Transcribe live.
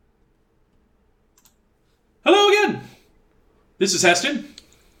This is Heston.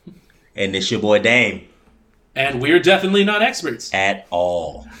 And it's your boy Dame. And we're definitely not experts. At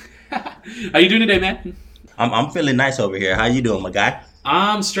all. How you doing today, man? I'm feeling nice over here. How you doing, my guy?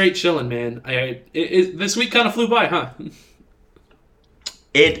 I'm straight chilling, man. This week kind of flew by, huh?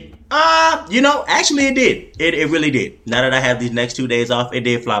 Actually it did. It really did. Now that I have these next 2 days off, it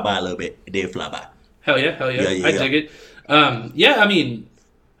did fly by a little bit. It did fly by. Hell yeah. I dig it. I mean,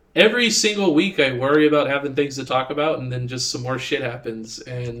 every single week I worry about having things to talk about, and then just some more shit happens,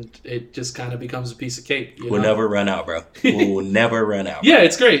 and it just kind of becomes a piece of cake. We'll never run out, bro. We'll never run out. Yeah,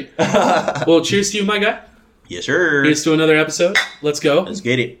 it's great. Well, cheers to you, my guy. Yes, sir. Here's to another episode. Let's go. Let's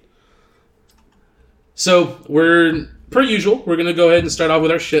get it. So, per usual, we're going to go ahead and start off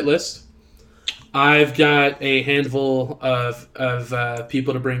with our shit list. I've got a handful of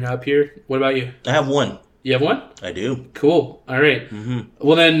people to bring up here. What about you? I have one. You have one? I do. Cool. All right. Mm-hmm.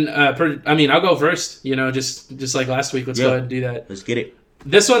 Well, then, I'll go first. Just like last week. Let's go ahead and do that. Let's get it.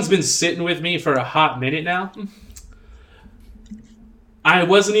 This one's been sitting with me for a hot minute now. I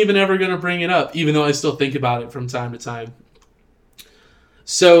wasn't even ever going to bring it up, even though I still think about it from time to time.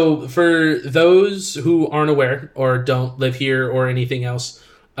 So, for those who aren't aware or don't live here or anything else,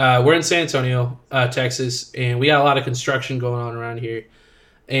 we're in San Antonio, Texas, and we got a lot of construction going on around here.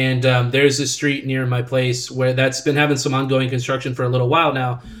 And there's a street near my place where that's been having some ongoing construction for a little while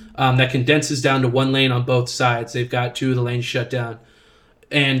now that condenses down to one lane on both sides. They've got two of the lanes shut down.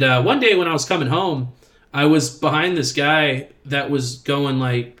 And one day when I was coming home, I was behind this guy that was going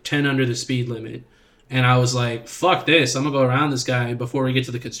like 10 under the speed limit. And I was like, fuck this. I'm going to go around this guy before we get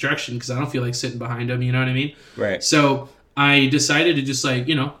to the construction because I don't feel like sitting behind him. You know what I mean? Right. So I decided to just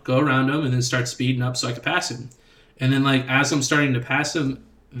go around him and then start speeding up so I could pass him. And then as I'm starting to pass him,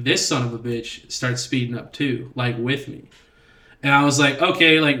 this son of a bitch starts speeding up too, with me. And I was like,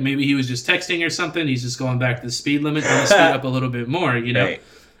 okay, maybe he was just texting or something. He's just going back to the speed limit. I'm going to speed up a little bit more, Right.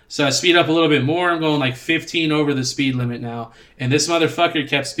 So I speed up a little bit more. I'm going 15 over the speed limit now. And this motherfucker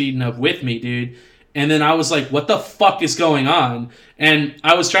kept speeding up with me, dude. And then I was like, what the fuck is going on? And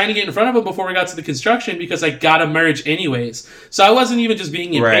I was trying to get in front of him before we got to the construction because I got to merge anyways. So I wasn't even just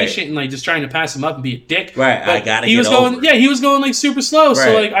being impatient and just trying to pass him up and be a dick. Right, but I got to get over. Yeah, he was going super slow.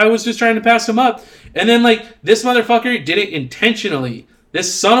 Right. So I was just trying to pass him up. And then this motherfucker did it intentionally.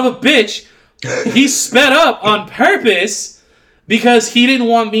 This son of a bitch, he sped up on purpose because he didn't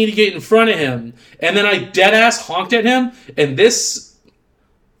want me to get in front of him. And then I dead ass honked at him, and this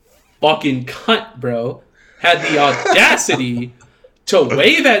fucking cunt, bro, had the audacity to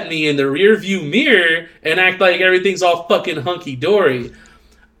wave at me in the rearview mirror and act like everything's all fucking hunky-dory.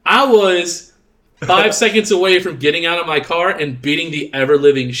 I was 5 seconds away from getting out of my car and beating the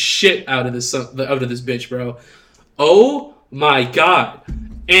ever-living shit out of this bitch, bro. Oh my god.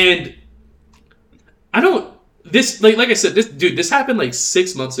 And I don't... This, like I said, this happened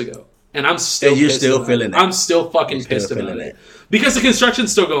 6 months ago. And I'm still and you're pissed still feeling it. I'm still fucking pissed about it. Because the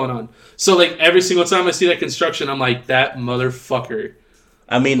construction's still going on. So, every single time I see that construction, I'm like, that motherfucker.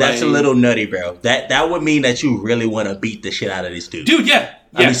 I mean, that's a little nutty, bro. That would mean that you really want to beat the shit out of this dude. Dude, yeah.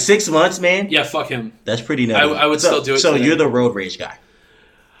 I mean, 6 months, man? Yeah, fuck him. That's pretty nutty. I would still do it So today. you're the road rage guy.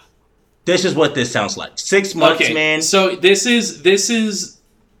 This is what this sounds like. 6 months, man. So this is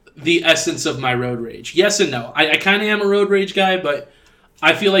the essence of my road rage. Yes and no. I kind of am a road rage guy, but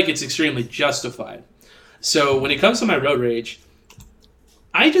I feel like it's extremely justified. So when it comes to my road rage,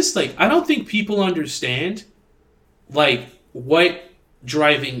 I just I don't think people understand what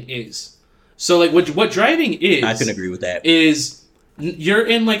driving is. So what driving is, I can agree with that. Is you're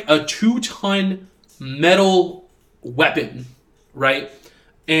in a 2-ton metal weapon, right?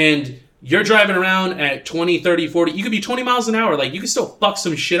 And you're driving around at 20, 30, 40. You could be 20 miles an hour. You can still fuck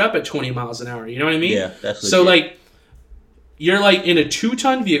some shit up at 20 miles an hour. You know what I mean? Yeah, that's legit. So, you're, in a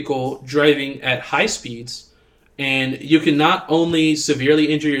 2-ton vehicle driving at high speeds, and you can not only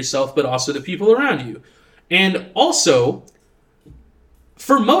severely injure yourself, but also the people around you. And also,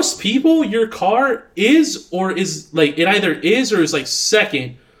 for most people, your car is it either is or is,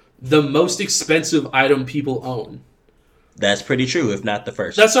 second the most expensive item people own. That's pretty true, if not the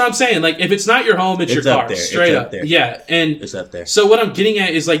first. That's what I'm saying. If it's not your home, it's your car. Up there. Straight up up. there. Yeah. And it's up there. So what I'm getting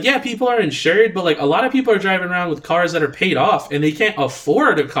at is people are insured, but a lot of people are driving around with cars that are paid off and they can't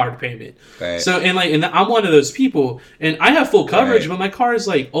afford a car payment. Right. So and I'm one of those people, and I have full coverage, but my car is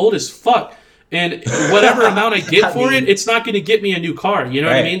old as fuck. And whatever amount I get for it, it's not going to get me a new car. You know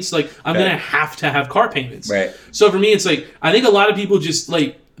what I mean? So I'm going to have car payments. Right. So for me, it's I think a lot of people just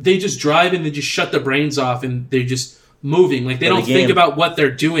they just drive and they just shut their brains off and they just moving. They don't think about what they're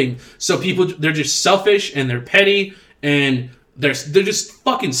doing. So they're just selfish and they're petty and they're just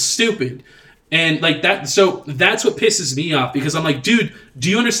fucking stupid. And like that, so that's what pisses me off because I'm like, dude, do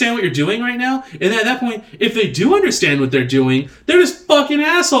you understand what you're doing right now? And at that point, if they do understand what they're doing, they're just fucking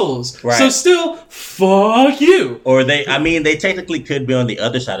assholes. Right. So still, fuck you. Or they technically could be on the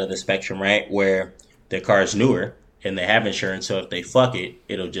other side of the spectrum, right? Where their car is newer and they have insurance, so if they fuck it,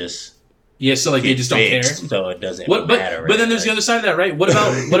 it'll just Yeah, so like they just don't care. So it doesn't What, matter. but then there's the other side of that, right? What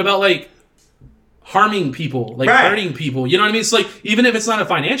about like harming people, like Right. hurting people? You know what I mean? It's like even if it's not a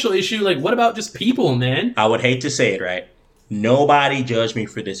financial issue, like what about just people, man? I would hate to say it, right? Nobody judge me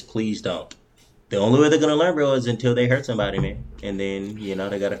for this. Please don't. The only way they're gonna learn, bro, is until they hurt somebody, man. And then,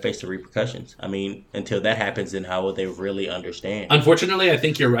 they gotta face the repercussions. I mean, until that happens, then how will they really understand? Unfortunately, I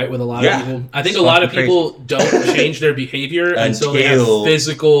think you're right with a lot Yeah. of people. I think a lot of people don't change their behavior until they have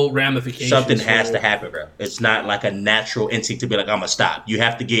physical ramifications. Something has to happen, bro. It's not like a natural instinct to be like, I'm gonna stop. You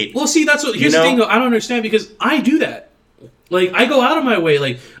have to get... Well, see, here's the thing, though. I don't understand because I do that. Like, I go out of my way.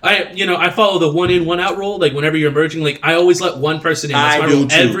 Like, I follow the 1 in, 1 out rule. Like, whenever you're merging, like, I always let one person in. That's my rule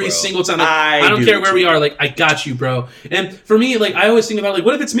every single time. Like, I don't care where we are. Like, I got you, bro. And for me, like, I always think about, like,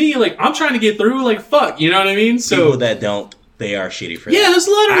 what if it's me? Like, I'm trying to get through. Like, fuck. You know what I mean? So people that don't, they are shitty for that. Yeah, there's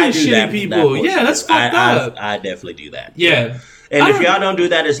a lot of really shitty people. Yeah, that's fucked up. I definitally do that. Yeah. And if y'all don't do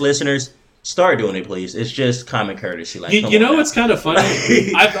that as listeners, start doing it, please. It's just common courtesy. Like, you know what's kind of funny?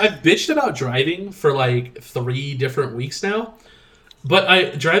 I've bitched about driving for, like, 3 different weeks now.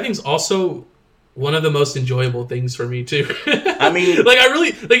 But driving's also one of the most enjoyable things for me too. I mean, like I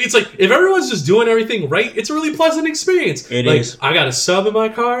really like. It's like if everyone's just doing everything right, it's a really pleasant experience. It like, is. I got a sub in my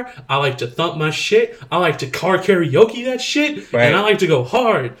car. I like to thump my shit. I like to car karaoke that shit, right. And I like to go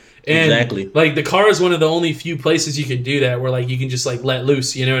hard. And exactly. Like the car is one of the only few places you can do that where like you can just like let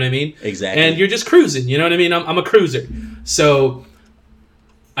loose. You know what I mean? Exactly. And you're just cruising. You know what I mean? I'm a cruiser. So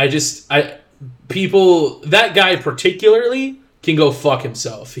that guy particularly can go fuck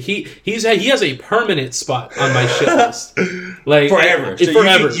himself. He has a permanent spot on my shit list, like forever. So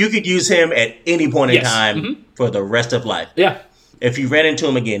forever. You could use him at any point in time for the rest of life. Yeah. If you ran into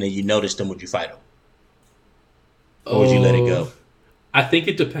him again and you noticed him, would you fight him, or would you let it go? I think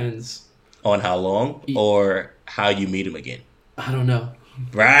it depends on how long or how you meet him again. I don't know.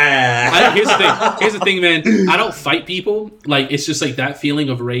 Right. Here's the thing, man. I don't fight people. Like it's just like that feeling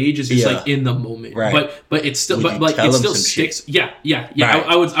of rage is just like in the moment. Right. But it's still it still sticks. Shit? Yeah. Right.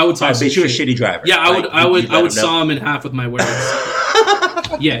 I would talk. Bet you a shitty driver. Yeah, I would saw him in half with my words.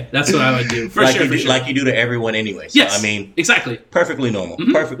 Yeah, that's what I would do for sure. Like you do to everyone anyway. So, yes. I mean, exactly. Perfectly normal.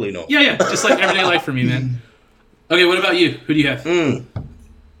 Mm-hmm. Perfectly normal. Yeah. Just like everyday life for me, man. Okay, what about you? Who do you have?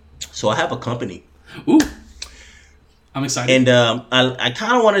 So I have a company. Ooh. I'm excited. And I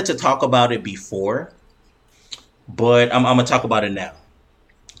kind of wanted to talk about it before, but I'm going to talk about it now.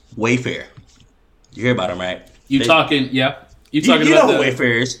 Wayfair. You hear about them, right? You know about who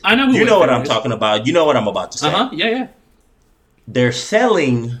Wayfair is. I know who you know what I'm talking about. You know what I'm about to say. Uh-huh. Yeah. They're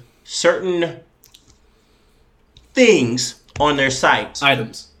selling certain things on their site.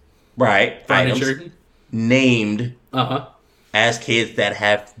 Items. Right. Furniture. Items named as kids that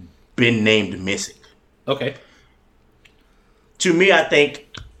have been named missing. Okay. To me, I think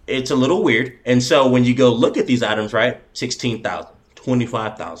it's a little weird. And so when you go look at these items, right? $16,000,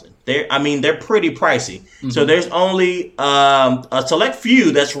 $25,000. They're pretty pricey. Mm-hmm. So there's only a select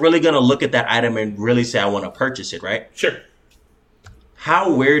few that's really going to look at that item and really say, I want to purchase it, right? Sure.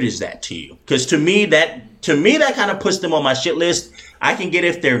 How weird is that to you? Because to me, that kind of puts them on my shit list. I can get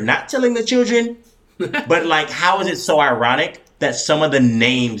if they're not telling the children, but like, how is it so ironic that some of the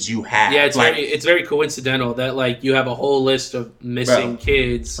names you have? Yeah, it's very coincidental that like you have a whole list of missing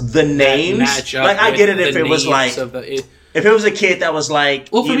kids. The names match up. Like I get it if it was like if it was a kid that was like,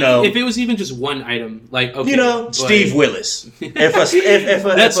 well, for me, if it was even just one item, like Steve Willis. True. Like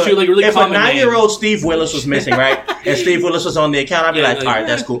really if common a 9-year-old Steve Willis was missing, right, and Steve Willis was on the account, I'd be like, all right,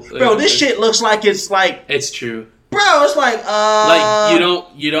 that's cool, bro. This shit looks like it's like it's true. Bro, it's like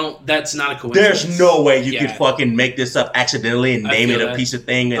you don't. That's not a coincidence. There's no way you could fucking make this up accidentally and name it a piece of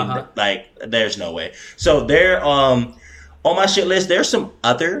thing, and there's no way. So they're on my shit list. There's some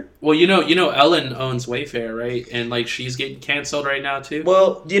other. Well, you know, Ellen owns Wayfair, right? And like she's getting canceled right now too.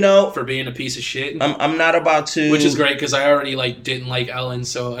 Well, for being a piece of shit. I'm not about to. Which is great because I already didn't like Ellen,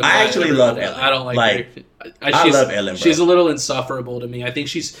 so I actually love Ellen. I don't like her. I love Ellen. Bro. She's a little insufferable to me. I think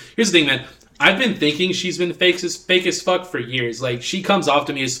here's the thing, man. I've been thinking she's been fake as fuck for years. Like, she comes off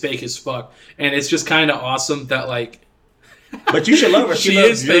to me as fake as fuck. And it's just kind of awesome that, like... But you should love her. She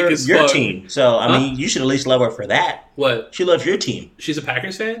is fake as your fuck. Team. So, I mean, you should at least love her for that. What? She loves your team. She's a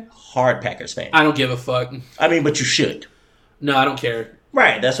Packers fan? Hard Packers fan. I don't give a fuck. I mean, but you should. No, I don't care.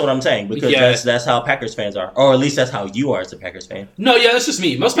 Right, that's what I'm saying, because that's how Packers fans are, or at least that's how you are as a Packers fan. No, yeah, that's just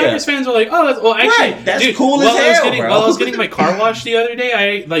me. Most Packers fans are like, oh, well, actually, right, that's dude, cool as hell, bro. While I was getting my car washed the other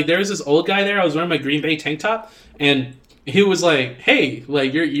day, there was this old guy there. I was wearing my Green Bay tank top, and he was like, "Hey,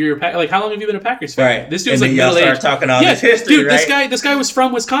 like you're like, how long have you been a Packers fan?" Right. This dude's and like y'all start talking all this history, dude. right? This guy was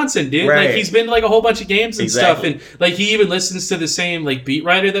from Wisconsin, dude. Right. Like he's been to like a whole bunch of games and Exactly. stuff, and like he even listens to the same like beat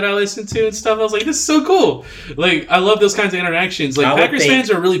writer that I listen to and stuff. I was like, this is so cool. Like I love those kinds of interactions. Like Packers fans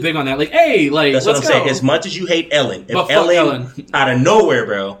are really big on that. Like, hey, like that's let's what I'm go. saying. As much as you hate Ellen, if But Ellen out of nowhere,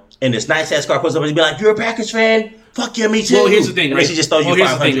 bro, and this nice ass car pulls up and be like, "You're a Packers fan." Fuck yeah, me too. Well, here's the thing, and right? then she just throws you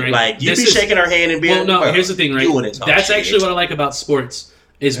 500. Right? Like, you'd be shaking her hand and being well, no, bro, here's the thing, right? You wouldn't talk That's shit. actually what I like about sports.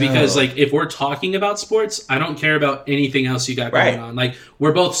 Is because, like, if we're talking about sports, I don't care about anything else you got going on. Like,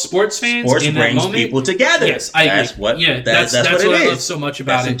 we're both sports fans. Sports in brings that moment. people together. Yes, I agree. That's what, that's what it I is. love so much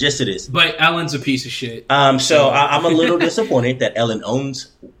about that's it. Just it is. But Ellen's a piece of shit. So I'm a little disappointed that Ellen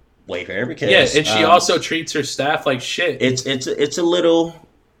owns Wayfair because and she also treats her staff like shit. It's a little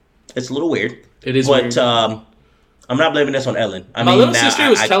weird. It is, but weird. I'm not blaming this on Ellen. My little sister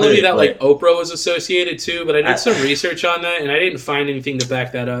was telling me that like Oprah was associated too, but I did some research on that and I didn't find anything to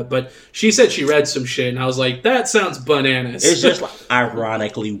back that up. But she said she read some shit and I was like, that sounds bananas. It's just like,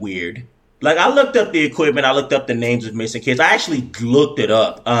 ironically weird. Like I looked up the equipment, I looked up the names of missing kids. I actually looked it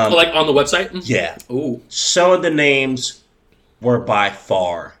up. Like on the website? Yeah. Ooh. Some of the names were by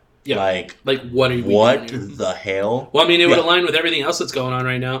far. Yeah. Like what are we what doing? the hell? Well, I mean, it would align with everything else that's going on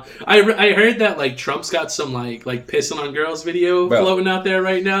right now. I heard that like Trump's got some like pissing on girls video floating out there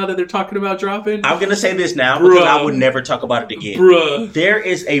right now that they're talking about dropping. I'm gonna say this now because I would never talk about it again. Bruh. There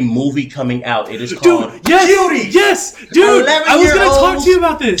is a movie coming out. It is called Cutie. Yes, dude. I was gonna talk to you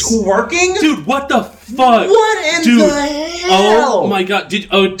about this. Twerking, dude. What the fuck? What in the hell? Oh my god, dude.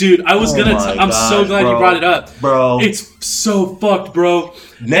 I was gonna. I'm so glad you brought it up, bro. It's so fucked, bro.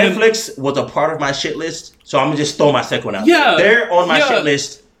 Netflix was a part of my shit list, so I'm gonna just throw my second one out. Yeah, they're on my shit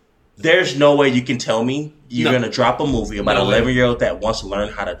list. There's no way you can tell me you're gonna drop a movie about an 11-year-old that wants to learn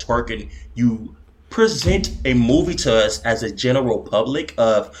how to twerk, and you present a movie to us as a general public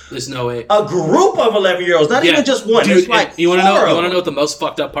of there's no way a group of 11-year-olds, not even just one. Dude, it's like you want to know what the most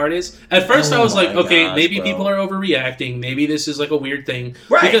fucked up part is? At first, I was like, okay, maybe people are overreacting. Maybe this is like a weird thing,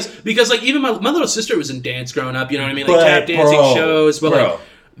 right? Because like even my little sister was in dance growing up. You know what I mean? Like tap dancing shows, but like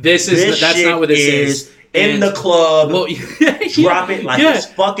that's not what this is. In the club, drop it like it's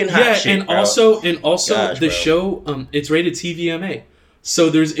fucking hot shit, and bro. also the show, it's rated TVMA. So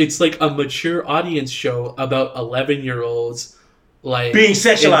it's like a mature audience show about 11-year-olds like being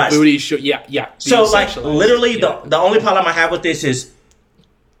sexualized. Booty show. Yeah. So like literally the only problem I have with this is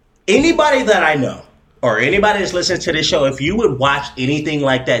anybody that I know or anybody that's listening to this show, if you would watch anything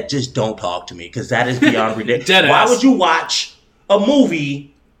like that, just don't talk to me because that is beyond ridiculous. Why would you watch a movie?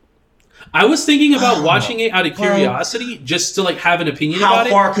 I was thinking about watching it out of curiosity, just to like have an opinion about it.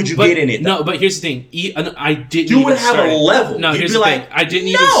 How far could you get in it? No, but here's the thing: I didn't. You would have a level. No, here's the thing: I didn't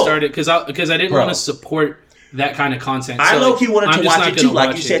even start it because I didn't want to support that kind of content. I low-key wanted to watch it too,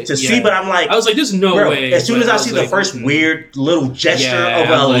 like you said, to see, but I'm like, I was like, there's no way. As soon as I see the first weird little gesture of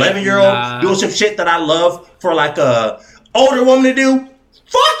an 11-year-old doing some shit that I love for like a older woman to do,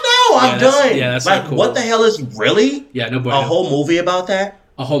 fuck no, I'm done. Yeah, that's like, cool. what the hell is really? Yeah, no boy. A whole movie about that?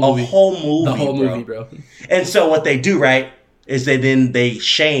 A whole movie. The whole movie, bro. And so what they do, right, is they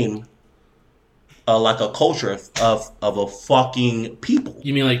shame like a culture of a fucking people.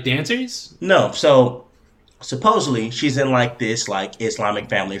 You mean like dancers? No, so supposedly she's in like this like Islamic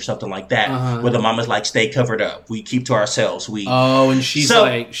family or something like that, where the mama's like, stay covered up. We keep to ourselves. And she's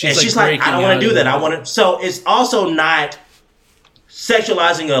like, I don't want to do that. I want to. So it's also not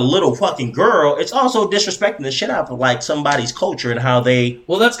sexualizing a little fucking girl. It's also disrespecting the shit out of like somebody's culture and how they.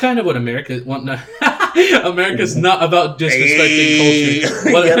 Well, that's kind of what America's not about disrespecting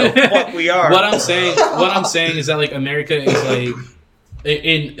culture. The fuck we are. What I'm saying is that like America is like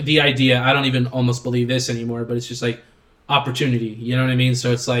in the idea. I don't even almost believe this anymore, but it's just like opportunity. You know what I mean?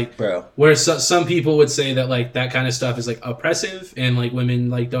 So it's like, bro, where some people would say that like that kind of stuff is like oppressive and like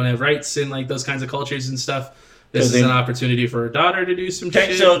women like don't have rights in like those kinds of cultures and stuff. This is an opportunity for a daughter to do some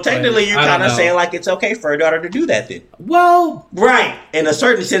shit. So technically, you're kind of saying like it's okay for a daughter to do that then. Well, right, in a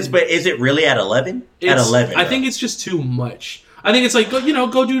certain sense, but is it really at 11? At 11, I think it's just too much. I think it's like go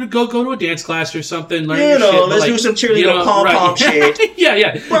to a dance class or something. Learn let's like, do some cheerleader pom shit.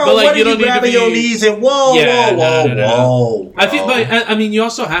 yeah. Bro, but like what you don't need to be on your knees and whoa. I think, but I mean, you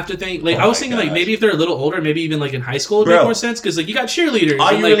also have to think. Like I was thinking, like maybe if they're a little older, maybe even like in high school, it would make more sense because like you got cheerleaders,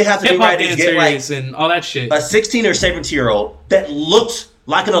 all you really have to do right is get like and all that shit. A 16 or 17-year-old that looks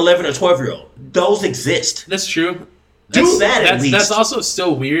like an 11 or 12-year-old. Those exist. That's true. Do that at least. That's also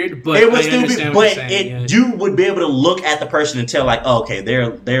still weird, but it was I stupid. understand But what you're saying, you would be able to look at the person and tell, like, oh, okay, they're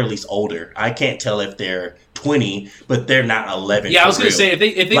at least older. I can't tell if they're 20, but they're not 11. Yeah, I was gonna say if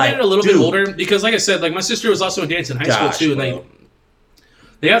they like, made it a little bit older, because like I said, like my sister was also in dance in high school too, and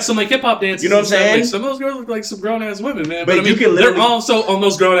they got some like hip hop dances. You know what I'm saying? Like, some of those girls look like some grown ass women, man. But I mean, they're also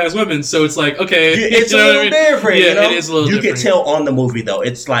almost grown ass women, so it's like okay, it's a little different. Yeah, you know? it is a little different. You can tell on the movie though.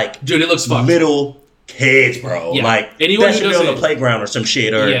 It's like, dude, it looks fucked. Middle kids, bro. Yeah. Like anyone that should be on the playground or some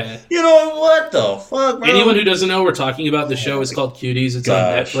shit, or you know what the fuck, bro? Anyone who doesn't know, we're talking about the show is called Cuties. It's on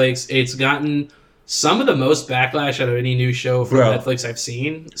Netflix. It's gotten some of the most backlash out of any new show from Netflix I've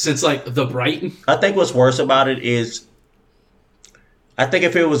seen since like The Bright. I think what's worse about it is, I think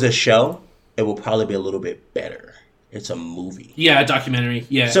if it was a show, it will probably be a little bit better. It's a movie. Yeah, a documentary.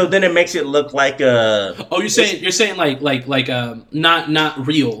 Yeah. So then it makes it look like a. Oh, you're saying like not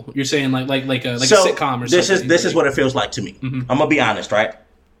real. You're saying like a sitcom or something. This is what it feels like to me. Mm-hmm. I'm gonna be honest, right?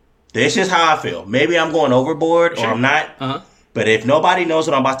 This is how I feel. Maybe I'm going overboard or I'm not. Uh-huh. But if nobody knows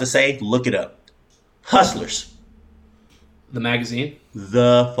what I'm about to say, look it up. Hustlers. The magazine.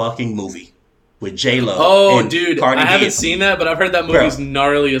 The fucking movie with J-Lo. Oh, dude, Cardi I haven't seen that, but I've heard that movie's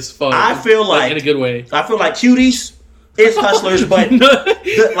gnarly as fuck. I feel like in a good way. I feel like Cuties. It's Hustlers, but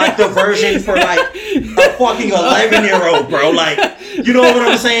the version for like a fucking 11-year-old, bro. Like, you know what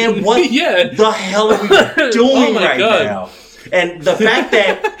I'm saying? What the hell are we doing now? And the fact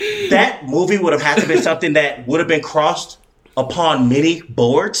that movie would have had to be something that would have been crossed upon many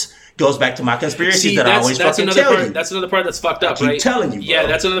boards goes back to my conspiracy I always fucking tell you. That's another part that's fucked up, I keep right? telling you, bro. Yeah,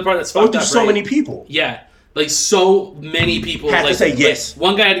 that's another part that's fucked up, so many people. Yeah. Like, so many people had to say yes. Like,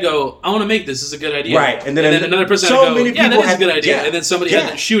 one guy had to go, I want to make this. This is a good idea. Right. And then another person had to go, yeah, that is a good idea. And then somebody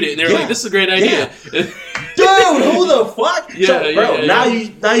had to shoot it. And they were like, this is a great idea. Dude, who the fuck?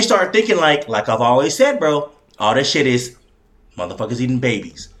 Now you start thinking like I've always said, bro, all this shit is motherfuckers eating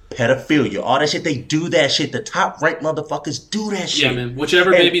babies. Pedophilia, all that shit, they do that shit. The top ranked motherfuckers do that shit. Yeah, man.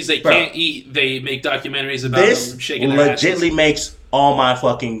 Whichever babies they can't eat, they make documentaries about them shaking their asses. This legitimately makes all my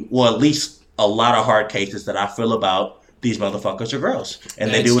fucking, well, at least a lot of hard cases that I feel about these motherfuckers are gross.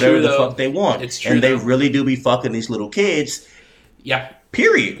 And they do whatever the fuck they want. It's true, and they really do be fucking these little kids. Yeah.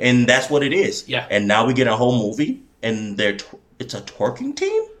 Period. And that's what it is. Yeah. And now we get a whole movie and it's a twerking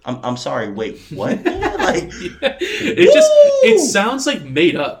team? I'm sorry, wait, what? Like, it sounds like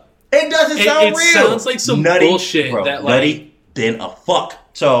made up. It doesn't sound real. It sounds like some nutty, bullshit. Bro, that nutty, then a fuck.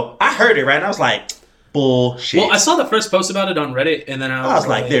 So I heard it, right? And I was like, bullshit. Well, I saw the first post about it on Reddit, and then I was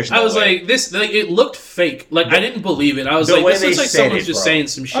like, "There's no way." Like, this, like, it looked fake. Like, I didn't believe it. I was like, this looks like someone's just saying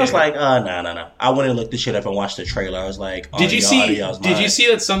some shit. I was like, no. I went and looked this shit up and watched the trailer. I was like, did you see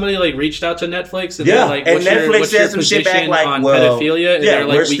that somebody like reached out to Netflix and they're like, and Netflix said some shit back like, on well, pedophilia? And they're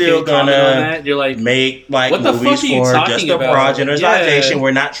like, we're still gonna you're like, make like what the movies fuck are you for talking just a about? broad generalization.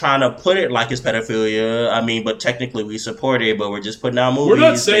 We're not trying to put it like it's pedophilia. I mean, but technically we support it, but we're just putting out movies. We're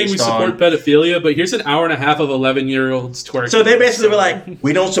not saying we support pedophilia, but here's an hour and a half of 11-year-olds twerking. So they basically were like,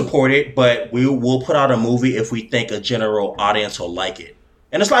 we don't support it, but we'll put out a movie if we think a general audience will like it.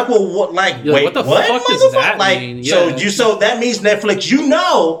 And it's like, well, what? Like, wait, what the fuck does that mean? Yeah. So that means Netflix, you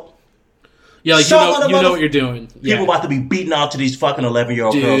know. Yeah, like, you know what you're doing. People about to be beating out to these fucking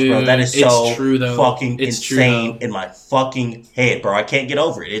 11-year-old girls, bro. That is so fucking insane in my fucking head, bro. I can't get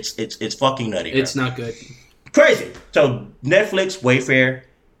over it. It's fucking nutty. It's not good. Crazy. So Netflix, Wayfair.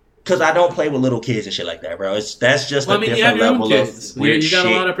 Because I don't play with little kids and shit like that, bro. That's just a different level of weird shit. You got a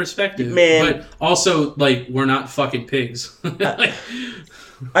lot of perspective, man. But also, like, we're not fucking pigs.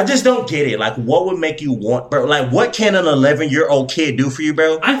 I just don't get it. Like, what would make you want, bro? Like, what can an 11-year-old kid do for you,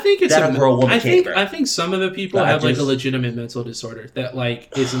 bro? I think it's that a grown woman can't, bro. I think some of the people have like a legitimate mental disorder that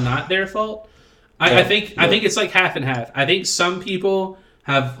like is not their fault. I think it's like half and half. I think some people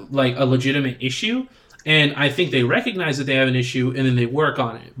have like a legitimate issue. And I think they recognize that they have an issue, and then they work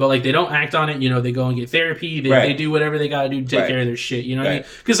on it. But like they don't act on it. You know, they go and get therapy. They do whatever they gotta do to take care of their shit. You know what I mean?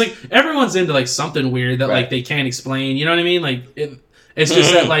 Because like everyone's into like something weird that like they can't explain. You know what I mean? Like it's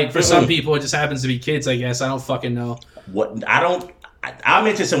just that like for some people it just happens to be kids. I guess I don't fucking know. I'm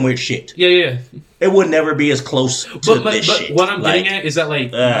into some weird shit. Yeah. It would never be as close to this shit. What I'm getting at is that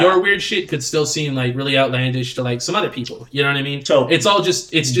like your weird shit could still seem like really outlandish to like some other people. You know what I mean? So it's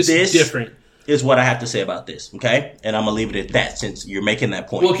just different. Is what I have to say about this, okay? And I'm gonna leave it at that since you're making that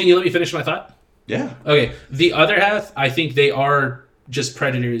point. Well, can you let me finish my thought? Yeah. Okay. The other half, I think they are just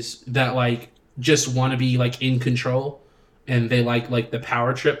predators that like just want to be like in control, and they like the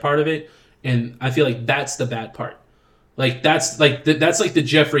power trip part of it, and I feel like that's the bad part. Like that's like the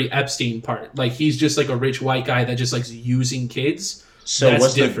Jeffrey Epstein part. Like he's just like a rich white guy that just likes using kids So That's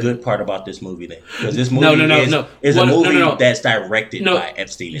what's different. the good part about this movie then? Because this movie No. is a movie No. that's directed by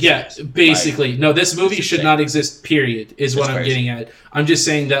Epstein. Yeah, basically. No, this movie should not exist, period, is what I'm getting at. I'm just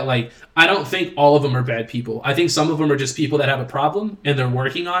saying that, like, I don't think all of them are bad people. I think some of them are just people that have a problem, and they're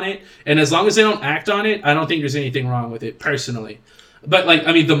working on it. And as long as they don't act on it, I don't think there's anything wrong with it, personally. But, like,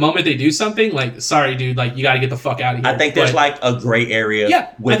 I mean, the moment they do something, like, sorry, dude, like, you got to get the fuck out of here. I think there's, like, a gray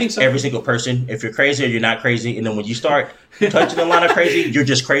area with I think so. every single person. If you're crazy or you're not crazy, and then when you start touching the line of crazy, you're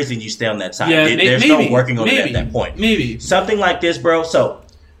just crazy and you stay on that side. Yeah, there's no working on it at that point. Maybe. Something like this, bro. So,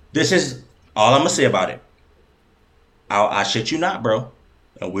 this is all I'm going to say about it. I shit you not, bro.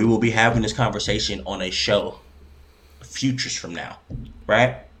 And we will be having this conversation on a show futures from now.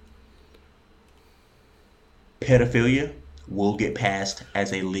 Right? Pedophilia will get passed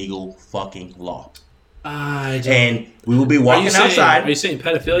as a legal fucking law. And we will be walking outside. Are you saying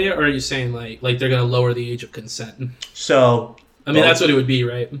pedophilia, or are you saying like they're going to lower the age of consent? So, I mean, that's what it would be,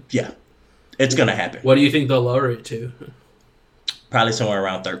 right? Yeah, it's going to happen. What do you think they'll lower it to? Probably somewhere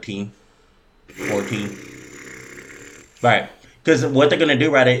around 13, 14. Right. Because what they're going to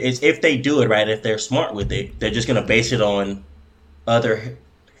do, right, is if they do it, right, if they're smart with it, they're just going to base it on other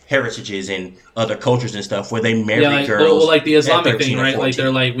heritages and other cultures and stuff where they marry girls. Well, like the Islamic thing, right? Like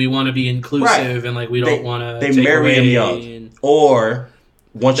they're like, we want to be inclusive and like we don't want to. They marry them young, or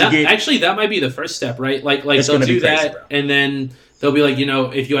once you get actually that might be the first step, right? Like they'll do that, and then they'll be like, you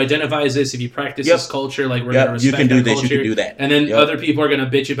know, if you identify as this, if you practice this culture, like we're gonna respect you can do this, culture. you can do that, and then other people are gonna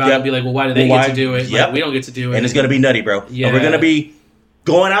bitch about it and be like, well, why do they get to do it? Like, we don't get to do it, and it's gonna be nutty, bro. Yeah, and we're gonna be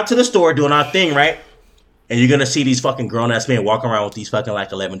going out to the store doing our thing, right? And you're gonna see these fucking grown ass men walking around with these fucking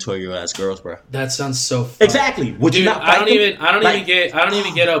like 11, 12-year-old ass girls, bro. That sounds so fun. Exactly. Would you not? I don't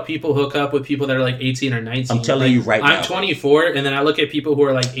even get how people hook up with people that are like 18 or 19. I'm telling you right now. I'm 24, and then I look at people who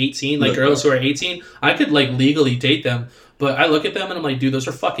are like 18, like girls who are 18. I could like legally date them, but I look at them and I'm like, dude, those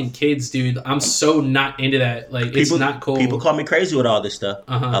are fucking kids, dude. I'm so not into that. Like, it's not cool. People call me crazy with all this stuff.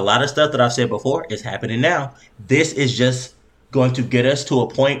 A lot of stuff that I've said before is happening now. This is just going to get us to a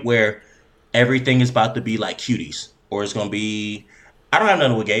point where everything is about to be like cuties. Or it's going to be... I don't have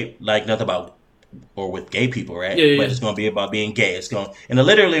nothing with gay, like nothing about... Or with gay people, right? Yeah. But it's going to be about being gay. It's going... And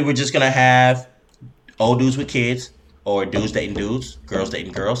literally, we're just going to have old dudes with kids. Or dudes dating dudes. Girls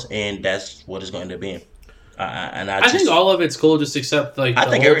dating girls. And that's what it's going to be. I think all of it's cool, just except like I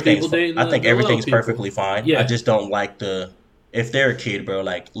think everything's perfectly fine. Yeah. I just don't like if they're a kid, bro,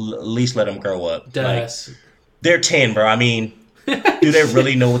 like at least let them grow up. Like, they're 10, bro. I mean, do they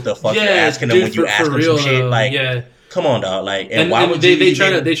really know what the fuck you're asking them when you ask them some shit? Like, come on, dog. Like, and why would they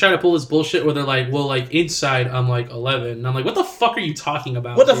try to pull this bullshit where they're like, well, like inside I'm like 11, and I'm like, what the fuck are you talking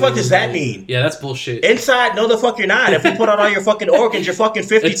about? What the fuck does that mean? Yeah, that's bullshit. Inside, no, the fuck you're not. If you put out all your fucking organs, you're fucking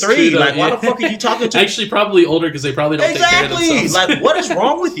 53. Like, why the fuck are you talking to? Actually, probably older because they probably don't take care of themselves. Like, what is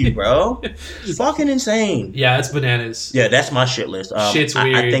wrong with you, bro? It's fucking insane. Yeah, it's bananas. Yeah, that's my shit list. Shit's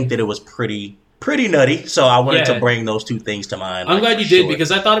weird. I think that it was pretty nutty, so I wanted to bring those two things to mind. I'm glad you did,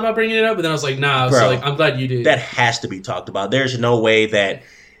 because I thought about bringing it up, but then I was like, nah. Bro, so like, I'm glad you did. That has to be talked about. There's no way that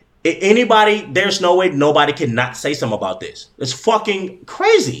there's no way nobody can not say something about this. It's fucking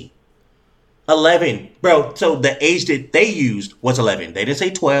crazy. 11, bro. So the age that they used was 11. They didn't say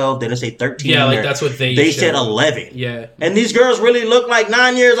 12. They didn't say 13. Yeah, like that's what they said 11. Yeah. And these girls really look like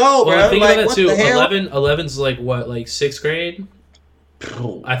 9 years old, bro. Think like, about what that too. the hell? 11's like what, like 6th grade?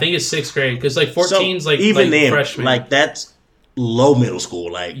 I think it's 6th grade, because like 14's like even then, freshman. like that's low middle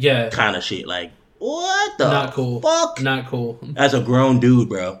school, like kind of shit. Like what the not cool fuck? Not cool. As a grown dude,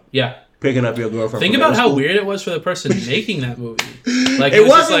 bro. Yeah. Picking up your girlfriend. Think about how weird it was for the person making that movie. Like it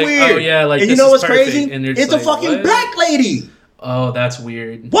wasn't like, weird. Oh yeah, like and this you know what's crazy? And it's like, a fucking what? black lady. Oh, that's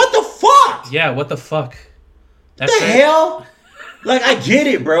weird. What the fuck? Yeah, what the fuck? That's the hell? Like I get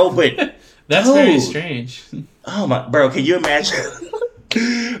it, bro, but that's very strange. Oh my, bro, can you imagine?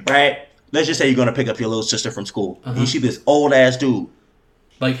 Right? Let's just say you're gonna pick up your little sister from school. And you see this old ass dude,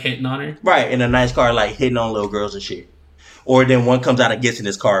 like hitting on her, right, in a nice car, like hitting on little girls and shit. Or then one comes out and gets in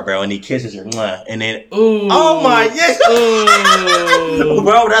his car, bro, and he kisses her, and then, oh my, yes,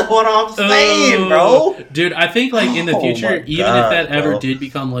 bro, that's what I'm saying, bro. Dude, I think like in the future, even if that ever did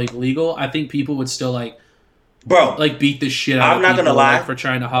become like legal, I think people would still like, bro, like beat the shit out. I'm not gonna lie, like, for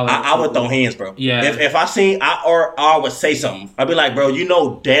trying to holler. I would throw hands, bro. Yeah. If I seen, I would say something. I'd be like, bro, you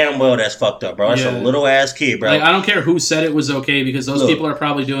know damn well that's fucked up, bro. That's a little ass kid, bro. Like I don't care who said it was okay, because those people are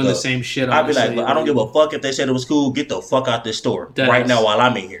probably doing the same shit. I'd be like, I don't give a fuck if they said it was cool. Get the fuck out this store right now while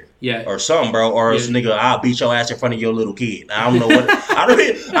I'm in here. Yeah. Or something, bro. Or else, nigga, I'll beat your ass in front of your little kid. I don't know what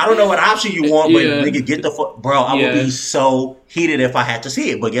I don't know what option you want, but nigga, get the fuck, bro. I would be so heated if I had to see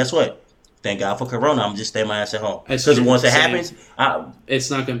it. But guess what? Thank God for Corona. I'm just stay my ass at home. That's Because true. once it Same. happens, It's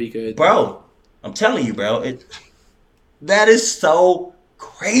not gonna be good, bro, I'm telling you, bro, that is so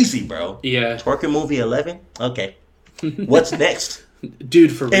crazy, bro. Yeah, Twerking movie 11. Okay, what's next?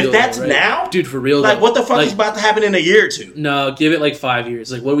 dude, for real. If that's though, right? now, dude, for real. like though. what the fuck Like, is about to happen in a year or two? No, give it like 5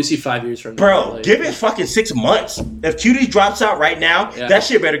 years. Like, what do we see 5 years from now? Bro, Like, give it fucking 6 months. If Cuties drops out right now, Yeah. that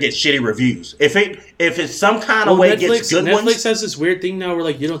shit better get shitty reviews. If it's some kind of way it gets good Netflix ones, has this weird thing now where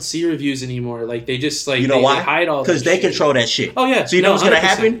like you don't see reviews anymore. Like they just like you know they why? hide all Because that they shit. control that shit. Oh yeah. So you know No, what's gonna 100%.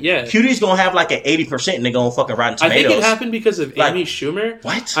 happen? Yeah. Cuties gonna have like an 80% and they're gonna fucking Rotten I Tomatoes. think it happened because of Like, Amy Schumer.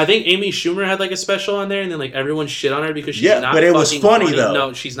 what? I think Amy Schumer had like a special on there, and then like everyone shit on her because she's Yeah, not. but it was fucking funny, though.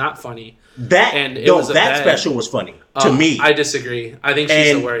 No, she's not funny. That And it no, was a that bad- special was funny to me. I disagree. I think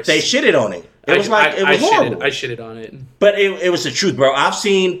she's And the worst. they shitted on it. It was horrible. I shitted on it. But it was the truth, bro. I've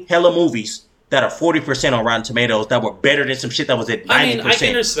seen hella movies that are 40% on Rotten Tomatoes that were better than some shit that was at 90% I mean, I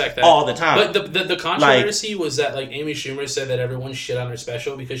can respect that all the time. But the controversy was that like Amy Schumer said that everyone shit on her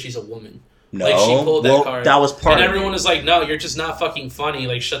special because she's a woman. No, like she pulled that well, card. that was part and of everyone it. was like, "No, you're just not fucking funny.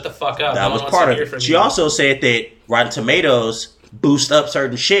 Like, shut the fuck up." That No was one wants part to of hear it. from She you. also said that Rotten Tomatoes boost up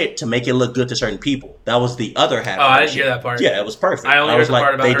certain shit to make it look good to certain people. That was the other half. Oh, of I that didn't shit. hear that part. Yeah, it was perfect. I only heard was the like,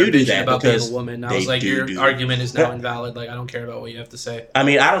 part about they her do bitching that about being because a woman. I they was like, your do. argument is now invalid. Like, I don't care about what you have to say. I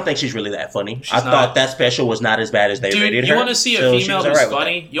mean, I don't think she's really that funny. She's I not. thought that special was not as bad as they Dude, rated you her. want to see a so she female was who's alright with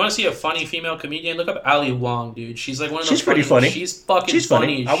funny? You want to see a funny female comedian? Look up Ali Wong, dude. She's like one of those. She's pretty funny. She's fucking She's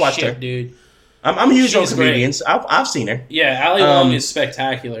funny. funny. I watched shit, her. dude. that. I'm huge on She's great. comedians. I've seen her. Yeah, Ali Wong is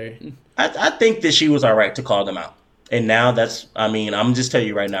spectacular. I think that she was all right to call them out. And now I'm just telling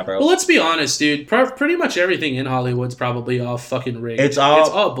you right now, bro. Well, let's be honest, dude. Pretty much everything in Hollywood's probably all fucking rigged. It's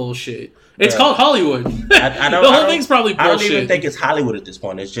all bullshit. It's Bro. called Hollywood. I don't, the I whole don't- thing's probably bullshit. I don't even think it's Hollywood at this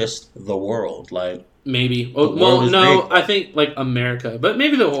point. It's just the world. Like, Maybe. world Well, is no, big. I think like America, but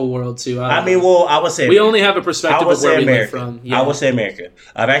maybe the whole world too. I I would say we only have a I perspective would of where say we live America. from. Yeah. I would say America.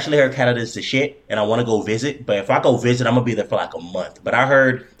 I've actually heard Canada's the shit, and I want to go visit. But if I go visit, I'm gonna be there for like a month. But I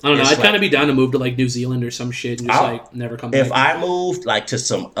heard I don't know. it's I'd kind like- of be down to move to like New Zealand or some shit and just I'll- like never come back. If I moved like to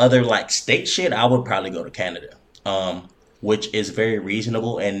some other like state shit, I would probably go to Canada, which is very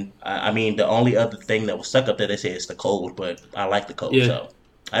reasonable. And I mean, the only other thing that was stuck up there, they say it's the cold, but I like the cold, Yeah. so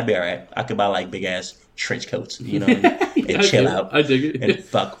I'd be all right. I could buy like big ass trench coats, you know, and I chill dig- out I dig it. and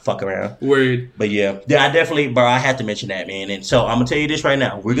fuck around. Word. But yeah, I definitely, bro. I had to mention that, man. And so I'm gonna tell you this right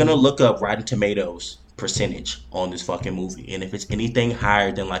now: we're gonna look up Rotten Tomatoes percentage on this fucking movie, and if it's anything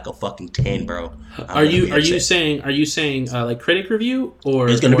higher than like a fucking 10, bro, Are you saying like critic review or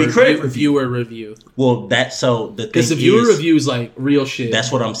It's gonna be critic viewer review? Well, that's so the thing Because the viewer is, review is like real shit.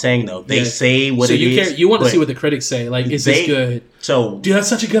 That's what I'm saying though. They Yeah. say what so it you is. care. You want to but see what the critics say. Like, is this good? So Dude, that's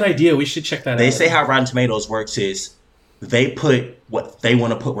such a good idea. We should check that out. they say how Rotten Tomatoes works is they put what they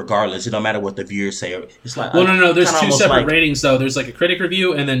want to put regardless. It don't matter what the viewers say. It's like Well, no. There's kinda two almost separate like- ratings though. There's like a critic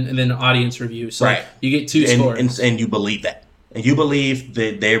review and then an audience review. So Right. you get two scores. and you believe that, and you believe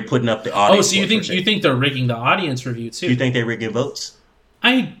that they're putting up the Oh, audience. so you score for think shit. they're rigging the audience review too? You think they're rigging votes?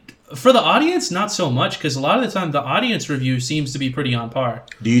 For the audience, not so much because a lot of the time the audience review seems to be pretty on par.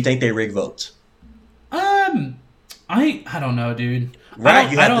 Do you think they rig votes? I don't know, dude. Right,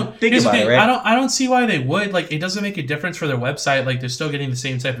 I you have to don't, think here's the about it, thing, right? I don't see why they would. Like, it doesn't make a difference for their website. Like, they're still getting the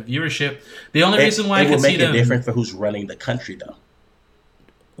same type of viewership. The only reason why I it can would see make a them. difference for who's running the country, though.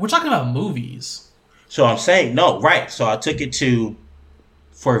 We're talking about movies. So I'm saying no, right? So I took it to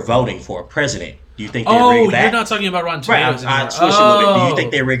for voting for a president. Do you think they Oh, rig that? you're not talking about Rotten Right, Tomatoes I anymore. switched it a little bit. Do you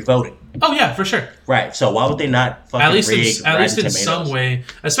think they rig voting? Oh yeah, for sure. Right. So why would they not fucking At least rig in Rotten some Tomatoes? way,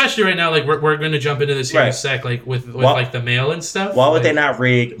 especially right now. Like we're going to jump into this here in a Right. sec, like with Why- like the mail and stuff. Why would like, they not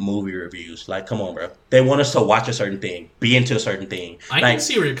rig movie reviews? Like, come on, bro. They want us to watch a certain thing, be into a certain thing. I like, can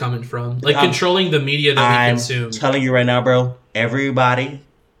see where you're coming from. Like I'm- controlling the media that we I'm consume. telling you right now, bro. Everybody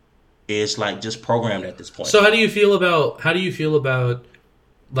is like just programmed at this point. So how do you feel about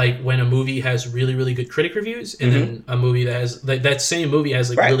like when a movie has really really good critic reviews and then a movie that has like that same movie has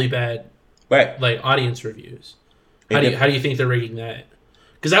like Right. really bad right. like audience reviews? It How do dep- you think they're rigging that?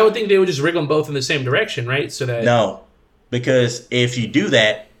 Because I would think they would just rig them both in the same direction, right? So that No, because if you do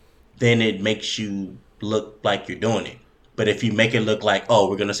that, then it makes you look like you're doing it. But if you make it look like, oh,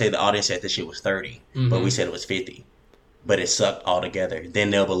 we're gonna say the audience said this shit was 30, but we said it was 50, but it sucked altogether,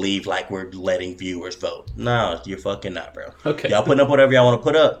 then they'll believe like we're letting viewers vote. No, you're fucking not, bro. Okay. Y'all putting up whatever y'all want to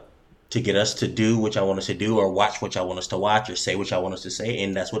put up to get us to do what y'all want us to do, or watch what y'all want us to watch, or say what y'all want us to say,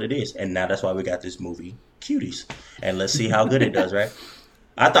 and that's what it is. And now that's why we got this movie, Cuties, and let's see how good it does, right?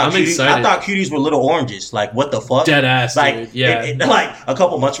 I thought I'm excited. I thought cuties were little oranges. Like, what the fuck? Dead ass, like, dude. Yeah. Like, a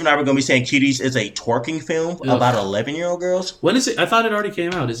couple months from now, we're going to be saying Cuties is a twerking film about 11-year-old girls. When is it? I thought it already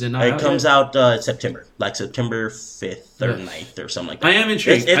came out. Is it not? It comes out September. Like, September 5th or 9th or something like that. I am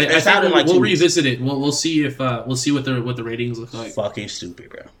intrigued. It's out in like we'll 2 weeks. revisit it. We'll see if we'll see what the ratings look like. Fucking stupid,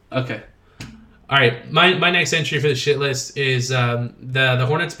 bro. Okay. All right. My next entry for the shit list is the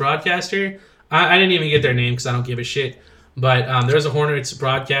Hornets broadcaster. I didn't even get their name because I don't give a shit. But there was a Hornets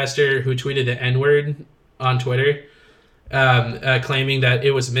broadcaster who tweeted the N-word on Twitter, claiming that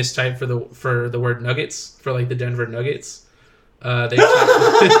it was mistyped for the word Nuggets, for like the Denver Nuggets.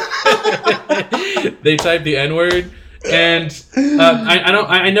 They typed the N-word, and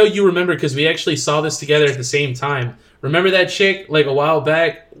I know you remember because we actually saw this together at the same time. Remember that chick like a while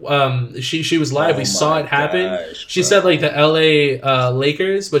back? She was live. We saw it happen. She said like the LA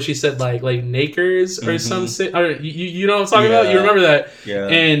Lakers, but she said like Nakers or some shit. Or you know what I'm talking about? You remember that? Yeah.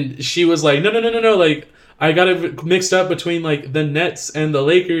 And she was like, no. Like I got it mixed up between like the Nets and the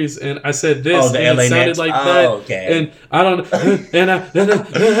Lakers, and I said this. The and LA it sounded Nets. like that. Okay. And I don't.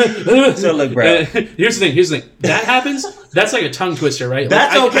 And So look, bro. Here's the thing. That happens. That's like a tongue twister, right?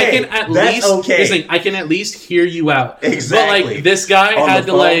 That's like, okay. I can at That's least, okay. Here's the thing. I can at least hear you out. Exactly. But like this guy On had the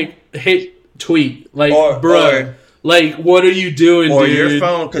to phone. like hit tweet, like Or- bruh. Like, what are you doing, Or dude? your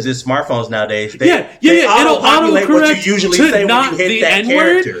phone, because it's smartphones nowadays. Yeah. They It'll auto-populate what autocorrect you usually to say when not you hit the that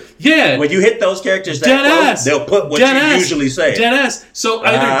N-word. character. Yeah. When you hit those characters that Dead close, ass. they'll put what Dead you ass. usually say. Dead ass. So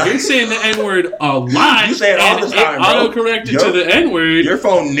either you're saying the N-word a lot, You say it all the time, and bro. auto-corrected to the N-word. Your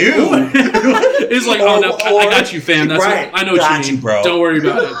phone knew. It's like, oh no, I got you, fam. That's Right. what, I know what Got you you, mean, bro. Don't worry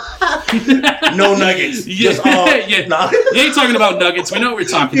about it. No nuggets. Yeah, Just all. yeah. Nah. You ain't talking about nuggets. We know what we're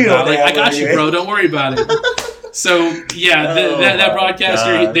talking You know about. Like, damn I got well, you, yeah. bro. Don't worry about it. So yeah, that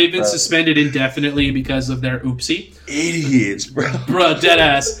broadcaster, God, they've been bro. suspended indefinitely because of their oopsie. Idiots, bro. Bruh, dead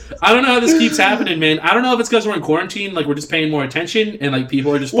ass. I don't know how this keeps happening, man. I don't know if it's because we're in quarantine, like we're just paying more attention, and like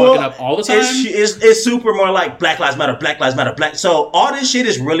people are just fucking up all the time. It's super more like Black Lives Matter, Black Lives Matter, Black. So all this shit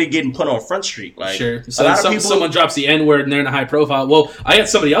is really getting put on Front Street. Like, Sure. a So lot of people. someone drops the N-word and they're in a high profile. Well, I got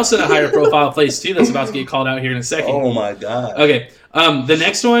somebody else in a higher profile place too that's about to get called out here in a second. Oh my god. Okay. The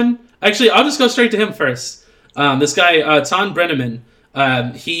next one. Actually, I'll just go straight to him first. This guy, Tom Brenneman.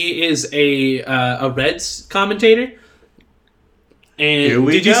 He is a Reds commentator. And Here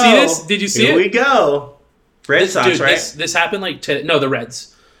we did you go. see this? Did you see Here it? we go. Red Sox, Dude, right? This happened like no, the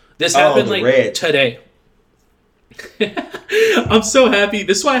Reds. This happened the like Reds. today. I'm so happy.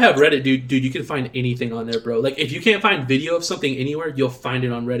 This is why I have Reddit, dude. Dude, you can find anything on there, bro. Like, if you can't find video of something anywhere, you'll find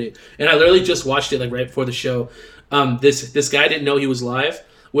it on Reddit. And I literally just watched it like right before the show. This guy didn't know he was live.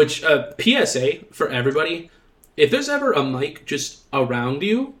 Which PSA for everybody: if there's ever a mic just around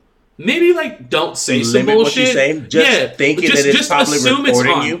you, maybe like don't say some Limit bullshit. what you say. Just thinking that it's probably assume it's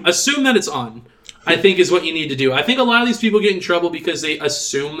recording on. you. Assume that it's on. I think is what you need to do. I think a lot of these people get in trouble because they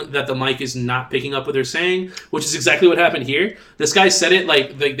assume that the mic is not picking up what they're saying, which is exactly what happened here. This guy said it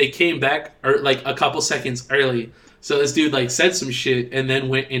like they came back like a couple seconds early. So this dude like said some shit and then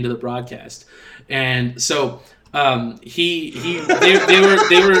went into the broadcast. And so they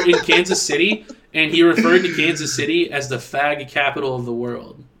were in Kansas City, and he referred to Kansas City as the fag capital of the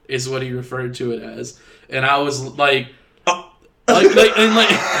world, is what he referred to it as. And I was like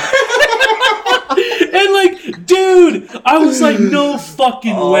and like, dude, I was like, no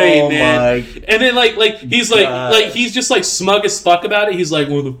fucking way, man. And then he's he's just like smug as fuck about it. He's like,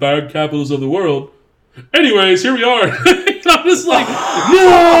 one of the fag capitals of the world. Anyways, here we are. I'm just like,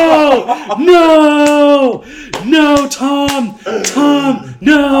 no, Tom,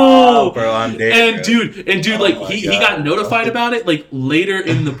 no. Oh, bro, I'm dead. And dude, like he got notified about it like later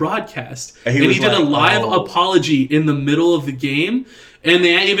in the broadcast, and he did a live apology in the middle of the game. And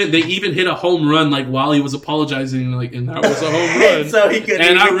they even hit a home run like while he was apologizing, like, and that was a home run. So he could.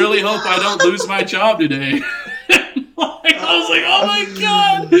 And I really hope I don't lose my job today. I was like, oh my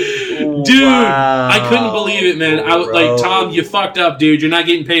god, dude! Wow, I couldn't believe it, man. I was like, Tom, you fucked up, dude. You're not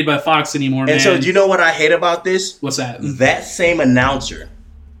getting paid by Fox anymore, man. And so, do you know what I hate about this? What's that? That same announcer,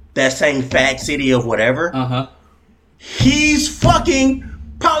 that same Fag City of whatever. He's fucking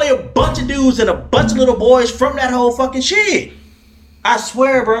probably a bunch of dudes and a bunch of little boys from that whole fucking shit. I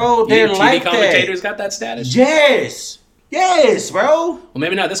swear, bro, they're TV like commentators that. got that status. Yes, bro. Well,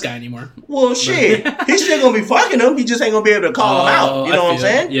 maybe not this guy anymore. Well, shit, he's still gonna be fucking them. He just ain't gonna be able to call them out. You know what I'm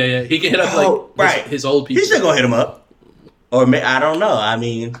saying? Yeah. He can hit up his old people. He's still gonna hit them up, or I don't know. I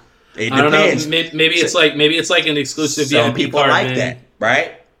mean, it depends. I don't know. Maybe it's like an exclusive. Some VIP people card, like man. that,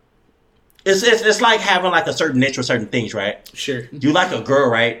 right? It's like having like a certain niche for certain things, right? Sure. You like a girl,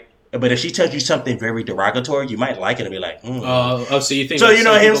 right? But if she tells you something very derogatory, you might like it and be like, so you think? So you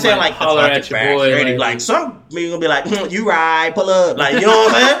know him saying might like, holler at your boy, like some me gonna be like, you ride, pull up, like you know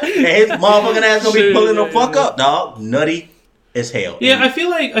what I'm saying? And his motherfucking ass gonna be pulling the fuck up, dog, nutty as hell. Yeah, I feel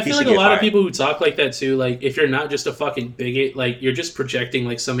like a lot of people fired. who talk like that too. Like, if you're not just a fucking bigot, like you're just projecting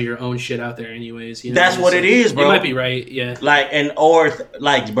like some of your own shit out there, anyways. You know? That's what it is, bro. You might be right. Yeah. Like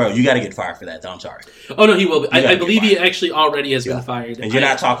bro, you got to get fired for that. Though I'm sorry. Oh no, he will. I believe he actually already has been fired. And you're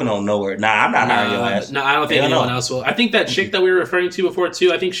not talking on nowhere. Nah, I'm not hiring your ass. No, I don't think anyone else will. I think that chick that we were referring to before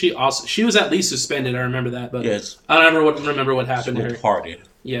too. I think she was at least suspended. I remember that, but yes. I don't remember what happened to her. Retarded.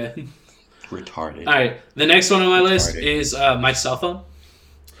 Yeah. Retarded. All right, the next one on my list is my cell phone.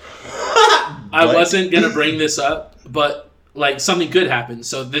 I wasn't gonna bring this up, but like something good happened.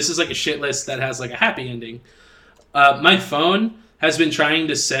 So this is like a shit list that has like a happy ending. My phone has been trying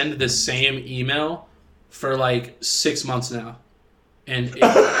to send the same email for like 6 months now, and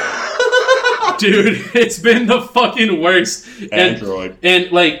dude, it's been the fucking worst. Android.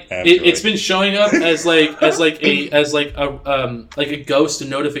 And like it's been showing up as a ghost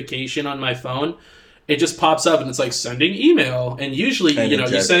notification on my phone. It just pops up and it's like sending email. And usually,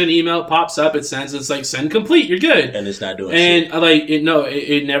 you send an email, it pops up, it sends, it's like send complete, you're good. And it's not doing shit. And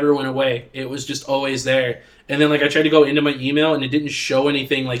it never went away. It was just always there. And then like I tried to go into my email and it didn't show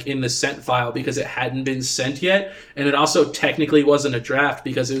anything like in the sent file because it hadn't been sent yet. And it also technically wasn't a draft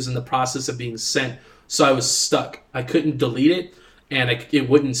because it was in the process of being sent. So I was stuck. I couldn't delete it and it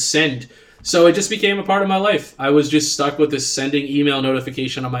wouldn't send. So it just became a part of my life. I was just stuck with this sending email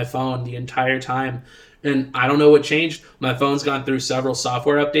notification on my phone the entire time. And I don't know what changed. My phone's gone through several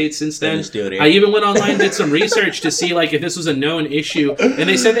software updates since then. And it's still there. I even went online and did some research to see like if this was a known issue. And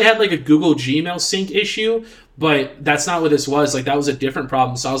they said they had like a Google Gmail sync issue, but that's not what this was. Like that was a different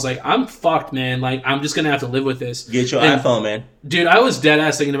problem. So I was like, I'm fucked, man. Like I'm just gonna have to live with this. Get your iPhone, man. Dude, I was dead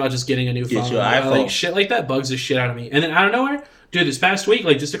ass thinking about just getting a new phone. Get your iPhone. Like shit like that bugs the shit out of me. And then out of nowhere, dude, this past week,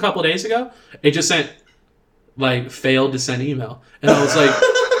 like just a couple days ago, it just sent like failed to send email. And I was like,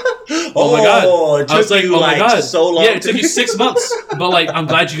 oh my god! I was like, oh my god! So long. Yeah, it took you 6 months, but like, I'm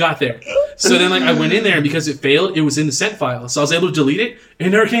glad you got there. So then, like, I went in there, and because it failed, it was in the sent file, so I was able to delete it, and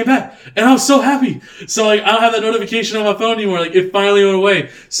it never came back, and I was so happy. So like, I don't have that notification on my phone anymore. Like, it finally went away.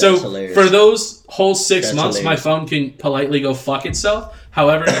 So for those whole 6 months, my phone can politely go fuck itself.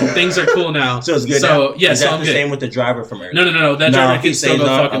 However, things are cool now. So it's good. So now? yeah, so I'm the good. Same with the driver from earlier. No. That driver can still go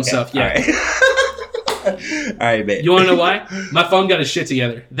fuck himself. Yeah. All right, man. You want to know why? My phone got his shit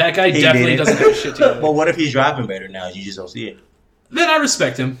together. That guy definitely doesn't have his shit together. But what if he's driving better now? You just don't see it. Then I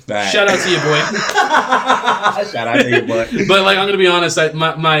respect him. Right. Shout out to you, boy. Shout out to you, boy. But like, I'm gonna be honest.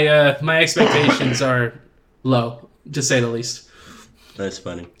 My expectations are low, to say the least. That's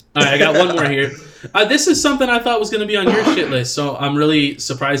funny. All right, I got one more here. This is something I thought was gonna be on your shit list, so I'm really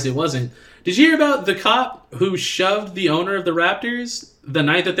surprised it wasn't. Did you hear about the cop who shoved the owner of the Raptors the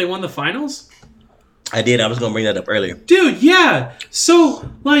night that they won the finals? I did. I was going to bring that up earlier. Dude, yeah. So,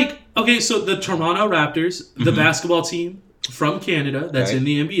 like, okay, so the Toronto Raptors, the basketball team from Canada that's in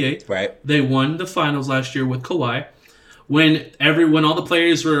the NBA, right? They won the finals last year with Kawhi. When all the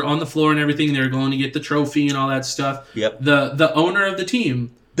players were on the floor and everything, they were going to get the trophy and all that stuff. Yep. The owner of the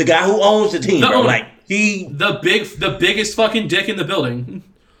team, the guy who owns the team, bro, like the biggest fucking dick in the building.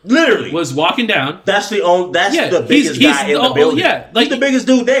 Literally was walking down. That's the biggest guy in the building. Yeah, like he's the biggest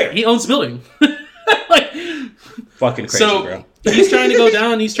dude there. He owns the building. Like, fucking crazy, bro. He's trying to go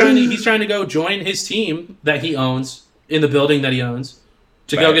down. He's trying to go join his team that he owns in the building that he owns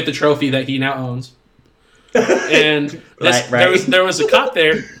to go get the trophy that he now owns. And there was a cop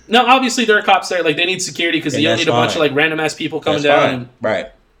there. Now, obviously, there are cops there. Like, they need security because they don't need a bunch of like random ass people coming down. And,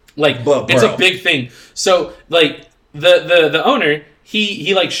 right. Like, it's a big thing. So, like, the owner.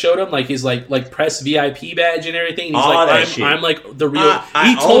 He like showed him like his like press VIP badge and everything. And he's like, I'm like the real.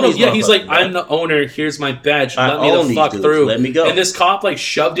 He told him, he's like, I'm the owner. Here's my badge. Let me the fuck through. Let me go. And this cop like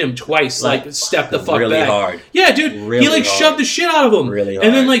shoved him twice. Like step the fuck really back. Hard. Yeah, dude. Really he like shoved the shit out of him. Really hard.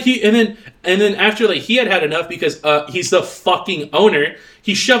 And then like and then after like he had enough because he's the fucking owner.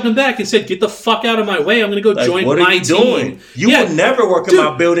 He shoved him back and said, "Get the fuck out of my way! I'm gonna go join my team." Doing? You would never work in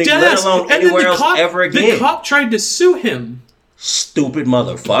my building, let alone anywhere else ever again. The cop tried to sue him. Stupid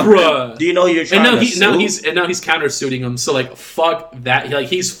motherfucker! Bruh. Do you know you're trying to sue? Now he's countersuing him. So like, fuck that. Like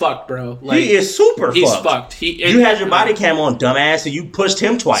he's fucked, bro. Like, he is super. He's fucked. You had your body cam on, dumbass, and you pushed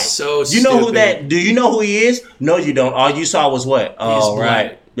him twice. So you know who that? Do you know who he is? No, you don't. All you saw was what? Oh,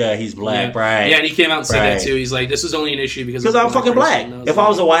 right. Yeah, he's black, yeah. right? Yeah, and he came out and said that Right. too. He's like, this is only an issue because Because I'm fucking black. If I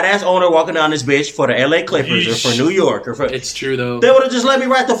was a white ass owner walking down this bitch for the LA Clippers or for New York or for, it's true though. they would have just let me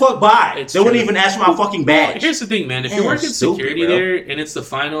right the fuck by. It's They wouldn't true. even ask for my fucking Well, badge. here's the thing, man. If Damn, you're working stupid, security bro. there and it's the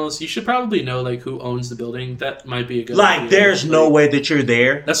finals, you should probably know like who owns the building. That might be a good Like, idea. there's no way that you're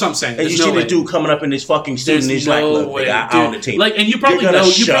there. That's what I'm saying. And There's you no see way. this dude coming up in this fucking suit There's and he's no like, look, way, nigga, I dude. own the team. Like, and you probably You're gonna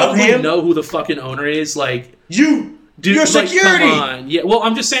know shove him? who the fucking owner is. Like, Dude, you're like, security. Come on. Yeah. Well,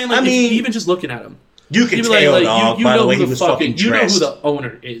 I'm just saying. Like, I mean, even just looking at him, You can you'd be tell, like, dog, you by know the way who he the was fucking, fucking you know who dressed. the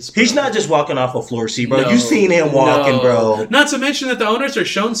owner is. Bro. He's not just walking off a floor seat, bro. No, You seen him walking, no. bro. Not to mention that the owners are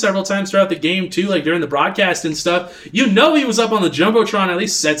shown several times throughout the game too, like during the broadcast and stuff. You know he was up on the jumbotron at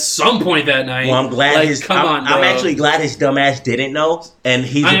least at some point that night. Well, I'm glad like, I'm actually glad his dumb ass didn't know, and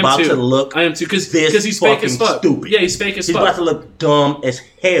he's I am about too. to look. I am too because this he's fake as fucking fuck. stupid. Yeah, he's fake as He's fuck. about to look dumb as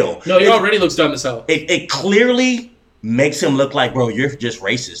hell. No, he already looks dumb as hell. It clearly makes him look like, bro, you're just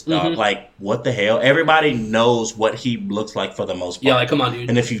racist, dog. Mhm. Like, what the hell? Everybody knows what he looks like for the most part. Yeah, like come on, dude.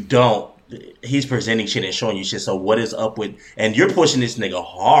 And if you don't, he's presenting shit and showing you shit. So what is up with? And you're pushing this nigga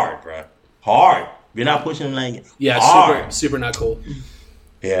hard, bro. Hard. You're not pushing him like Yeah, hard. super not cool.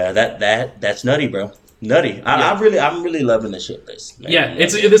 Yeah, that's nutty, bro. Nutty. I'm really loving the shit list. Man. Yeah,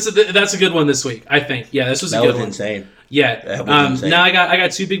 that's a good one this week. I think. Yeah, this was a that good was one. insane. Yeah. That was insane. Now I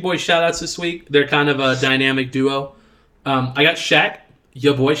got two big boy shout outs this week. They're kind of a dynamic duo. I got Shaq,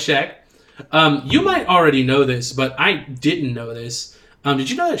 your boy Shaq. You might already know this, but I didn't know this. Did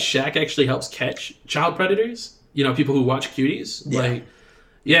you know that Shaq actually helps catch child predators? You know, people who watch cuties?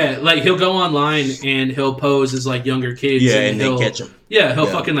 Yeah. Like he'll go online and he'll pose as like younger kids. Yeah, and and he'll they catch them. Yeah, he'll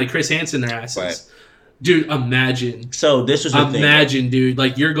fucking like Chris Hansen their asses. Right. Dude, imagine. So this was the thing. Imagine, dude,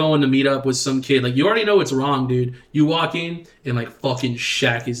 like you're going to meet up with some kid. Like you already know it's wrong, dude. You walk in and like fucking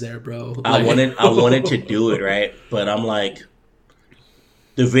Shaq is there, bro. I Like, wanted to do it, right? But I'm like,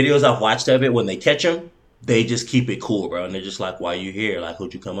 the videos I've watched of it, when they catch him, they just keep it cool, bro. And they're just like, why you here? Like,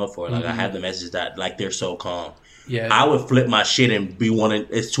 who'd you come up for? Like, I have the message that, like, they're so calm. Yeah. I would flip my shit and be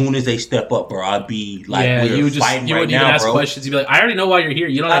as soon as they step up, bro, I'd be like, yeah, we're you would just fighting you right wouldn't even now, ask bro. questions. You'd be like, I already know why you're here.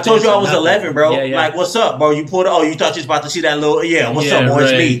 You don't. I Have to told you I answer was nothing. 11, bro. Yeah, yeah. Like, what's up, bro? You pulled. Oh, you thought you was about to see that little? What's up, boy?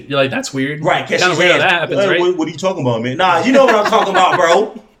 It's right. me. You're like, that's weird. Right, catch Kind his of weird how hands. that happens, right? What are you talking about, man? Nah, you know what I'm talking about,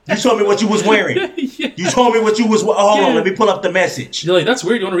 bro. You told me what you was wearing. Yeah. You told me what you was. Hold on, Yeah. let me pull up the message. You're like, that's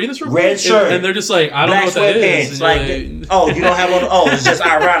weird. You want to read this real Red quick? shirt. And they're just like, I don't know Black what that sweatpants. is. Like, And oh, you don't have on. Oh, it's just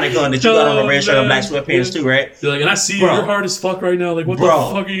ironic, huh, that you got on a red shirt and black sweatpants too, right? you're like, and I see you. Bro. You're hard as fuck right now. Like, what Bro.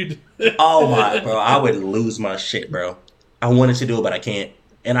 the fuck are you doing? Oh my, bro, I would lose my shit, bro. I wanted to do it, but I can't.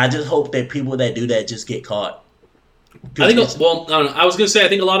 And I just hope that people that do that just get caught. I think. Well, I don't know. I was gonna say I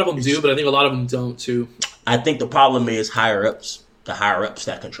think a lot of them do, but I think a lot of them don't too. I think the problem is higher ups. The higher ups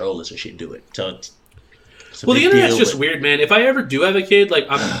that control us and shit do it. So. it's a Well, the big internet's deal, just but- weird, man. If I ever do have a kid, like,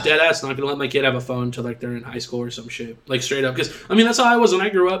 I'm dead ass not gonna let my kid have a phone until like they're in high school or some shit, like straight up. Because I mean, that's how I was when I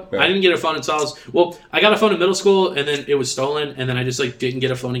grew up. Right. I didn't get a phone until I was I got a phone in middle school, and then it was stolen, and then I just like didn't get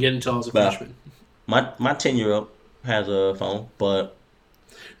a phone again until I was a Wow. freshman. My 10-year-old has a phone, but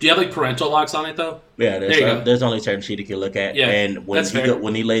Do you have like parental locks on it though? yeah, There you go. there's only certain shit he can look at. Yeah, and when that's fair.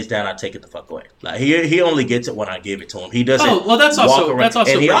 when he lays down, I take it the fuck away. Like he only gets it when I give it to him. He doesn't. Oh, well, that's walk also- around- that's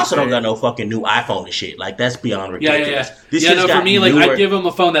also and he pretty also don't fair. got no fucking new iPhone and shit. Like that's beyond Yeah, ridiculous. yeah, yeah. This Yeah, shit's no, for got me, like newer- I'd give him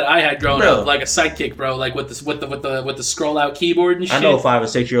a phone that I had growing Bro. up, like a Sidekick, bro, like with the scroll out keyboard and shit. I know 5 and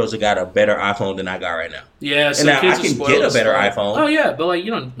 6 year olds that got a better iPhone than I got right now. Yeah, so now kids I are can spoiled get a as better fuck. iPhone. Oh yeah, but like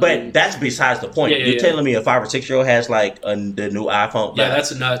you don't. But that's besides the point. Yeah, yeah, You're yeah. telling me a 5 or 6 year old has like the new iPhone? Yeah, Like,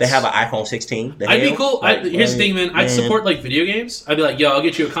 that's nuts. They have an iPhone 16. The I'd be hell? cool. Like, Here's the thing, man. I'd support like video games. I'd be like, yo, I'll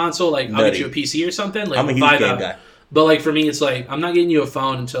get you a console. Like, I'll Nutty. get you a PC or something. Like, I'm a huge vibe game out. guy. But like for me, it's like I'm not getting you a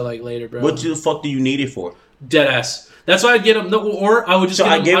phone until like later, bro. What the fuck do you need it for? Dead ass. That's why I'd get him. No, or I would just So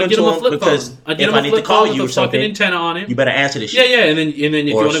I get give him. it I'd get to him a him flip because phone. I'd get if him I a need flip to call phone you with or a fucking something, antenna on it. You better answer this Yeah, shit. yeah, and then if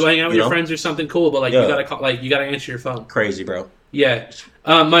you Or, want to go hang out with you your know? friends or something cool, but like Yeah. you gotta call, like you gotta answer your phone. Crazy, bro. Yeah.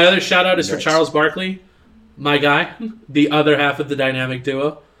 My other shout out is for Nice. Charles Barkley, my guy, the other half of the dynamic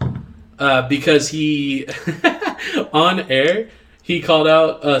duo, because he on air he called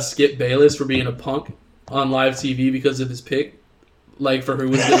out Skip Bayless for being a punk on live TV because of his pick, like for who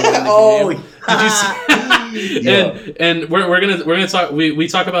was going to win the Oh, game. Did you see? Yeah. And we're gonna talk. We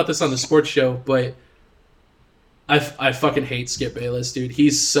talk about this on the sports show, but I fucking hate Skip Bayless, dude.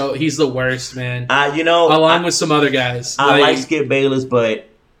 He's the worst, man. You know, Along with some other guys. I like Skip Bayless, but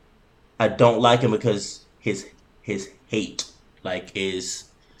I don't like him because his hate is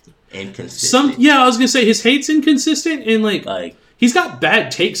inconsistent. I was gonna say his hate's inconsistent and like he's got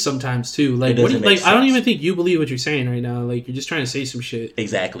bad takes sometimes too. Like It doesn't make I don't sense. even think you believe what you're saying right now. Like you're just trying to say some shit.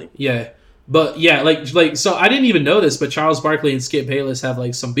 exactly. Yeah. But yeah, like so I didn't even know this, but Charles Barkley and Skip Bayless have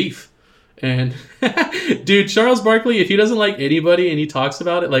like some beef. And dude, Charles Barkley, if he doesn't like anybody and he talks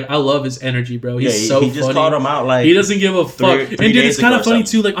about it, like I love his energy, bro. He's so funny. He just called him out like he doesn't give a fuck. And dude, it's kind of funny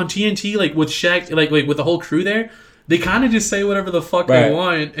too, like on TNT, like with Shaq, like with the whole crew there. They kind of just say whatever the fuck they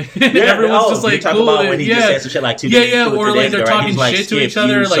want. Everyone's just like cool. When he just says some shit like or like they're talking shit to each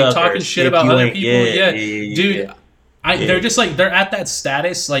other, like talking shit about other people. Dude. They're just like they're at that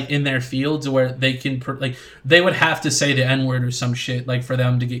status like in their fields where they can like they would have to say the N-word or some shit like for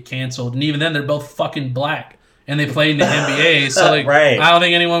them to get canceled, and even then they're both fucking black and they play in the NBA, so like I don't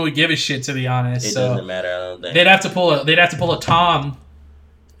think anyone would give a shit, to be honest. It doesn't matter. I don't think they'd have to pull a Tom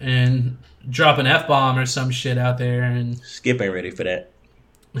and drop an F-bomb or some shit out there, and Skip ain't ready for that.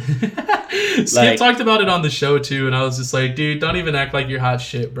 Skip talked about it on the show too, and I was just like, dude, don't even act like you're hot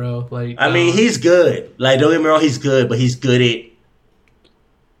shit, bro. Like, I mean, he's good. Like, don't get me wrong, he's good, but he's good at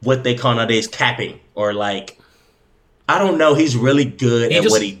what they call nowadays capping, or like, I don't know. He's really good at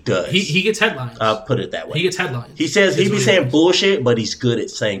what he does. He gets headlines. I'll put it that way. He gets headlines. He says he be saying bullshit, but he's good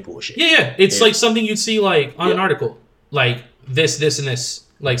at saying bullshit. Yeah. It's like something you'd see like on an article, like this, and this.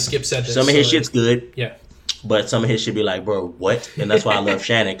 Like Skip said this. Some of his shit's good. Yeah. But some of his shit be like, bro, what? And that's why I love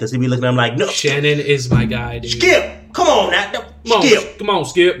Shannon, because he be looking at him like, no. Shannon is my guy, dude. Skip! Come on now. Come on,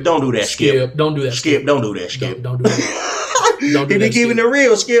 Skip. Don't do that, Skip. Don't do that, Skip. Don't do that, Skip. Don't do that. Don't do that, Skip. Keeping it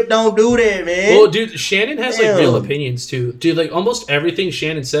real, Skip. Don't do that, man. Well, dude, Shannon has like real opinions too. Dude, like almost everything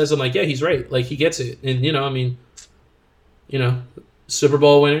Shannon says, I'm like, yeah, he's right. Like he gets it. And I mean, Super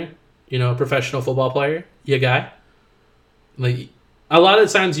Bowl winner, professional football player, you guy. Like a lot of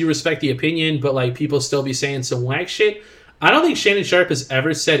the times you respect the opinion, but like people still be saying some whack shit. I don't think Shannon Sharp has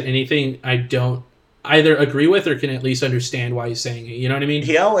ever said anything I don't either agree with or can at least understand why he's saying it. You know what I mean?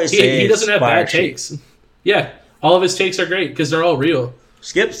 He always says he doesn't have bad takes. Yeah, all of his takes are great because they're all real.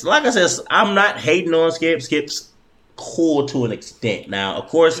 Skip's, like I said, I'm not hating on Skip. Skip's cool to an extent. Now, of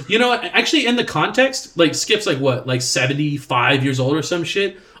course, actually in the context, like Skip's like what, like 75 years old or some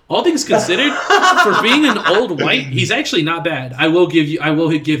shit. All things considered, for being an old white, he's actually not bad. I will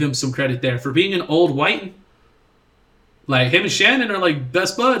give him some credit there for being an old white. Like him and Shannon are like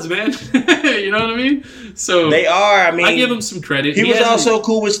best buds, man. You know what I mean? So they are. I mean, I give him some credit. He was also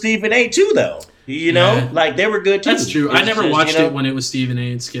cool with Stephen A. too, though. Like they were good too. That's true. I never watched it when it was Stephen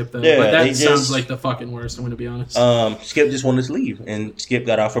A. and Skip though. Yeah, but that sounds like the fucking worst. I'm going to be honest. Skip just wanted to leave, and Skip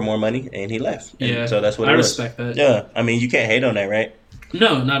got offered more money, and he left. And so that's what I respect that. Yeah, I mean, you can't hate on that, right?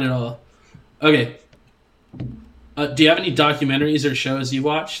 No, not at all. Okay. Do you have any documentaries or shows you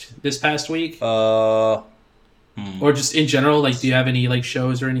watched this past week? Or just in general, like, do you have any like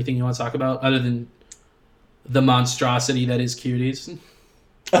shows or anything you want to talk about other than the monstrosity that is Cuties?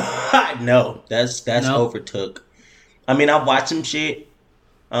 No, that's overtook. I mean, I've watched some shit.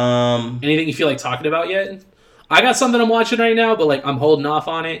 Anything you feel like talking about yet? I got something I'm watching right now, but like I'm holding off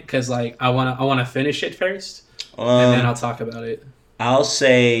on it because like I wanna finish it first, and then I'll talk about it. I'll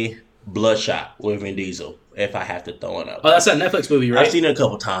say Bloodshot with Vin Diesel if I have to throw it up. Oh, that's that Netflix movie, right? I've seen it a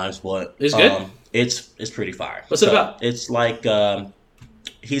couple times, but it's good. It's pretty fire. What's it about? It's like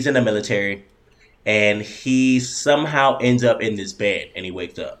he's in the military, and he somehow ends up in this bed, and he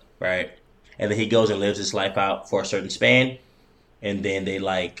wakes up, right? And then he goes and lives his life out for a certain span, and then they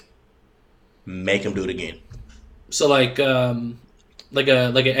like make him do it again. So like an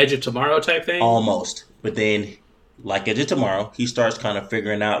Edge of Tomorrow type thing? Almost. But then, like Edge of Tomorrow, he starts kind of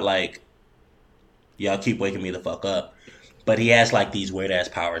figuring out like, y'all keep waking me the fuck up. But he has like these weird ass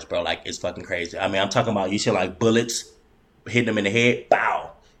powers, bro. Like it's fucking crazy. I mean, I'm talking about you see like bullets hitting him in the head,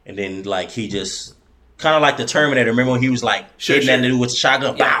 bow, and then like he just kind of like the Terminator. Remember when he was like hitting that dude with the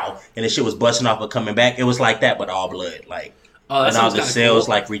shotgun, bow, and the shit was busting off but coming back. It was like that, but all blood, like. And all the cells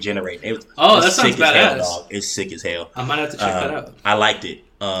like regenerating. That sounds badass. Hell, dog. It's sick as hell. I might have to check that out. I liked it.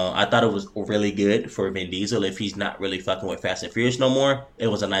 I thought it was really good for Vin Diesel. If he's not really fucking with Fast and Furious no more, it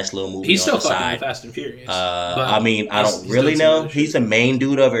was a nice little movie. He's on still the fucking side. with Fast and Furious. I mean, I don't really know. He's the main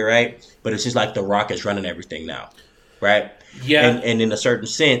dude of it, right? But it's just like The Rock is running everything now, right? Yeah. And in a certain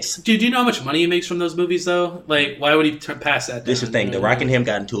sense, dude, do you know how much money he makes from those movies though? Like, why would he pass that down? This is the thing. The Rock and him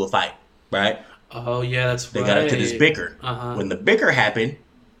got into a fight, right? Oh yeah, that's right. They got into this bicker. When the bicker happened,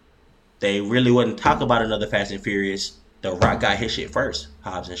 they really wouldn't talk about another Fast and Furious. The Rock got his shit first,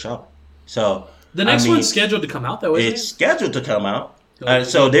 Hobbs and Shaw. So the next one's scheduled to come out, though. Isn't it's scheduled to come out.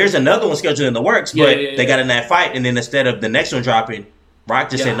 So there's another one scheduled in the works, but they got in that fight, and then instead of the next one dropping, Rock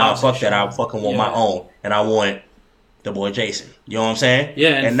just said, "No, fuck that. I fucking want my own, and I want the boy Jason." You know what I'm saying?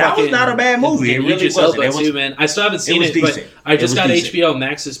 Yeah, and that was not a bad movie. It really wasn't. It was, man. I still haven't seen it, but I just got HBO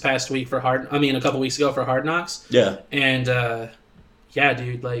Max this past week a couple weeks ago for Hard Knocks. Yeah, and yeah,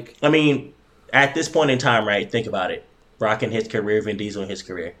 dude, like... I mean, at this point in time, right, think about it. Rock in his career, Vin Diesel in his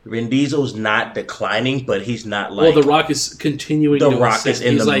career. Vin Diesel's not declining, but he's not like... Well, The Rock is continuing The to Rock is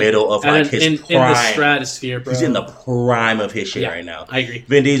in he's the middle of like his prime. in the stratosphere, bro. He's in the prime of his shit right now. I agree.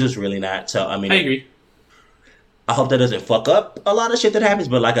 Vin Diesel's really not. So, I mean... I agree. I hope that doesn't fuck up a lot of shit that happens,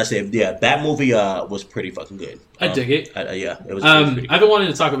 but like I said, yeah, that movie was pretty fucking good. I dig it. Yeah, it was pretty good. I've been wanting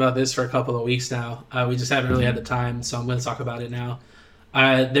to talk about this for a couple of weeks now. We just haven't really had the time, so I'm going to talk about it now.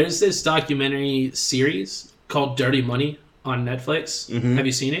 There's this documentary series called Dirty Money on Netflix. Mm-hmm. Have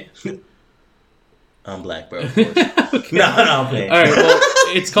you seen it? I'm black, bro. Of course. Okay. No, I'm playing. All right, well,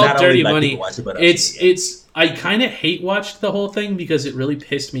 it's called Dirty Money. Watch it, but it's I kind of hate watched the whole thing because it really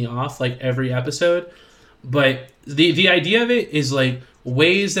pissed me off, like every episode. But the idea of it is like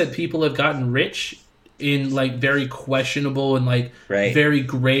ways that people have gotten rich in like very questionable and like very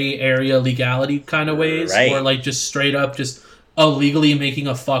gray area legality kind of ways, or like just straight up just illegally making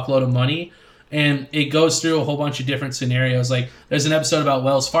a fuckload of money. And it goes through a whole bunch of different scenarios. Like, there's an episode about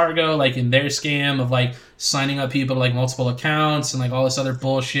Wells Fargo, like, in their scam of, like, signing up people to, like, multiple accounts and, like, all this other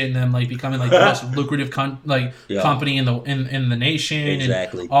bullshit, and then, like, becoming, like, the most lucrative, company in the nation.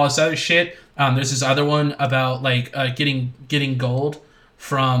 Exactly. And all this other shit. There's this other one about, like, getting gold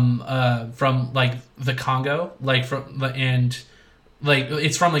from like, the Congo. Like,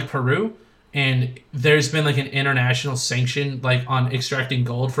 it's from, like, Peru. And there's been, like, an international sanction, like, on extracting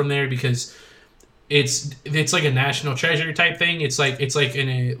gold from there because... It's like a national treasure type thing. It's like in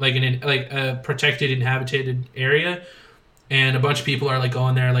a protected inhabited area, and a bunch of people are like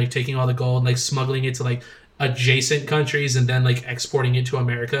going there, like taking all the gold, and, like smuggling it to like adjacent countries, and then like exporting it to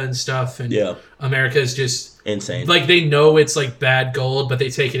America and stuff. And America is just insane. Like they know it's like bad gold, but they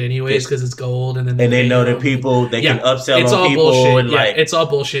take it anyways because it's gold, and then they know the people they can upsell it's on all people. Bullshit. And like it's all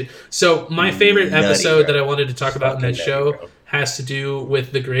bullshit. So my favorite episode that I wanted to talk about in that show. Bro. Has to do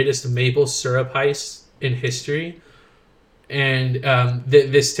with the greatest maple syrup heist in history. And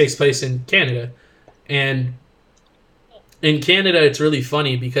this takes place in Canada. And in Canada, it's really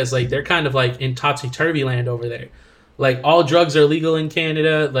funny because like they're kind of like in topsy-turvy land over there. Like all drugs are legal in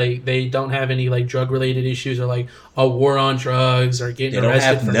Canada. Like they don't have any like drug-related issues or like a war on drugs or getting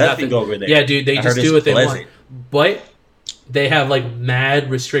arrested for nothing. Over there. Yeah, dude, they just do what they want. But they have like mad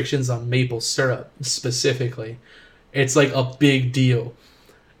restrictions on maple syrup specifically. It's like a big deal.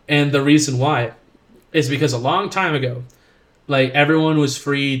 And the reason why is because a long time ago, like everyone was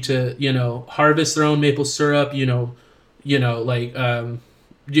free to, harvest their own maple syrup, like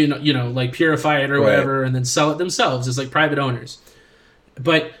purify it or whatever, and then sell it themselves as like private owners.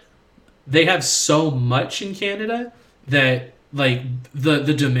 But they have so much in Canada that like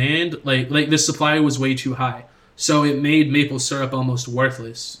the demand, like the supply was way too high. So it made maple syrup almost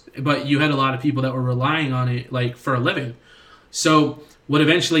worthless. But you had a lot of people that were relying on it like for a living. So what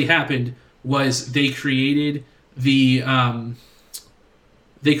eventually happened was they created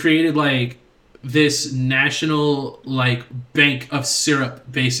like this national like bank of syrup,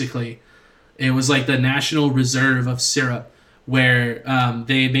 basically. It was like the national reserve of syrup, where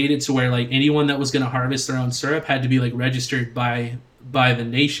they made it to where like anyone that was going to harvest their own syrup had to be like registered by the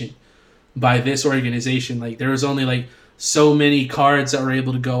nation, by this organization. Like there was only like so many cards that were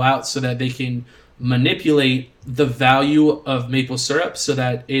able to go out so that they can manipulate the value of maple syrup so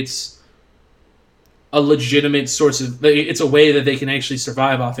that it's a legitimate source of, it's a way that they can actually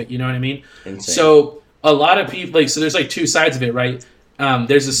survive off it. You know what I mean? Insane. So a lot of people, like, so there's like two sides of it, right?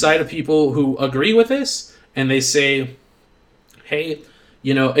 There's a side of people who agree with this and they say, hey,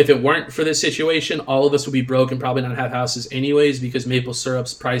 if it weren't for this situation, all of us would be broke and probably not have houses anyways because maple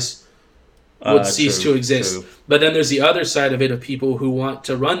syrup's price would cease to exist. True. But then there's the other side of it of people who want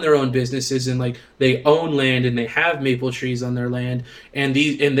to run their own businesses and like they own land and they have maple trees on their land. And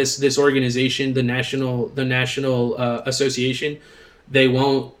this organization, the national association, they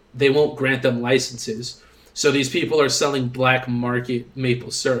won't grant them licenses. So these people are selling black market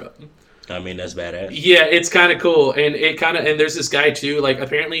maple syrup. I mean, that's badass. Yeah, it's kind of cool. And and there's this guy too, like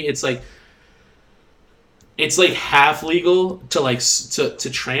apparently it's like half legal to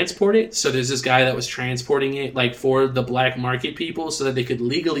transport it. So there's this guy that was transporting it like for the black market people so that they could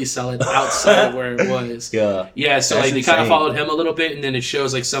legally sell it outside of where it was. Yeah. So like they kind of followed him a little bit, and then it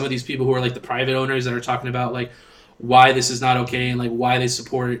shows like some of these people who are like the private owners that are talking about like why this is not okay and like why they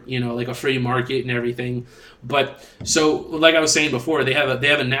support like a free market and everything. But so like I was saying before, they have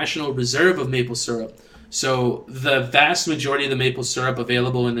a national reserve of maple syrup. So the vast majority of the maple syrup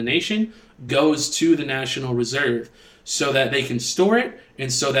available in the nation goes to the National Reserve. so that they can store it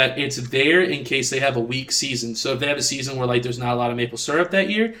and so that it's there in case they have a weak season. So if they have a season where like there's not a lot of maple syrup that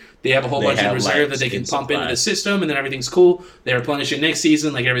year, they have a whole bunch in reserve that they can pump into the system, and then everything's cool. They replenish it next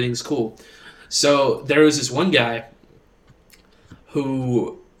season, like everything's cool. So there was this one guy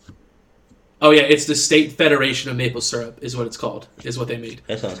who, oh yeah, it's the State Federation of Maple Syrup is what it's called, is what they made.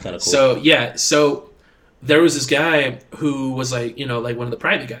 That sounds kind of cool. So yeah, so there was this guy who was like, you know, like one of the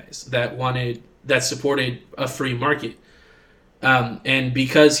private guys that supported a free market. And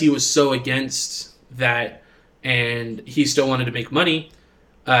because he was so against that and he still wanted to make money,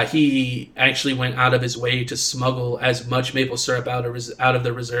 he actually went out of his way to smuggle as much maple syrup out of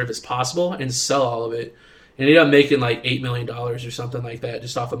the reserve as possible and sell all of it. And he ended up making like $8 million or something like that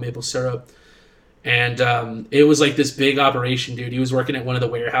just off of maple syrup. And it was like this big operation, dude. He was working at one of the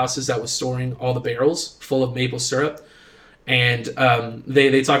warehouses that was storing all the barrels full of maple syrup. And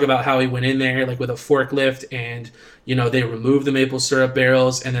they talk about how he went in there like with a forklift, and you know they removed the maple syrup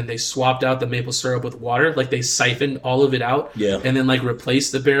barrels, and then they swapped out the maple syrup with water. Like they siphoned all of it out, and then like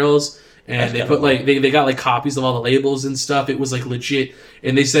replaced the barrels. And they put like they got like copies of all the labels and stuff. It was like legit.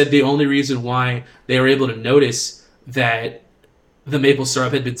 And they said the only reason why they were able to notice that the maple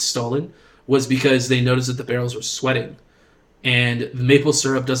syrup had been stolen was because they noticed that the barrels were sweating, and the maple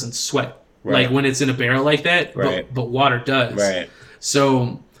syrup doesn't sweat. Right. Like when it's in a barrel like that, but water does. Right.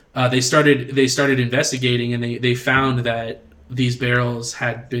 So they started investigating, and they found that these barrels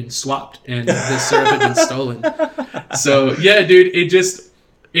had been swapped and the syrup had been stolen. So yeah, dude,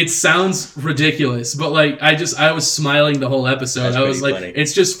 it sounds ridiculous, but like I was smiling the whole episode. That's I was like, funny.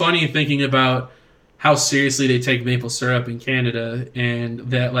 It's just funny thinking about how seriously they take maple syrup in Canada, and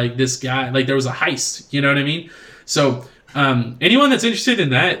that like this guy, like there was a heist. You know what I mean? So. Anyone that's interested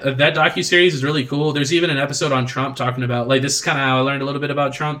in that docuseries is really cool. There's even an episode on Trump talking about, like, this is kind of how I learned a little bit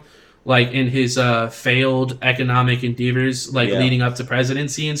about Trump, like in his failed economic endeavors, like leading up to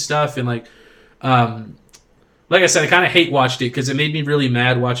presidency and stuff. And like I said, I kind of hate watched it because it made me really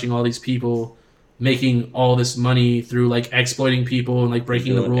mad watching all these people making all this money through like exploiting people and like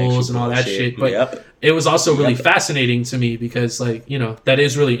breaking the rules and all that shit. But it was also really fascinating to me because, like, you know, that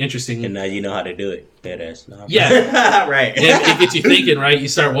is really interesting. And now you know how to do it. Badass. No, yeah. Right. It gets you thinking, right? You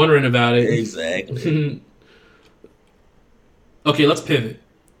start wondering about it. Exactly. Okay, let's pivot.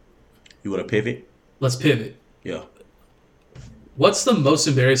 You want to pivot? Let's pivot. Yeah. What's the most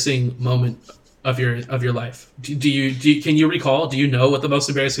embarrassing moment of your life? Can you recall? Do you know what the most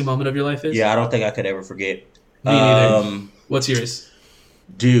embarrassing moment of your life is? Yeah, I don't think I could ever forget. Me neither. What's yours?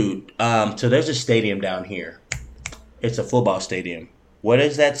 Dude, so there's a stadium down here. It's a football stadium. What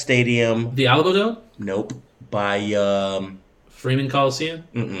is that stadium? The Alamo Dome? Nope. By Freeman Coliseum?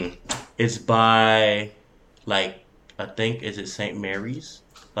 Mm-mm. It's by, like, I think, is it St. Mary's?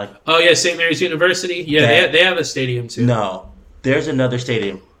 Like, oh yeah, St. Mary's University. Yeah, they have a stadium too. No, there's another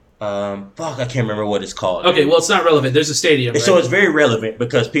stadium. I can't remember what it's called. Okay, well, it's not relevant. There's a stadium. So it's very relevant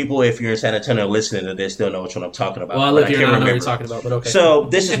because people, if you're in San Antonio listening to this, they'll know which one I'm talking about. Well, I live here and I know what you're talking about, but okay. So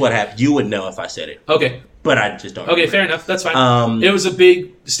this is what happened. You would know if I said it. Okay. But I just don't remember. Fair enough. That's fine. It was a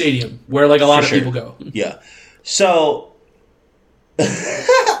big stadium where, like, a lot of people go. Yeah. So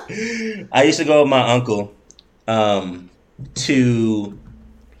I used to go with my uncle to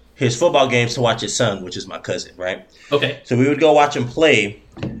his football games to watch his son, which is my cousin, right? Okay. So we would go watch him play,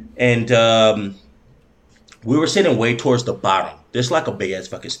 and we were sitting way towards the bottom. There's like a big ass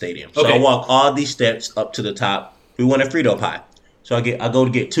fucking stadium. So I walk all these steps up to the top. We want a Frito pie. So I go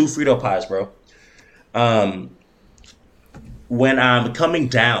to get 2 Frito pies, bro. When I'm coming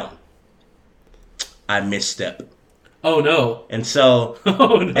down, I misstep. Oh no. And so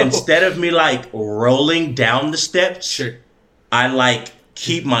instead of me like rolling down the steps, I like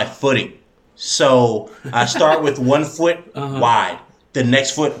keep my footing. So I start with one foot wide, the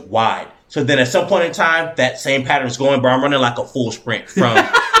next foot wide. So then at some point in time, that same pattern is going, bro. I'm running like a full sprint from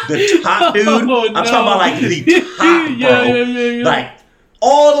the top, dude. I'm talking about like the top, bro. Like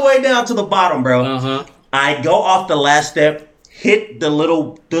all the way down to the bottom, bro. I go off the last step, hit the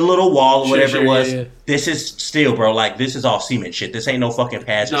little wall or whatever it was. Yeah. This is steel, bro. Like, this is all cement shit. This ain't no fucking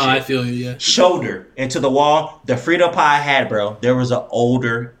pads. No, shit. I feel you, yeah. Shoulder into the wall. The Frito pie I had, bro. There was an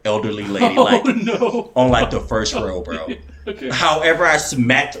older, elderly lady, on like the first row, bro. Okay. However, I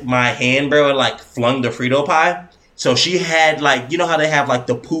smacked my hand, bro, and like flung the Frito pie. So she had like, you know how they have like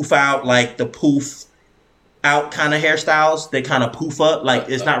the poof out, like the poof out kind of hairstyles. They kind of poof up. Like,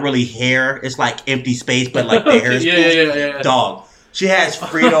 it's not really hair. It's like empty space, but like the hair is yeah. Dog. She has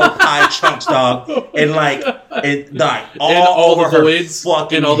Frito pie chunks, dog, and like all over her voids,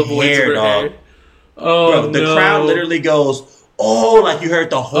 fucking and all the voids hair, of her dog. Hair. Oh, bro, the crowd literally goes, oh, like you heard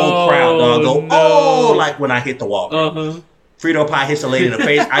the whole crowd, dog, go, no. oh, like when I hit the wall. Uh-huh. Frito pie hits a lady in the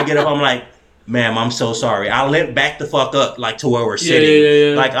face. I get up, I'm like, ma'am, I'm so sorry. I limp back the fuck up, like to where we're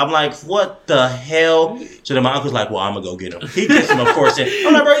sitting. Yeah. Like, I'm like, what the hell? So then my uncle's like, well, I'm gonna go get him. He gets him, of course.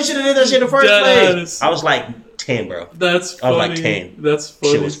 I'm like, bro, you should have did that shit in the first place. I was like 10, bro. That's funny. I was like 10. That's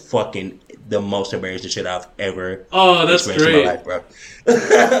funny. Shit was fucking the most embarrassing shit I've ever that's experienced great. in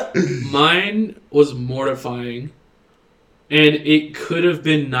my life, bro. Mine was mortifying, and it could have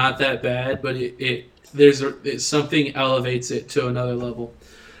been not that bad, but something elevates it to another level.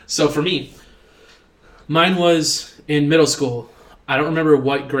 So for me, mine was in middle school. I don't remember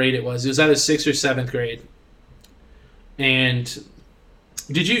what grade it was. It was either 6th or 7th grade. And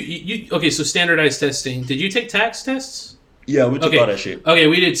did you okay, so standardized testing. Did you take tax tests? Yeah, we took all that shit. Okay,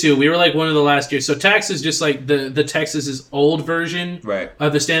 we did too. We were like one of the last years. So tax is just like the Texas's old version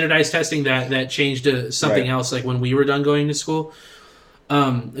of the standardized testing that changed to something else like when we were done going to school.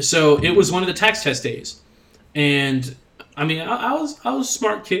 So it was one of the tax test days. And I mean, I was a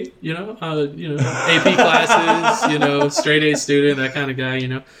smart kid, AP classes, straight A student, that kind of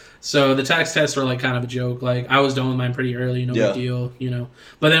guy, So the tax tests were like kind of a joke. Like I was done with mine pretty early, no big deal,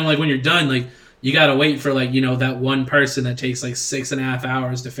 But then like when you're done, like you gotta wait for like that one person that takes like 6.5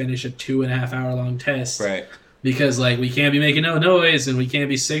 hours to finish a 2.5 hour long test, right? Because like we can't be making no noise and we can't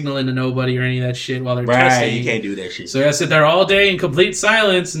be signaling to nobody or any of that shit while they're testing. Right, you can't do that shit. So I gotta sit there all day in complete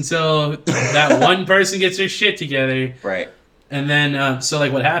silence until that one person gets their shit together, right? And then, so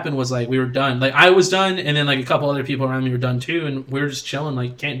like what happened was like we were done. Like I was done, and then like a couple other people around me were done too, and we were just chilling,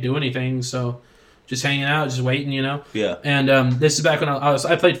 like can't do anything, so just hanging out, just waiting, Yeah. And this is back when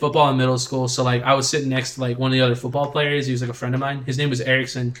I played football in middle school, so like I was sitting next to like one of the other football players. He was like a friend of mine. His name was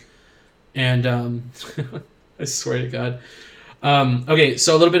Erickson, and I swear to God. Okay,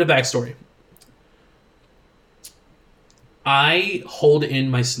 so a little bit of backstory. I hold in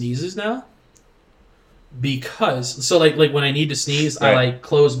my sneezes now. Because like when I need to sneeze, I like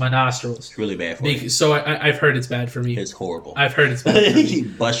close my nostrils. It's really bad for you. So I've heard it's bad for me. It's horrible. I've heard it's bad for me. You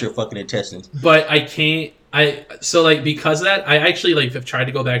bust your fucking intestines. But I can't. Because of that, I actually like have tried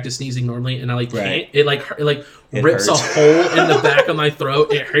to go back to sneezing normally, and I like can't. It rips a hole in the back of my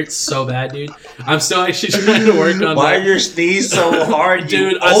throat. It hurts so bad, dude. I'm still actually trying to work on. Why are your sneeze so hard,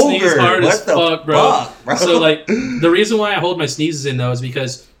 dude? I sneeze hard as fuck, bro. bro. So like the reason why I hold my sneezes in though is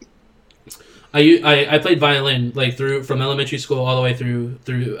because I played violin like from elementary school all the way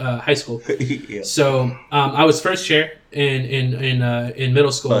through high school. Yeah. So I was first chair in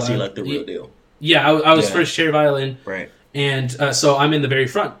middle school. Plus, you like the real deal. Yeah, I was first chair violin. Right. And so I'm in the very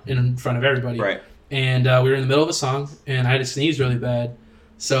front, in front of everybody. Right. And we were in the middle of a song, and I had to sneeze really bad.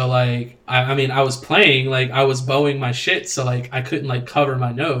 So like I mean I was playing, like I was bowing my shit, so like I couldn't like cover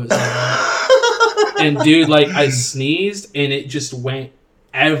my nose. And dude, like I sneezed, and it just went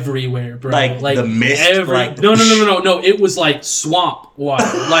everywhere, bro. Like the mist. No. It was like swamp water.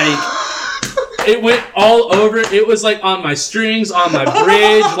 Like it went all over. It was like on my strings, on my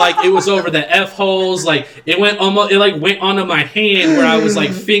bridge. Like it was over the F holes. Like it went almost. It like went onto my hand where I was like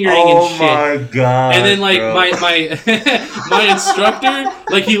fingering and shit. Oh my god! And then like bro. my instructor,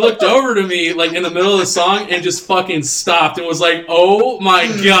 like he looked over to me like in the middle of the song and just fucking stopped and was like, "Oh my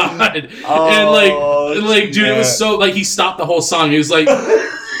god!" And like dude, it was so like he stopped the whole song. He was like,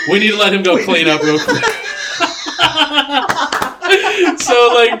 "We need to let him go clean up real quick."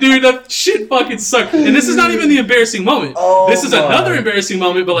 So like, dude, that shit fucking sucked. And this is not even the embarrassing moment. This is another embarrassing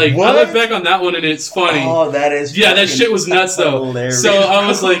moment, but like, I look back on that one and it's funny. Oh, that is. Yeah, that shit was nuts though. Hilarious. So I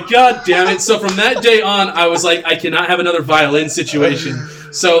was like, God damn it. So from that day on, I was like, I cannot have another violin situation.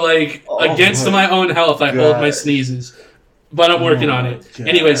 So like, against my own health, I hold my sneezes. But I'm working on it. God,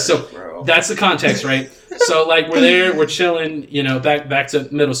 Anyways, so bro. that's the context, right? So like, we're there, we're chilling, back to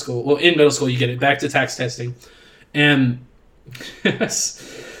middle school. Well, in middle school, you get it. Back to tax testing. And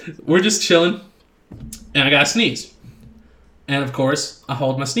we're just chilling, and I got to sneeze. And of course, I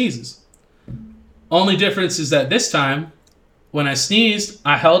hold my sneezes. Only difference is that this time, when I sneezed,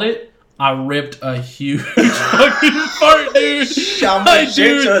 I held it, I ripped a huge fucking fart, dude.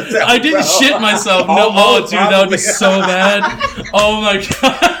 I didn't shit myself. No, dude, that would be so bad. Oh my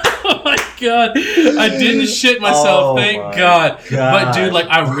god. Oh my god. I didn't shit myself, thank god. But dude, like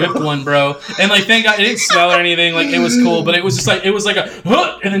I ripped one, bro. And like thank god it didn't smell or anything, like it was cool, but it was just like it was like a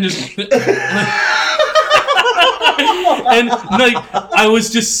and then just and like I was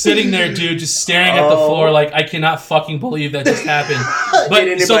just sitting there, dude, just staring at the floor like I cannot fucking believe that just happened. But did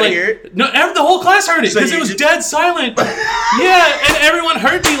anybody so like hear it? No, the whole class heard it because it was dead silent. Yeah, and everyone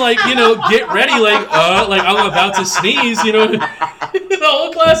heard me like, get ready, like I'm about to sneeze, the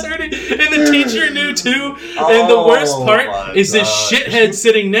whole class heard it, and the teacher knew too. And the worst part is this shithead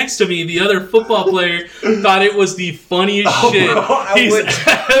sitting next to me, the other football player, thought it was the funniest shit he's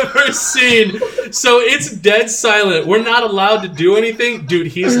ever seen. So it's dead silent. We're not allowed to do anything. Dude,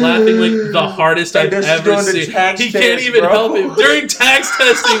 he's laughing like the hardest I've ever seen. He can't even help it. During tax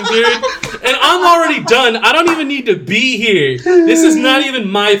testing, dude. And I'm already done. I don't even need to be here. This is not even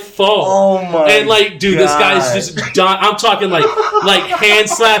my fault. Oh my And like, dude, this guy's just done. I'm talking like hand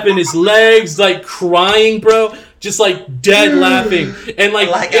slapping his legs, like crying, bro. Just like dead laughing. And like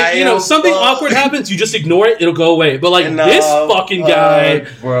if, you know, something awkward happens, you just ignore it, it'll go away. But like this fucking guy,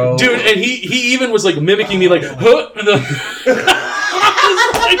 bro. Dude, and he even was like mimicking me like, huh? And like,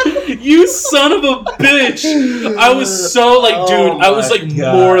 you son of a bitch. I was so like, dude, I was like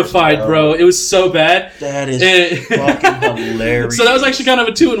mortified, bro. It was so bad. That is fucking hilarious. So that was actually kind of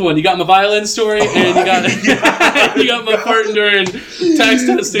a 2-in-1. You got my violin story, and you got you got my farting during tax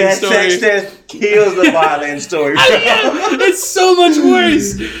testing story. That tax test kills the violin story. It's so much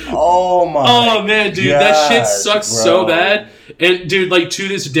worse. Oh my. Oh man, dude, that shit sucks so bad. And dude, like to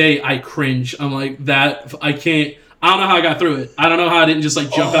this day, I cringe. I'm like that. I can't. I don't know how I got through it. I don't know how I didn't just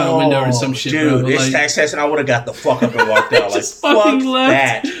like jump out a window or some shit, dude, bro. This like, tax test, and I would have got the fuck up and walked out. Like, fuck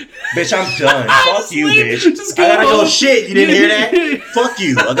left. that. Bitch, I'm done. Fuck you, bitch. Just I gotta home. go shit. You didn't hear that? Fuck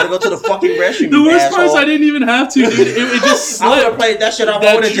you. I gotta go to the fucking restroom. The worst part is I didn't even have to, dude. It just slipped. I would have played that shit off.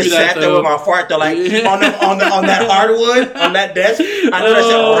 I would have just sat there with my fart though, like on that hardwood, on that desk. I know that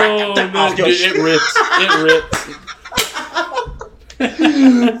shit off your shit. It ripped. It ripped.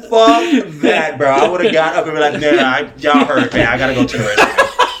 Fuck that, bro. I would have got up and be like, nah, y'all heard, man. I gotta go to the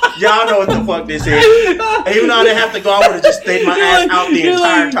restroom. Y'all know what the fuck this is. And even though I didn't have to go, I would have just stayed my ass out the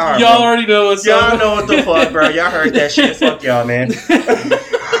entire time. Y'all already know what's up. Y'all know what the fuck, bro. Y'all heard that shit. Fuck y'all, man. Fuck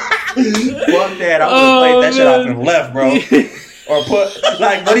that. I would have played that shit off and left, bro. Or put,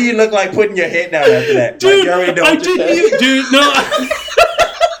 like, what do you look like putting your head down after that? Dude, like, you already know I didn't even, dude, no.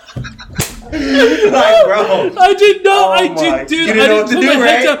 Like, bro. I did not. Oh I did, dude. You didn't know what to do,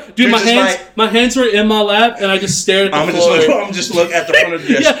 right? Dude, You're my hands were in my lap, and I just stared at the floor. I'm just looking at the front of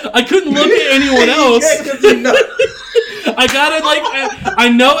the desk. Yeah, I couldn't look at anyone else. I gotta like. I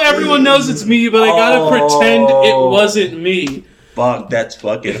know everyone knows it's me, but I gotta pretend it wasn't me. Fuck, that's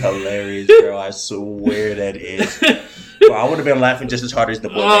fucking hilarious, bro. I swear that is. Bro, I would have been laughing just as hard as the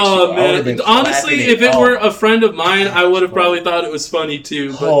boy. Oh man! Honestly, if it were a friend of mine, I would have probably thought it was funny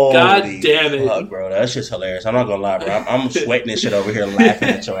too. But god damn it, fuck, bro, that's just hilarious. I'm not gonna lie, bro. I'm sweating this shit over here, laughing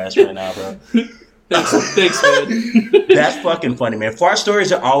at your ass right now, bro. Thanks, man. That's fucking funny, man. Fart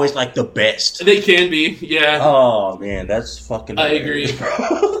stories are always like the best. They can be, yeah. Oh man, that's fucking. I agree.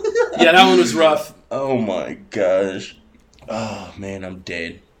 Yeah, that one was rough. Oh my gosh. Oh man, I'm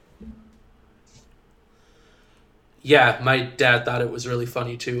dead. Yeah, my dad thought it was really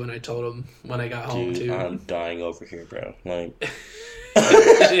funny too, and I told him when I got home too. I'm dying over here, bro. Like,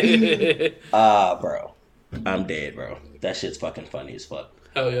 bro, I'm dead, bro. That shit's fucking funny as fuck.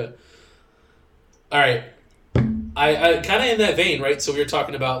 Hell yeah! All right, I kind of in that vein, right? So we were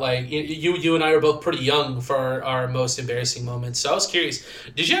talking about like you and I were both pretty young for our most embarrassing moments. So I was curious,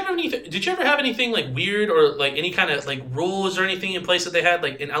 did you ever have anything like weird or like any kind of like rules or anything in place that they had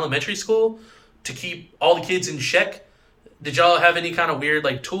like in elementary school to keep all the kids in check? Did y'all have any kind of weird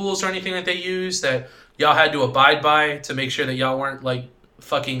like tools or anything that they used that y'all had to abide by to make sure that y'all weren't like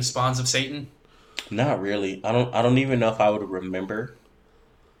fucking spawns of Satan? Not really. I don't even know if I would remember,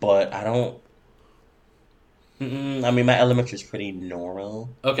 but I don't. I mean, my elementary is pretty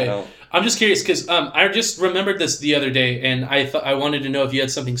normal. Okay, I'm just curious because I just remembered this the other day, and I wanted to know if you had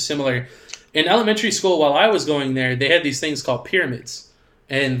something similar. In elementary school, while I was going there, they had these things called pyramids,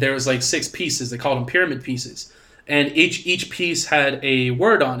 and there was like 6 pieces. They called them pyramid pieces, and each piece had a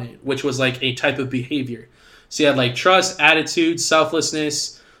word on it, which was like a type of behavior. So you had like trust, attitude,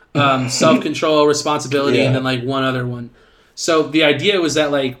 selflessness, self-control, responsibility, and then like one other one. So the idea was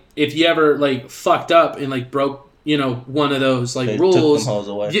that like if you ever like fucked up and like broke, you know, one of those like rules,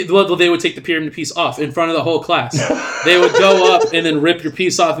 well, they would take the pyramid piece off in front of the whole class. They would go up and then rip your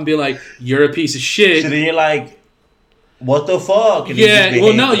piece off and be like, "You're a piece of shit." So then you're like, "What the fuck?" And yeah,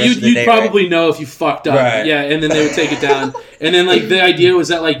 well, no, you'd probably know if you fucked up. Right. Yeah, and then they would take it down. And then like the idea was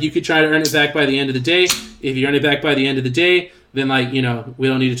that like you could try to earn it back by the end of the day. If you earn it back by the end of the day, then like, you know, we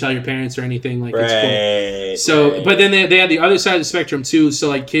don't need to tell your parents or anything. Like it's cool. So, but then they had the other side of the spectrum too. So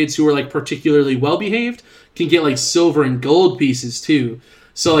like kids who were like particularly well behaved can get like silver and gold pieces too.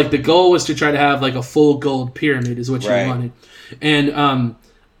 So like the goal was to try to have like a full gold pyramid is what you wanted. And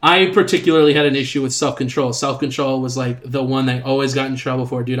I particularly had an issue with self-control. Self-control was like the one that I always got in trouble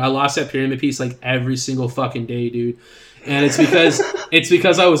for, dude. I lost that pyramid piece like every single fucking day, dude. And it's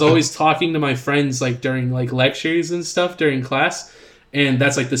because I was always talking to my friends like during like lectures and stuff during class. And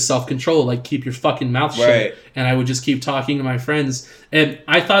that's like the self-control, like keep your fucking mouth shut. Right. And I would just keep talking to my friends. And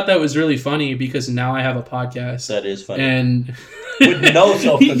I thought that was really funny because now I have a podcast. That is funny. And with no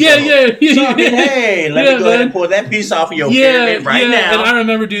self-control. Yeah. So, I mean, hey, let me go ahead and pull that piece off of your pyramid right now. And I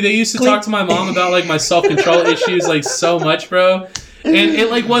remember, dude, they used to talk to my mom about like my self-control issues like so much, bro. And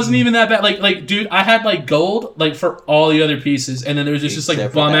it like wasn't even that bad. Like, dude, I had like gold like for all the other pieces, and then there was just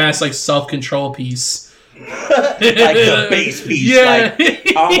like bum ass like self-control piece. Like the base piece,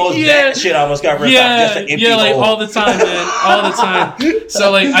 like almost that shit almost got ripped off. Just an empty like hole. all the time, man, all the time.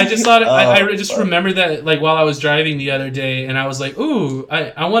 So like, I just thought, I just remembered that like while I was driving the other day, and I was like, ooh,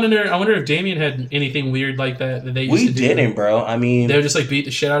 I wonder if Damien had anything weird like that they used to do. We didn't, bro. I mean, they would just like beat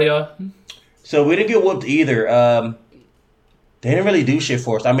the shit out of y'all. So we didn't get whooped either. They didn't really do shit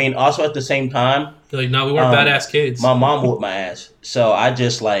for us. I mean, also at the same time, they're like, no, we weren't badass kids. My mom whooped my ass, so I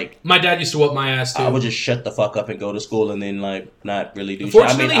just like my dad used to whoop my ass too. I would just shut the fuck up and go to school, and then like not really do.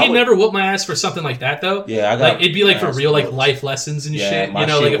 Fortunately, shit. I mean, he never whooped my ass for something like that though. Yeah, like it'd be like for real like life lessons and shit. You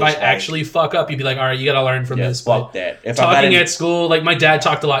know, like if I actually fuck up, you'd be like, all right, you gotta learn from this. Fuck that. If talking at school, like my dad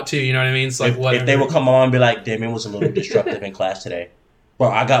talked a lot too. You know what I mean? It's like whatever. If they would come on and be like, Damien was a little disruptive in class today. Bro,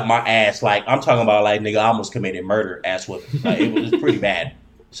 I got my ass, like, I'm talking about, like, nigga, I almost committed murder, ass whooping. Like, it was pretty bad.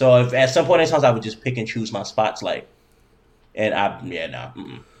 So, if at some point in time, I would just pick and choose my spots, like, and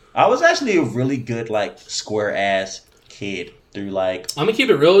I was actually a really good, like, square-ass kid through, like... I'm gonna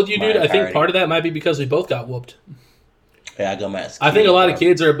keep it real with you, dude. I think part of that might be because we both got whooped. Yeah, I got my ass I think a lot of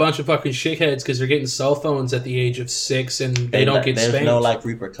kids are a bunch of fucking shitheads because they're getting cell phones at the age of 6 and they don't get spanked. There's no like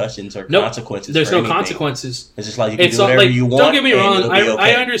repercussions or consequences. There's no consequences. It's just like you can do whatever you want. Don't get me wrong.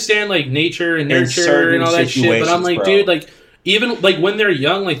 I understand like nature and nurture and all that shit, but I'm like, dude, like even like when they're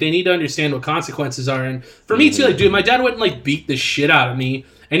young, like they need to understand what consequences are. And for me too, like, dude, my dad wouldn't like beat the shit out of me.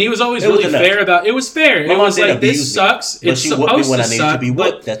 And he was always really fair about it. It was fair. It was like, this sucks. It's supposed to suck. To be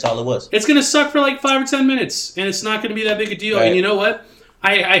whooped. That's all it was. It's going to suck for like 5 or 10 minutes. And it's not going to be that big a deal. Right. And you know what?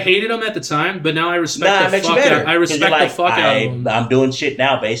 I hated him at the time, but now I respect the fuck out. I respect the fuck out of him. I'm doing shit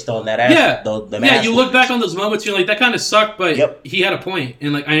now based on that ass. Yeah, you look back on those moments, you're like, that kind of sucked, but he had a point.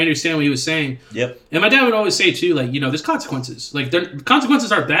 And like, I understand what he was saying. Yep. And my dad would always say too, like, you know, there's consequences. Like,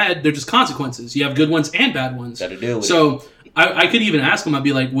 consequences aren't bad. They're just consequences. You have good ones and bad ones. Gotta deal with it. I could even ask him. I'd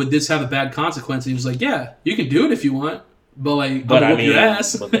be like, "Would this have a bad consequence?" And he was like, "Yeah, you can do it if you want, but like, I'm gonna whoop your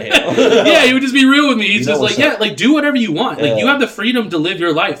ass." What the hell? Yeah, he would just be real with me. He's just like, "Yeah, like do whatever you want. Like you have the freedom to live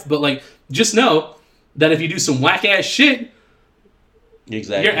your life, but like just know that if you do some whack ass shit,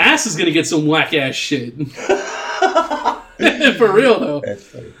 your ass is gonna get some whack ass shit." For real though. That's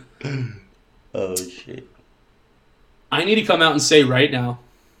funny. Oh shit! I need to come out and say right now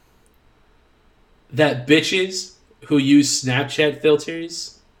that bitches who use Snapchat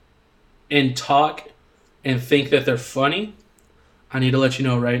filters and talk and think that they're funny, I need to let you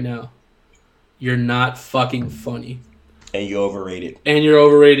know right now, you're not fucking funny. And you're overrated. And you're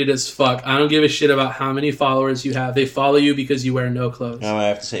overrated as fuck. I don't give a shit about how many followers you have. They follow you because you wear no clothes. I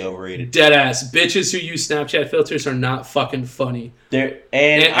have to say overrated. Dead ass. Bitches who use Snapchat filters are not fucking funny.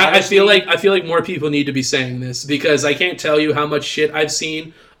 And honestly, I feel like more people need to be saying this because I can't tell you how much shit I've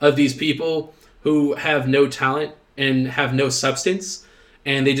seen of these people who have no talent and have no substance,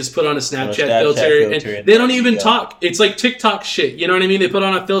 and they just put on a Snapchat filter and they don't even talk. It's like TikTok shit, you know what I mean? They put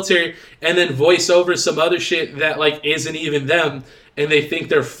on a filter and then voice over some other shit that like isn't even them, and they think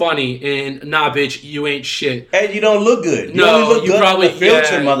they're funny. And nah, bitch, you ain't shit. And you don't look good. You no, look you good probably with the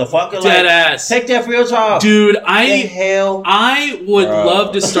filter, motherfucker. Dead ass. Take that filter off, dude. I would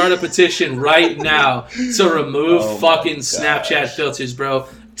love to start a petition right now to remove fucking Snapchat filters, bro.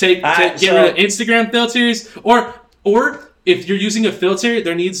 Get rid of Instagram filters, or if you're using a filter,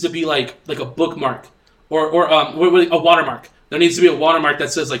 there needs to be like a bookmark or a watermark. There needs to be a watermark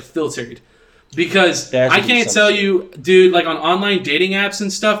that says like filtered, because I can't tell you, dude. Like on online dating apps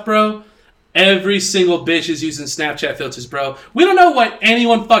and stuff, bro. Every single bitch is using Snapchat filters, bro. We don't know what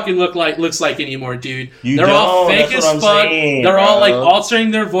anyone fucking looks like anymore, dude. They're all fake as fuck. They're all like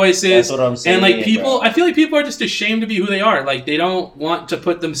altering their voices. That's what I'm saying. And like people, I feel like people are just ashamed to be who they are. Like they don't want to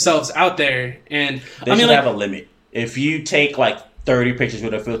put themselves out there. And they should have a limit. If you take like 30 pictures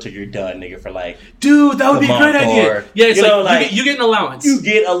with a filter, you're done, nigga, for like dude, that would be a great idea. or, Yeah, it's you like, know, like you get an allowance. you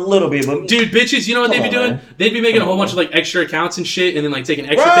get a little bit, but dude, bitches, you know what they'd be Come on, doing? man. They'd be making a whole bunch of like extra accounts and shit, and then like taking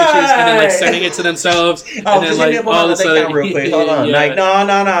extra pictures and then like Right. sending it to themselves, and oh, then just like hit me all up this on other that real quick. Hold on, yeah. like no,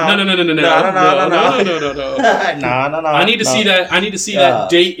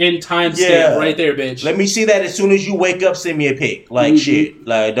 date and time stamp right there, bitch. Let me see that as soon as you wake up. Send me a pic, like shit.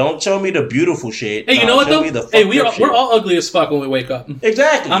 Like don't show me the beautiful shit. Hey, you know what show though? me the Hey, fucked up shit. we're all ugly as fuck when we wake up.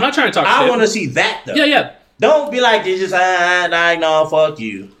 Exactly. I'm not trying to talk shit. I want to see that though. Yeah. Don't be like this. Just no, fuck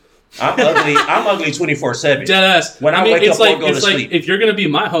you. I'm ugly. I'm ugly 24/7. Dead ass. When I wake it's up or like go to it's like sleep. if you're gonna be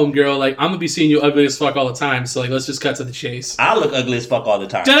my homegirl, like I'm gonna be seeing you ugly as fuck all the time. So like let's just cut to the chase. I look ugly as fuck all the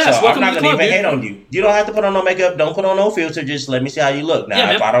time. Deadass, So I'm welcome not to gonna the even club, hate on you. You don't have to put on no makeup. Don't put on no filter. Just let me see how you look. Now,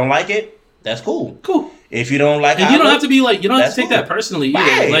 Yeah, if man. I don't like it, that's cool. Cool. If you don't like, And how you I don't look, have to be like you don't have to that's take cool. that personally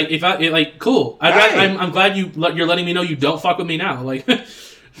either. Right. Like if I like cool. Right. I'm glad you're letting me know you don't fuck with me now. Like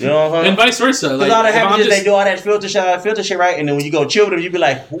You know what I'm and vice versa. Because Like all that if I'm happens is just- they do all that filter shit right, and then when you go chill with them, you be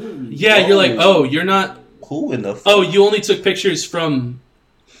like, ooh, yeah, you're like, oh, you're not. who in the fuck? Oh, you only took pictures from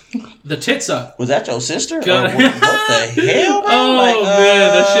the tits up. Was that your sister? Or God. what the hell? Man? Oh,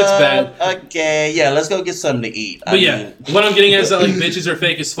 man, that shit's bad. Okay, yeah, let's go get something to eat. But yeah, what I'm getting at is that like bitches are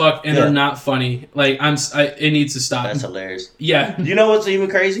fake as fuck and Yeah. they're not funny. Like it needs to stop. That's hilarious. Yeah. You know what's even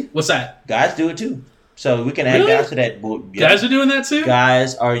crazy? What's that? Guys do it too. So we can add Really? guys to that. Yeah. Guys are doing that too?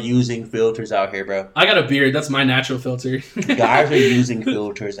 Guys are using filters out here, bro. I got a beard. That's my natural filter. Guys are using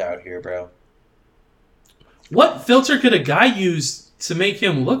filters out here, bro. What filter could a guy use to make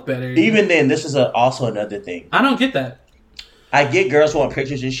him look better? Even then, this is also another thing. I don't get that. I get girls want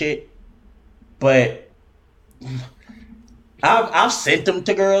pictures and shit, but I've sent them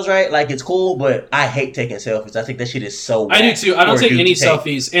to girls, right? Like it's cool, but I hate taking selfies. I think that shit is so. I do whack too. I don't for a take dude any to take.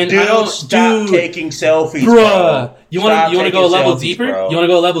 selfies, and Dude, I don't stop taking selfies, bruh. bro. You want Stop to go a taking level selfies, deeper? bro. You want to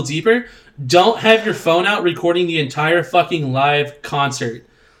go a level deeper? Don't have your phone out recording the entire fucking live concert.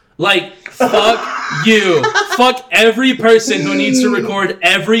 Like, fuck you. Fuck every person who needs to record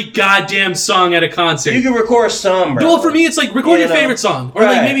every goddamn song at a concert. You can record some, bro. Well, for me, it's like record You your know? favorite song, or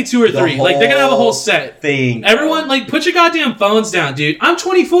like Right. maybe 2 or The 3. Like they're gonna have a whole set. thing. Everyone, like, put your goddamn phones down, dude. I'm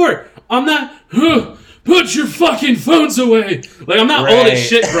 24. I'm not. Put your fucking phones away. Like I'm not old Right. as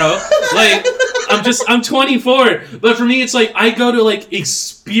shit, bro. Like I'm 24. But for me, it's like I go to like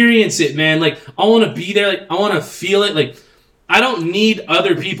experience it, man. Like I want to be there. Like I want to feel it. Like I don't need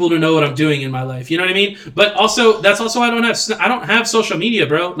other people to know what I'm doing in my life. You know what I mean? But also, that's also I don't have social media,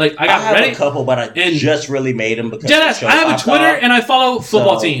 bro. Like I got have Reddit. a couple, but I and- just really made them because Deadass. the show I have a Twitter and I follow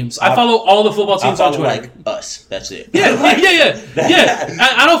football So, teams. I follow all the football I teams on follow Twitter. like us. That's it. yeah.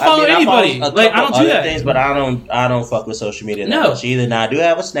 I don't follow anybody. I follow a Like I don't couple do other that. things, but I don't fuck with social media that No. much either. Now I do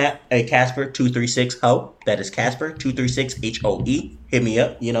have a Snap, a Casper 236 Ho. That is Casper 236 HOE. Hit me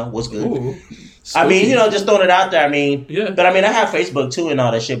up. You know what's good. Ooh, I mean, spooky. you know, just throwing it out there. I mean, Yeah. But I mean, I have Facebook too and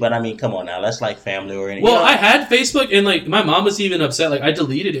all that shit. But I mean, come on now, that's like family or anything. Well, you know? I had Facebook, and like my mom was even upset. Like I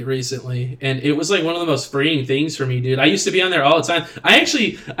deleted it recently, and it was like one of the most freeing things for me, dude. I used to be on there all the time. I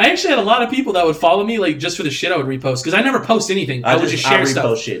actually had a lot of people that would follow me like just for the shit I would repost because I never post anything. I would just share repost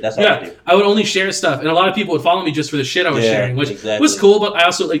stuff. shit. That's all I Yeah, do. I would only share stuff, and a lot of people would follow me just for the shit I was Yeah, sharing, which exactly. was cool. But I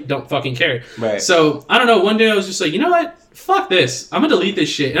also like don't fucking care. Right. So I don't know. One day I was just like, you know what? Fuck this. I'm gonna delete this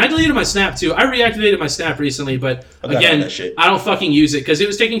shit. And I deleted my Snap too. I reactivated my Snap recently, but I got again, all that shit. I don't fucking use it because it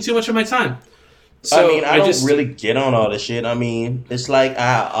was taking too much of my time. So I mean, I don't really get on all this shit. I mean, it's like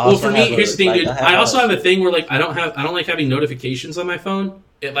I also Well, for me, have here's the thing, like, dude. have I also all have a that thing where like I don't like having notifications on my phone.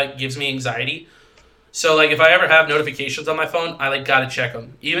 It like gives me anxiety. So like if I ever have notifications on my phone, I like gotta check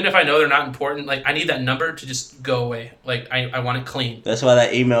them, even if I know they're not important. Like I need that number to just go away. Like I want it clean. That's why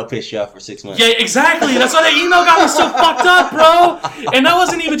that email pissed you off for 6 months. Yeah, exactly. That's why the email got me so fucked up, bro. And that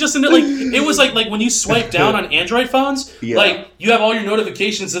wasn't even just like it was like when you swipe down on Android phones, Yeah. like you have all your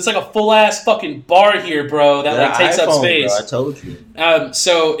notifications. It's like a full ass fucking bar here, bro. That like takes up iPhone, space. Bro, I told you.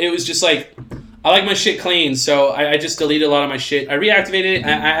 So it was just like I like my shit clean, so I just deleted a lot of my shit. I reactivated it. I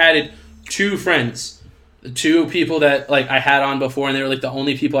added 2 friends. 2 people that like I had on before, and they were like the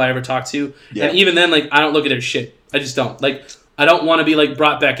only people I ever talked to. Yeah. And even then, like I don't look at their shit. I just don't. Like I don't want to be like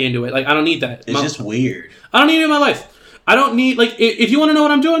brought back into it. Like I don't need that. It's just weird. I don't need it in my life. I don't need like if you want to know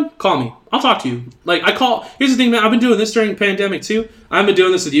what I'm doing, call me. I'll talk to you. Like I call. Here's the thing, man. I've been doing this during the pandemic too. I've been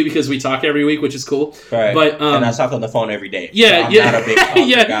doing this with you because we talk every week, which is cool. Right. But and I talk on the phone every day. Yeah, so I'm yeah, not a big talker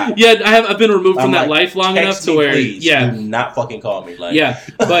yeah, guy. yeah. I've been removed from I'm that like, life long text enough to me, where, please. yeah, Do not fucking call me. Like, yeah.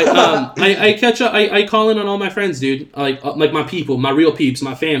 But I catch up. I call in on all my friends, dude. Like my people, my real peeps,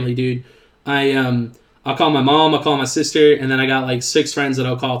 my family, dude. I'll call my mom. I'll call my sister, and then I got like 6 friends that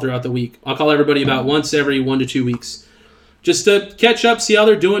I'll call throughout the week. I'll call everybody about once every 1 to 2 weeks. just to catch up, see how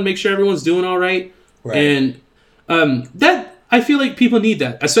they're doing, make sure everyone's doing all right. And that I feel like people need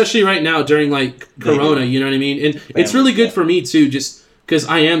that, especially right now during like Corona. You know what I mean? And it's really good for me too, just because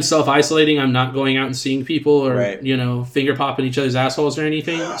I am self-isolating. I'm not going out and seeing people or finger popping each other's assholes or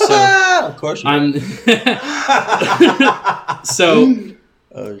anything. So of course, I'm. So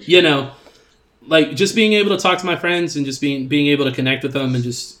like just being able to talk to my friends and just being able to connect with them and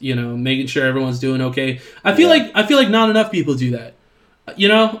just making sure everyone's doing okay. I feel like not enough people do that.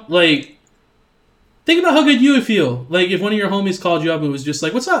 Like. Think about how good you would feel, like, if one of your homies called you up and was just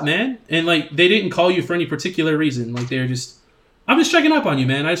like, what's up, man? And, like, they didn't call you for any particular reason. Like, they're just, I'm just checking up on you,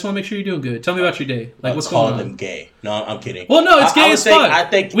 man. I just want to make sure you're doing good. Tell me about your day. Like, what's going on? Call them gay. No, I'm kidding. Well, no, it's gay as fuck. I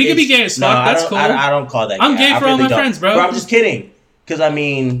think we can be gay as fuck. That's cool. I don't call that gay. I'm gay for all my friends, bro. I'm just kidding. Because, I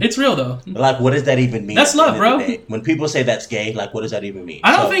mean... It's real, though. Like, what does that even mean? That's love, bro. When people say that's gay, like, what does that even mean?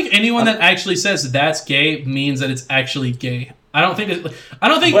 I don't think anyone that actually says that's gay means that it's actually gay. I don't think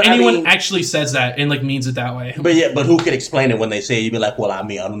anyone actually says that and like means it that way. But who could explain it when they say it? You'd be like, well, I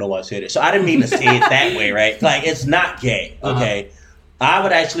don't know why I said it. So I didn't mean to say it that way, right? Like, it's not gay, okay? I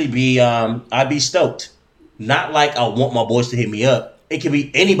would actually be, I'd be stoked. Not like I want my boys to hit me up. It could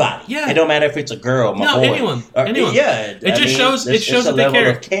be anybody. Yeah. It don't matter if it's a girl, my boy. Anyone. Yeah. It shows that they care.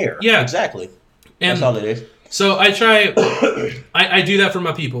 Of care. Yeah. Exactly. And that's all it is. So I try, I do that for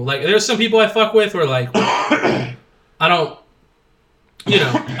my people. Like, there's some people I fuck with where like, I don't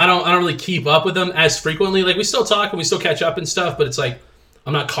really keep up with them as frequently. Like, we still talk and we still catch up and stuff, but it's like,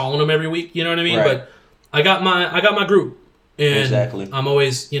 I'm not calling them every week, you know what I mean? Right. But I got my group. And exactly. I'm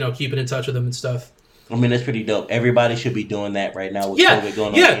always, keeping in touch with them and stuff. I mean, that's pretty dope. Everybody should be doing that right now with COVID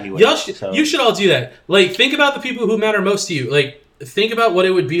going on anyway. You should all do that. Like, think about the people who matter most to you. Like, think about what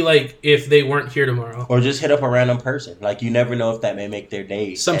it would be like if they weren't here tomorrow. Or just hit up a random person. Like, you never know if that may make their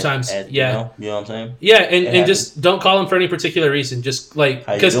day. Sometimes, you know what I'm saying? Yeah, and just don't call them for any particular reason. Just, like,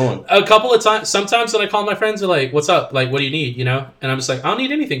 because a couple of times, sometimes when I call my friends, they're like, what's up? Like, what do you need, And I'm just like, I don't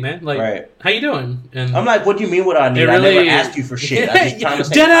need anything, man. Like, how you doing? And I'm like, what do you mean what I need? Really, I never ask you for shit. I just trying to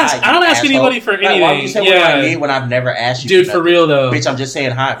say hi. I don't ask anybody for anything. Why would you say what I need when I've never asked you Dude, for real, though. Bitch, I'm just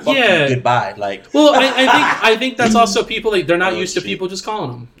saying hi. Fuck you, goodbye. Like, well, I think that's also people, like, they're not used to people just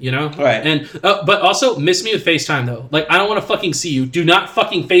calling them, Right. And but also miss me with FaceTime though. Like, I don't want to fucking see you. Do not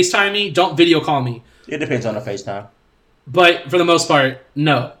fucking FaceTime me. Don't video call me. It depends on the FaceTime. But for the most part,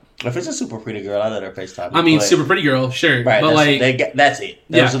 no. If it's a super pretty girl, I let her FaceTime me. I mean, super pretty girl, sure. Right. But that's it.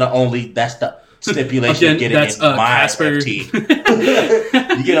 Those are the only. That's the stipulation. Again, that's in my Casper. FT.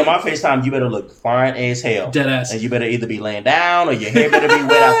 You get on my FaceTime, you better look fine as hell. Deadass. And you better either be laying down or your hair better be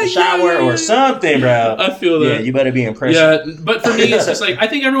wet out the shower or something, bro. I feel that. Yeah, you better be impressive. Yeah, but for me, it's just like, I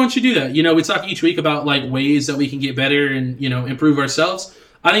think everyone should do that. We talk each week about like ways that we can get better and, improve ourselves.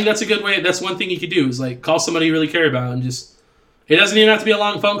 I think that's a good way. That's one thing you could do is like call somebody you really care about and just, it doesn't even have to be a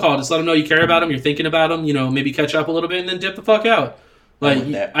long phone call. Just let them know you care about them, you're thinking about them, maybe catch up a little bit and then dip the fuck out. Like,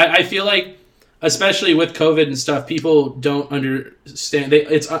 I feel like, especially with COVID and stuff, people don't understand.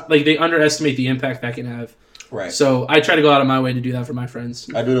 They underestimate the impact that can have. Right. So I try to go out of my way to do that for my friends.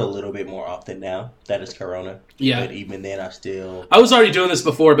 I do it a little bit more often now that it's Corona. Yeah. But even then, I was already doing this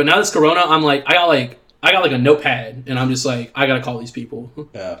before, but now it's Corona. I'm like, I got like a notepad, and I'm just like, I gotta call these people.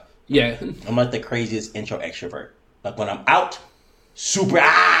 Yeah. Yeah. I'm like the craziest intro extrovert. Like when I'm out, super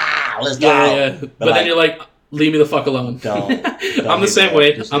let's go. Yeah. But then you're like, leave me the fuck alone. Don't I'm the same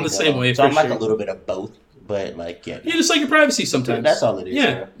way. I'm the same way. So I'm like a little bit of both, but like, yeah. You just like your privacy sometimes. That's all it is.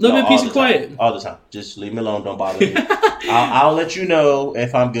 Yeah. A little bit of peace and quiet. All the time. Just leave me alone. Don't bother me. I'll let you know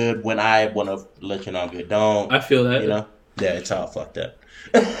if I'm good when I want to let you know I'm good. Don't. I feel that. Yeah, it's all fucked up.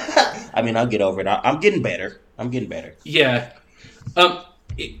 I mean, I'll get over it. I'm getting better. Yeah.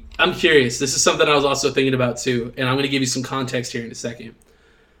 I'm curious. This is something I was also thinking about too, and I'm going to give you some context here in a second.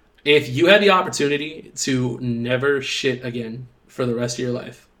 If you had the opportunity to never shit again for the rest of your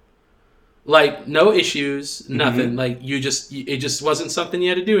life, like no issues, nothing, like it just wasn't something you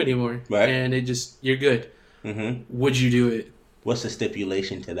had to do anymore, right? And you're good. Mm-hmm. Would you do it? What's the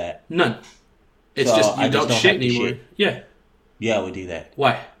stipulation to that? None. It's just you don't shit anymore. Shit. Yeah, I would do that.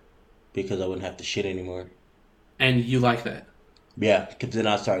 Why? Because I wouldn't have to shit anymore. And you like that? Yeah, because then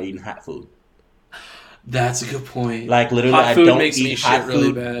I'll start eating hot food. That's a good point. Like literally, hot food I don't makes eat me hot shit really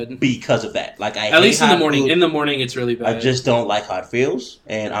food bad because of that. Like at least in the morning. Food. In the morning, it's really bad. I just don't like how it feels,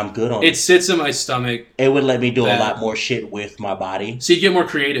 and I'm good on it. It sits in my stomach. It would let me do a lot more shit with my body. So you get more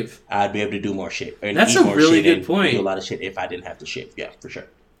creative. I'd be able to do more shit. And that's a really good point. Do a lot of shit if I didn't have to shit. Yeah, for sure.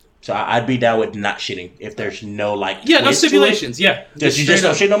 So I'd be down with not shitting if there's no like no stipulations. Yeah, you just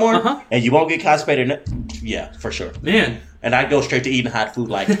don't shit no more, and you won't get constipated. Yeah, for sure. Man, and I go straight to eating hot food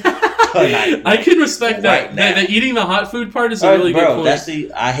like tonight. I can respect right that. The eating the hot food part is a really good point.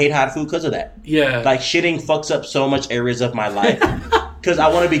 I hate hot food because of that. Yeah. Like, shitting fucks up so much areas of my life because I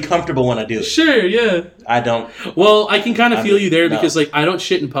want to be comfortable when I do it. Sure, yeah. I don't. Well, I can kind of feel you there because, like, I don't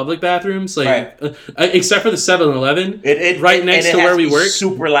shit in public bathrooms, like, except for the 7-Eleven, right next to where we work.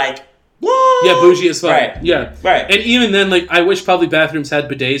 Super, like, what? Yeah, bougie as fuck. Right. Yeah. Right. And even then, like, I wish public bathrooms had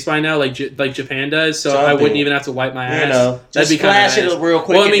bidets by now, like Japan does, so I wouldn't even have to wipe my ass. You know, that'd just splash it real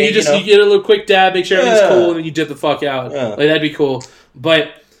quick. Well, I mean, you get a little quick dab, make sure everything's cool, and then you dip the fuck out. Yeah. Like, that'd be cool.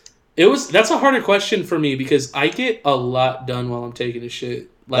 But that's a harder question for me because I get a lot done while I'm taking a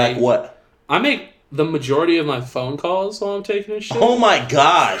shit. Like what? I make the majority of my phone calls while I'm taking a shit. Oh my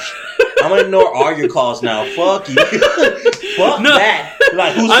gosh. I'm gonna ignore all your calls now. Fuck you. Fuck that.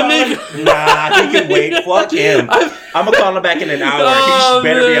 Like, who's calling? Nah, he can wait. Fuck him. I'm gonna call him back in an hour. He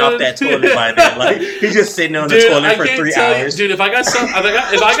better be off that toilet by then. Like, he's just sitting on the toilet for 3 hours. Dude, if I got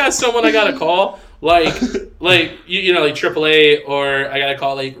someone I gotta call, like you know, like AAA, or I gotta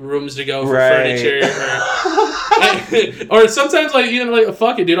call like Rooms to Go for furniture, or sometimes like, you know, like,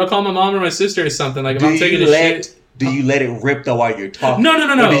 fuck it, dude, I'll call my mom or my sister or something. Like, if I'm taking a shit. Do you let it rip though while you're talking? No.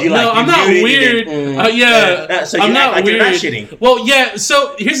 I'm not weird. So I'm not weird. You're not shitting. Well, yeah.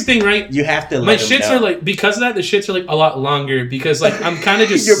 So here's the thing, right? You have to. My shits are like, because of that. The shits are like a lot longer because like I'm kind of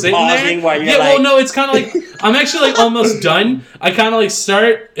just you're sitting pausing there. While you're well, no, it's kind of like I'm actually like almost done. I kind of like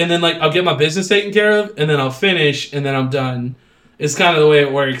start and then like I'll get my business taken care of and then I'll finish and then I'm done. It's kind of the way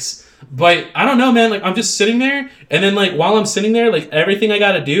it works. But I don't know, man. Like, I'm just sitting there, and then like while I'm sitting there, like everything I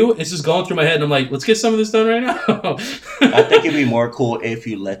gotta do is just going through my head, and I'm like, let's get some of this done right now. I think it'd be more cool if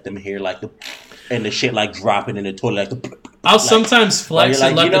you let them hear like and the shit like dropping in the toilet. Like I'll sometimes flex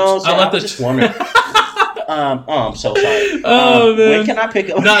and let just wondering. I'm so sorry. Oh man, when can I pick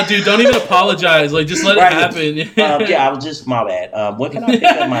up? Nah, dude, don't even apologize. Like, just let it happen. Yeah, I was just my bad. When can I pick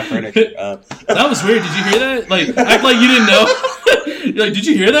up my furniture? That was weird. Did you hear that? Like, act like you didn't know. You're like, did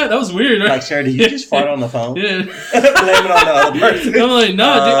you hear that? That was weird. Right? Like, sir, did you just fart on the phone? Yeah. Blame it on the other person. I'm like,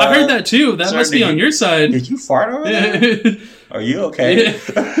 no, dude, I heard that too. That must be on your side. Did you fart over there? Are you okay?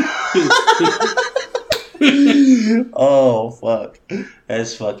 Oh, fuck.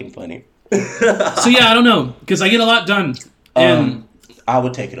 That's fucking funny. So yeah, I don't know, because I get a lot done. And I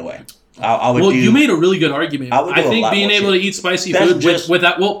would take it away. I would. Well, you made a really good argument. I think being able to eat spicy food with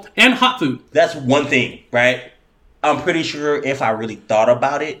that, and hot food. That's one thing, right? I'm pretty sure if I really thought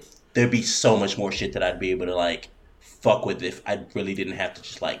about it, there'd be so much more shit that I'd be able to like fuck with if I really didn't have to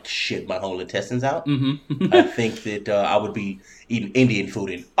just like shit my whole intestines out. Mm-hmm. I think that I would be eating Indian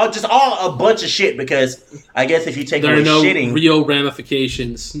food and just a bunch of shit, because I guess if you take away shitting, real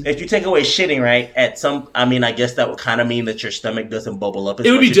ramifications. If you take away shitting, right, I guess that would kind of mean that your stomach doesn't bubble up.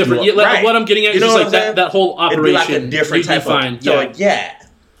 It would be different. Right. What I'm getting at is just like that whole operation. It'd be like a different type of. So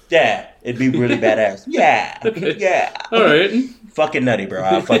yeah, it'd be really badass. Yeah. All right. Fucking nutty, bro.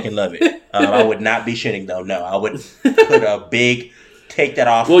 I fucking love it. I would not be shitting though. No, I would put a big take that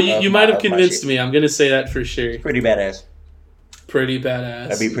off. Well, you might have convinced me. I'm gonna say that for sure. Pretty badass.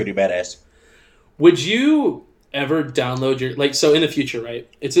 That'd be pretty badass. Would you ever download your so in the future, right?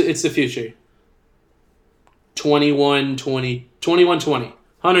 It's the future. 2120,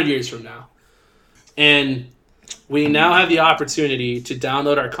 100 years from now, and we now have the opportunity to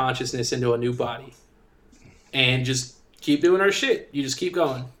download our consciousness into a new body, and just keep doing our shit. You just keep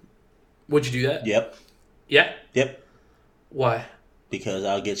going. Would you do that? Yep. Yeah? Yep. Why? Because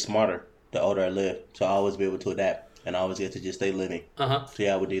I'll get smarter the older I live. So I'll always be able to adapt. And I always get to just stay living. Uh-huh. So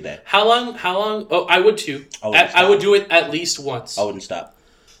yeah, I would do that. How long? Oh, I would too. I would do it at least once. I wouldn't stop.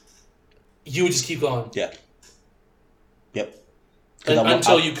 You would just keep going? Yeah. Yep.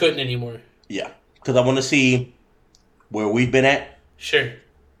 Until you couldn't anymore? Yeah. Because I want to see where we've been at. Sure.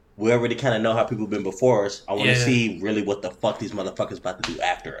 We already kind of know how people have been before us. I want to see really what the fuck these motherfuckers about to do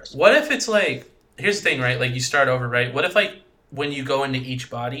after us. What if it's like, here's the thing, right? Like, you start over, right? What if, like, when you go into each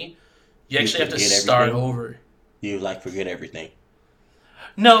body, you actually have to start over? You, like, forget everything.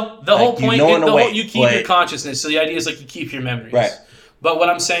 No, the whole point, you keep your consciousness. So the idea is, like, you keep your memories. Right. But what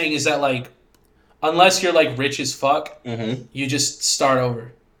I'm saying is that, like, unless you're, like, rich as fuck, you just start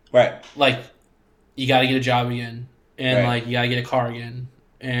over. Right. Like, you got to get a job again. And, like, you got to get a car again.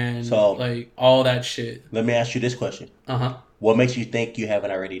 And, like, all that shit. Let me ask you this question. Uh-huh. What makes you think you haven't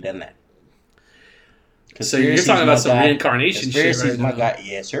already done that? So you're talking about some reincarnation shit right now.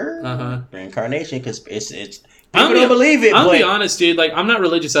 Yes, sir. Uh-huh. Reincarnation, because it's people don't believe it. I'll be honest, dude. Like, I'm not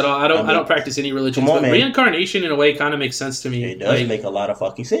religious at all. I don't practice any religion. But reincarnation, in a way, kind of makes sense to me. It does make a lot of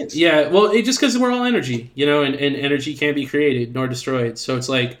fucking sense. Yeah, well, it just because we're all energy, you know, and energy can't be created nor destroyed. So it's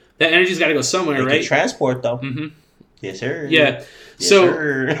like that energy's got to go somewhere, right? Transport though. Mm-hmm. Yes, sir. Yeah. Yes, So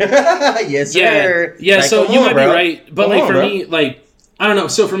sir. Yes, sir. Yeah. Like, So come you on, might bro. be right, but Come like on, for bro. me, like I don't know.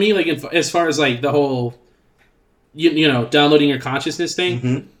 So for me, like as far as like the whole, you know, downloading your consciousness thing,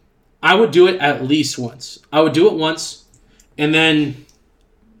 Mm-hmm. I would do it at least once. I would do it once, and then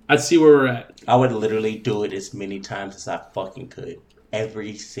I'd see where we're at. I would literally do it as many times as I fucking could.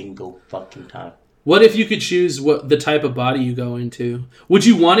 Every single fucking time. What if you could choose what the type of body you go into? Would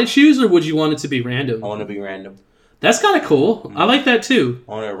you want to choose, or would you want it to be random? I want to be random. That's kind of cool. I like that too.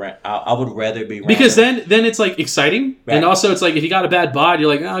 I would rather be random. Because then it's like exciting, Right. and also it's like if you got a bad bod, you're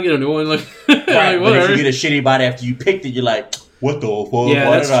like, I'll get a new one. Like, Right, like, but whatever. if you get a shitty body after you picked it, you're like, what the fuck? Yeah,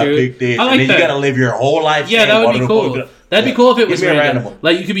 Why that's did true. I pick this? I like and then that. you gotta live your whole life. Yeah, saying, that would "Why be the cool. fuck?" That'd be cool if it Give was me a random. random one.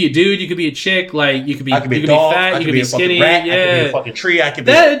 Like you could be a dude, you could be a chick, like you could be I could be you a could dog. be fat, I you could could be be a skinny. fucking rat. Yeah. I could be a fucking tree. I could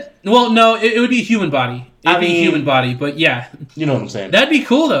be. That well, no, it would be a human body. It'd I be a mean- human body, but yeah, You know what I'm saying? that'd be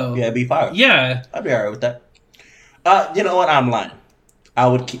cool though. Yeah, it'd be fire. Yeah. I'd be alright with that. You know what? I'm lying. I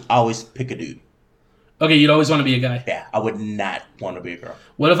would always pick a dude. Okay, you'd always want to be a guy. Yeah, I would not want to be a girl.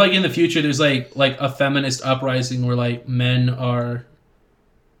 What if like in the future there's like a feminist uprising where like men are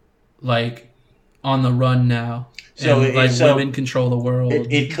like on the run now, So and like so women control the world.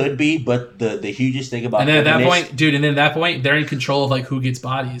 It could be, but the hugest thing about And then at that feminists- point, dude, and then at that point, they're in control of like who gets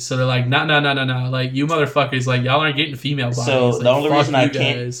bodies. So they're like, no, like you motherfuckers, like y'all aren't getting female bodies. So like, the only fuck reason I you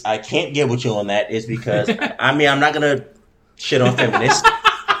can't guys. get with you on that is because I mean I'm not gonna shit on feminists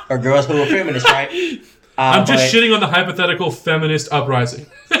or girls who are feminists, right? I'm just but shitting on the hypothetical feminist uprising.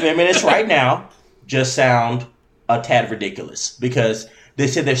 feminists right now just sound a tad ridiculous because they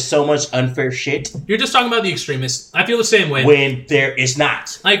said there's so much unfair shit You're just talking about the extremists. I feel the same way. when there is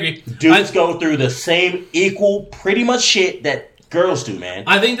not. I agree. Dudes go through the same equal pretty much shit that girls do, man.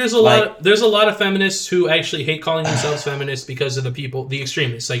 I think there's Like- there's a lot of feminists who actually hate calling themselves feminists because of the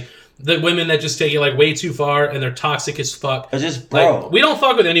extremists, like the women that just take it like way too far and they're toxic as fuck. It's just, bro. Like, we don't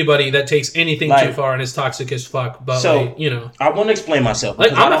fuck with anybody that takes anything Like- too far and is toxic as fuck. But So- like, you know, I want to explain myself. like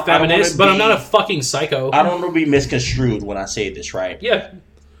because I'm I a don't- I don't wanna feminist, but I'm be- not a fucking psycho. I don't want to be misconstrued when I say this, right? Yeah,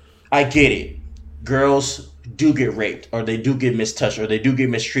 I get it. Girls do get raped, or they do get mistouched, or they do get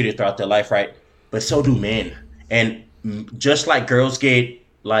mistreated throughout their life, right? But so do men. And just like girls get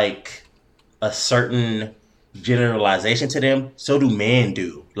like a certain generalization to them, so do men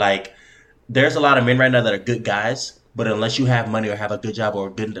do. Like, there's a lot of men right now that are good guys, but unless you have money or have a good job or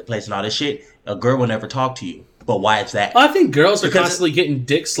a good place and all this shit, a girl will never talk to you. But why is that? I think girls are Because- constantly getting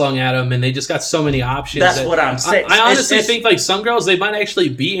dick slung at them, and they just got so many options. That's that- what I'm saying. I honestly It's- think like some girls they might actually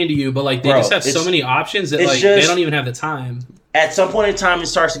be into you, but like they Bro, just have so it's- many options that it's like they just- don't even have the time. At some point in time, it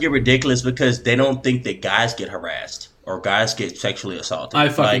starts to get ridiculous because they don't think that guys get harassed or guys get sexually assaulted. I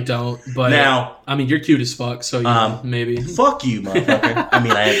fucking Like, don't. But now- I mean, you're cute as fuck, so maybe. Fuck you, motherfucker. I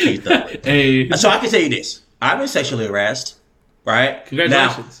mean, I am cute though. Hey, So I can tell you this: I've been sexually harassed, right?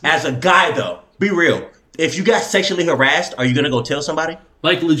 Congratulations. Now, as a guy, though, be real. If you got sexually harassed, are you gonna go tell somebody?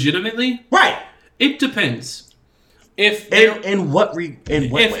 like legitimately, Right. it depends. If there, In what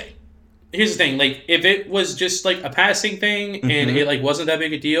if- way? here's the thing, like if it was just like a passing thing and Mm-hmm. it like wasn't that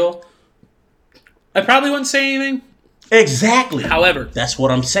big a deal, I probably wouldn't say anything. Exactly. However, That's what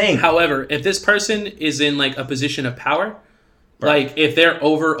I'm saying. if this person is in like a position of power, like if they're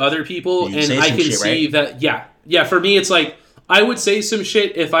over other people, You and say I some can shit, see right? that, yeah. For me, it's like I would say some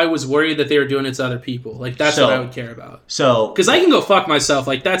shit if I was worried that they were doing it to other people. Like that's So- what I would care about. So, Because I can go fuck myself.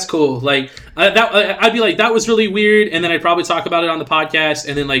 Like that's cool. Like I'd be like that was really weird, and then I'd probably talk about it on the podcast,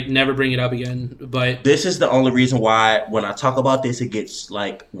 and then like never bring it up again. But this is the only reason why when I talk about this, it gets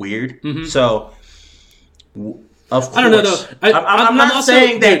like weird. So, of course, I don't know though. I'm not also-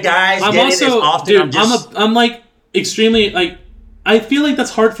 saying that dude, guys I'm get also, it as often. Dude, I'm just I'm like extremely like. I feel like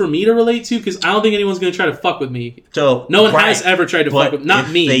that's hard for me to relate to because I don't think anyone's gonna try to fuck with me. so No one right. has ever tried to But fuck with not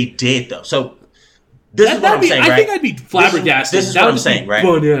if me. They did though. So this is what I'm saying, I right? think I'd be flabbergasted. This is That what would I'm just be saying, right?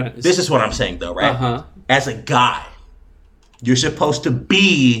 bananas. This is what I'm saying though, right? Uh-huh. As a guy, you're supposed to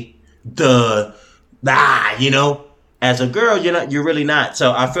be the you know. As a girl, you're really not.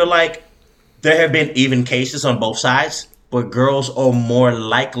 So I feel like there have been even cases on both sides, but girls are more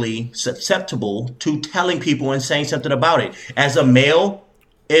likely susceptible to telling people and saying something about it. As a male,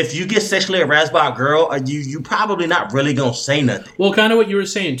 if you get sexually harassed by a girl, you probably not really gonna say nothing. Well, kind of what you were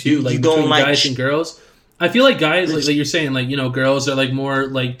saying too, You like don't between like guys and girls. I feel like guys, like you're saying, like girls are like more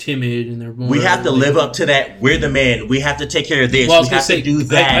like timid and they're more. We have to like, live up to that. We're the men. We have to take care of this. Well, I We was gonna have say, to do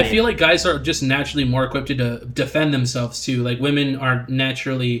that. I feel like guys are just naturally more equipped to defend themselves too. Like women are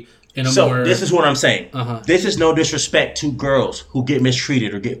naturally in a So more. this is what I'm saying. Uh-huh. This is no disrespect to girls who get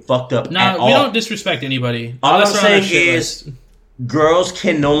mistreated or get fucked up at No, all. we don't disrespect anybody. All Unless I'm they're on saying that shit is list. girls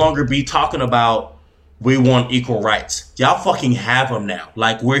can no longer be talking about we want equal rights. Y'all fucking have them now.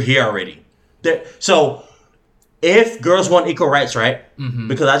 Like, we're here already. So, if girls want equal rights, right? Mm-hmm.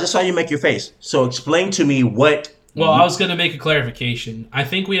 Because I just saw you make your face. So, explain to me what... Well, I was going to make a clarification. I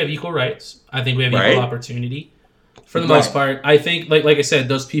think we have equal rights. I think we have equal opportunity. For the most part, I think, like I said,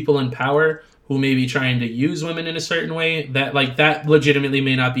 those people in power who may be trying to use women in a certain way, that legitimately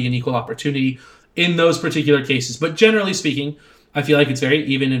may not be an equal opportunity in those particular cases. But generally speaking, I feel like it's very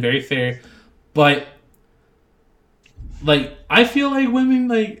even and very fair. But, like, I feel like women,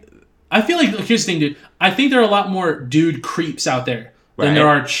 like... here's the thing, dude. I think there are a lot more dude creeps out there than there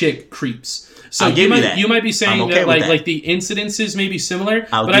are chick creeps. So you might be saying that like the incidences may be similar,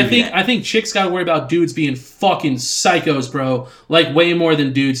 but I think chicks gotta worry about dudes being fucking psychos, bro. Like way more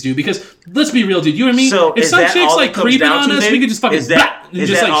than dudes do. Because let's be real, dude. You and me. So if some chicks like creeping on us, we could just fucking is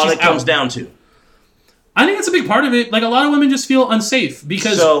that all it comes down to? I think it's a big part of it. Like a lot of women just feel unsafe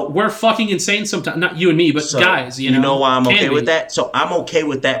because we're fucking insane sometimes. Not you and me, but guys. You know why I'm okay with that? So I'm okay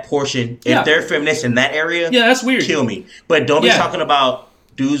with that portion. If they're feminists in that area, that's weird. Kill me, but don't be talking about.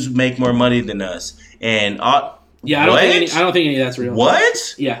 Dudes make more money than us, and I don't think any of that's real.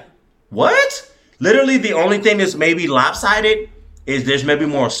 What? Yeah. What? Literally, the only thing that's maybe lopsided is there's maybe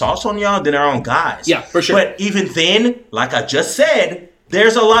more assaults on y'all than there are on guys. Yeah, for sure. But even then, like I just said,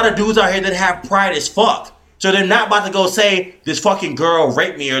 there's a lot of dudes out here that have pride as fuck. So they're not about to go say this fucking girl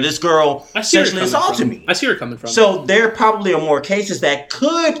raped me or this girl sexually assaulted me. I see where you're coming from. So there probably are more cases that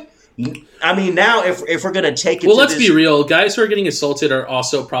could. I mean, now if we're gonna take it, let's be real. Guys who are getting assaulted are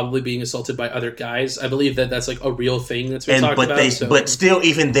also probably being assaulted by other guys. I believe that's like a real thing that's been talked about. But still,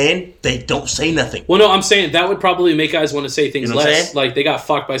 even then, they don't say nothing. Well, no, I'm saying that would probably make guys want to say things less. Like they got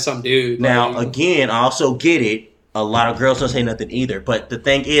fucked by some dude. Now, again, I also get it. A lot of girls don't say nothing either. But the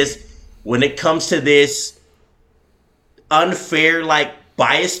thing is, when it comes to this unfair, like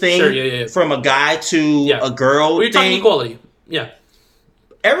bias thing from a guy to a girl, you're talking equality. Yeah.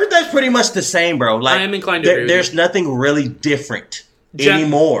 Everything's pretty much the same, bro. Like, I am inclined to agree with you. There's nothing really different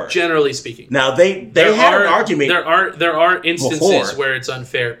anymore. Generally speaking. Now, they had an argument. There are instances where it's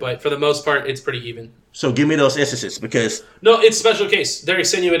unfair, but for the most part, it's pretty even. So give me those instances, because... No, it's special case. They're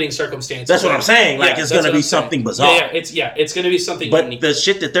extenuating circumstances. That's what I'm saying. Like, it's going to be something bizarre. It's going to be something unique. But the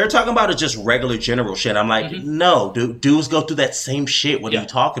shit that they're talking about is just regular general shit. I'm like, no, dude, dudes go through that same shit. What are you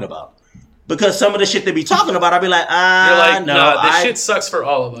talking about? Because some of the shit they be talking about, I'll be like, you're like, no, this shit sucks for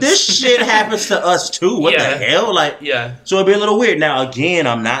all of us. This shit happens to us too. What the hell? Like, so it'd be a little weird. Now, again,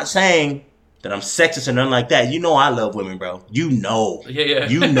 I'm not saying that I'm sexist or nothing like that. You know I love women, bro. You know. Yeah.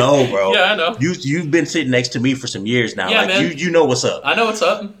 You know, bro. Yeah, I know. You've been sitting next to me for some years now. Yeah, like, man. You know what's up. I know what's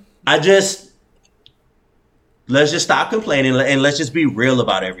up. Let's just stop complaining and let's just be real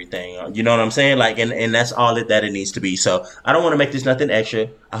about everything. You know what I'm saying? Like, and that's all that it needs to be. So I don't want to make this nothing extra.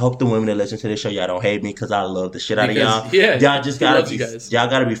 I hope the women that listen to this show, y'all don't hate me because I love the shit out of y'all. Yeah, y'all just gotta be, y'all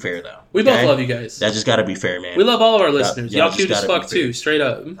gotta be fair though. We both love you guys. That just gotta be fair, man. We love all of our listeners. Y'all cute as fuck too, straight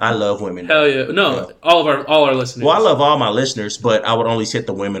up. I love women. Hell yeah. No, all our listeners. Well, I love all my listeners, but I would only sit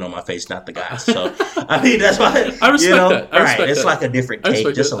the women on my face, not the guys. So I mean, that's why I respect that. It's like a different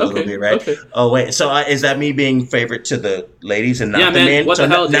cake, just a little bit, right? Okay. Oh wait, so is that me being favorite to the ladies and not the men? What the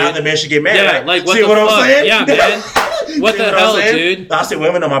hell, dude? Now the men should get mad. Yeah, like what see the what fuck? I'm saying? Yeah, man. What the hell, dude? I said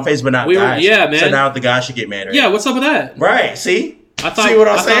women on my face, but not guys. Yeah, man. So now the guys should get mad, right? Yeah, what's up with that? Right, see? See what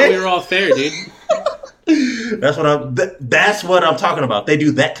I'm saying? I thought we were all fair, dude. That's what I'm talking about. They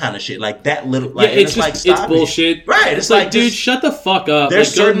do that kind of shit, like that little. Like, it's just it's bullshit, right? It's like, dude, shut the fuck up.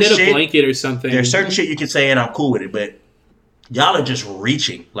 There's like, go knit a blanket or something. There's certain shit you can say, and I'm cool with it, but y'all are just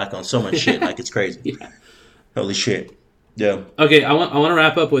reaching like on so much shit, like it's crazy. Holy shit. Yeah. Okay, I want to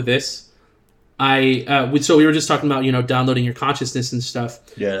wrap up with this. So we were just talking about downloading your consciousness and stuff.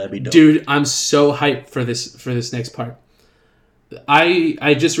 Yeah, that'd be dope. Dude, I'm so hyped for this next part.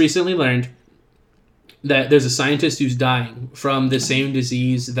 I just recently learned that there's a scientist who's dying from the same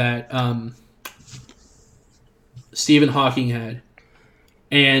disease that Stephen Hawking had.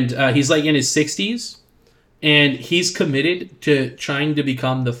 And he's like in his 60s. And he's committed to trying to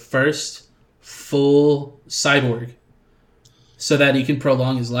become the first full cyborg so that he can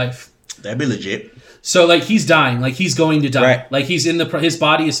prolong his life. That'd be legit. So, like, he's dying. Like, he's going to die. Right. Like, he's his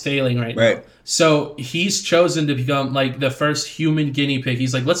body is failing right now. So, he's chosen to become, like, the first human guinea pig.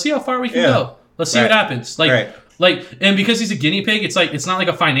 He's like, let's see how far we can go. Let's see what happens. Like, and because he's a guinea pig, it's like, it's not like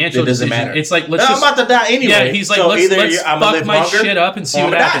a financial decision. Matter. It's like, I'm about to die anyway. Yeah, he's like, so let's fuck my shit up and see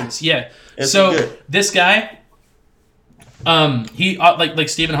what happens. Yeah. So, this guy, he, like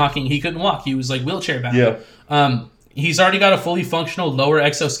Stephen Hawking, he couldn't walk. He was, like, wheelchair bound. Yeah. He's already got a fully functional lower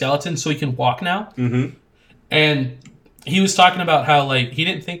exoskeleton, so he can walk now. Mm-hmm. And he was talking about how, like, he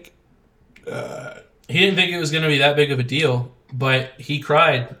didn't think He didn't think it was going to be that big of a deal, but he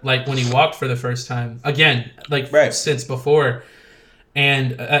cried like when he walked for the first time. Again, like since before.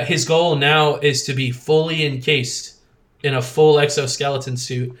 And his goal now is to be fully encased in a full exoskeleton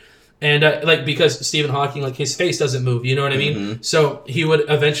suit. And like, because Stephen Hawking, like, his face doesn't move, you know what I mean? Mm-hmm. So he would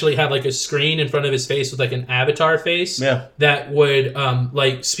eventually have like a screen in front of his face with like an avatar face that would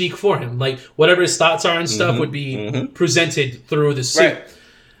like speak for him. Like whatever his thoughts are and stuff would be presented through the suit. Right.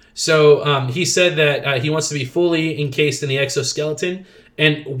 So he said that he wants to be fully encased in the exoskeleton,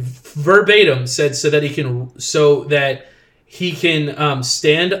 and verbatim said so that he can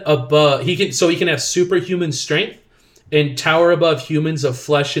stand above. He can have superhuman strength and tower above humans of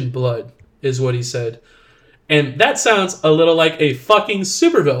flesh and blood, is what he said. And that sounds a little like a fucking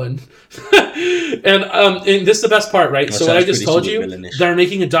supervillain. and this is the best part, right? So what I just told you, they're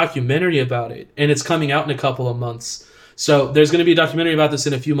making a documentary about it, and it's coming out in a couple of months. So there's going to be a documentary about this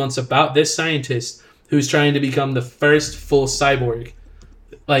in a few months about this scientist who's trying to become the first full cyborg,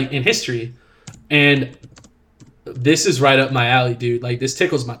 like, in history. And this is right up my alley, dude. Like, this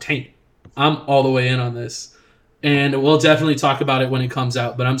tickles my taint. I'm all the way in on this. And we'll definitely talk about it when it comes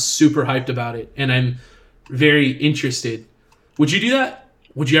out, but I'm super hyped about it, and I'm very interested. Would you do that?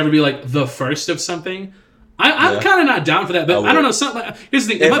 Would you ever be like the first of something? I'm kind of not down for that, but I don't know. Something. Here's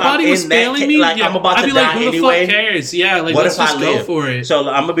the thing: if my body was failing me, like, I'm about I'd be like, "Who the fuck cares?" Yeah, like, let's just go for it. So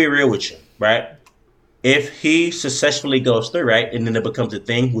I'm gonna be real with you, right? If he successfully goes through, right, and then it becomes a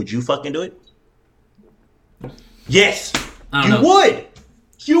thing, would you fucking do it? Yes, you would.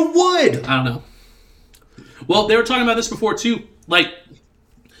 You would. I don't know. Well, they were talking about this before too. Like,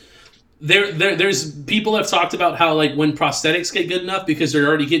 there's people have talked about how, like, when prosthetics get good enough, because they're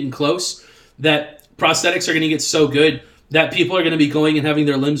already getting close, that prosthetics are going to get so good that people are going to be going and having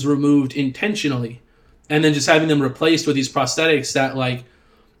their limbs removed intentionally, and then just having them replaced with these prosthetics that, like,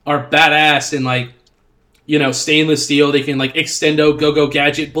 are badass and, like, you know, stainless steel. They can, like, extendo go-go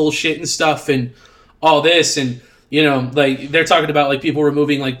gadget bullshit and stuff and all this. And, you know, like, they're talking about, like, people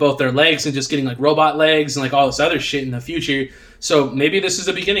removing, like, both their legs and just getting, like, robot legs and, like, all this other shit in the future. So maybe this is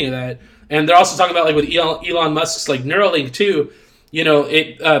the beginning of that. And they're also talking about, like, with Elon Musk's, like, Neuralink too, you know,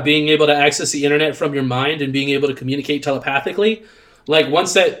 it being able to access the internet from your mind and being able to communicate telepathically. Like,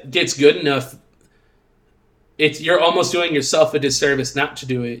 once that gets good enough, you're almost doing yourself a disservice not to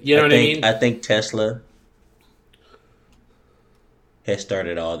do it. You know what I mean? I think Tesla has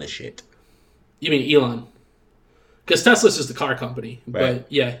started all this shit. You mean Elon? Because Tesla's just a car company. Right.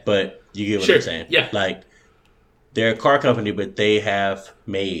 But, yeah. But you get what I'm saying. Yeah. Like, they're a car company, but they have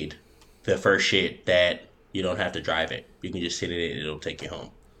made the first shit that you don't have to drive it. You can just sit in it and it'll take you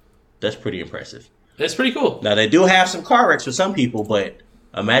home. That's pretty impressive. That's pretty cool. Now, they do have some car wrecks for some people, but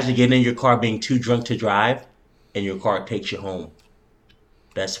imagine getting in your car being too drunk to drive and your car takes you home.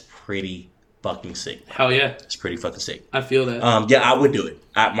 That's pretty fucking sick. Hell yeah. It's pretty fucking sick. I feel that. Yeah, I would do it.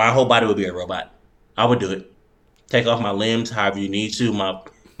 My whole body would be a robot. I would do it. Take off my limbs however you need to.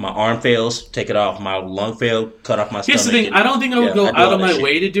 My arm fails, take it off. My lung failed, cut off my stomach. Here's the thing. I don't think I would go out of my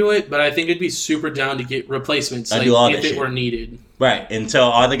way to do it, but I think it'd be super down to get replacements if it were needed. Right. And so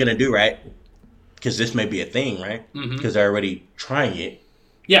all they're going to do, right, because this may be a thing, right, because they're already trying it.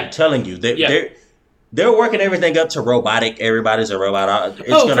 Yeah. I'm telling you. They're working everything up to robotic. Everybody's a robot. It's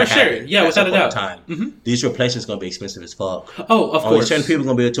going to happen. Sure. Yeah, without a doubt. Time. These replacements going to be expensive as fuck. Oh, of course. Only certain people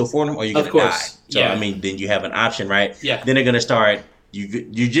going to be able to afford them, or you're going to die. So, I mean, then you have an option, right? Yeah. Then they're going to start...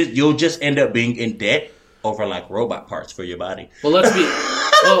 You'll just end up being in debt over, like, robot parts for your body. Well, let's be.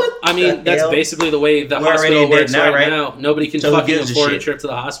 Well, I mean, that's basically the way the hospital works right now. Nobody can fucking afford a trip to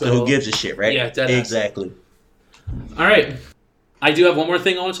the hospital. So who gives a shit, right? Yeah, deadass. Exactly. All right, I do have one more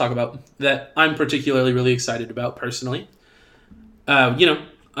thing I want to talk about that I'm particularly really excited about personally.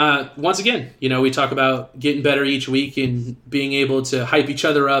 Once again, we talk about getting better each week and being able to hype each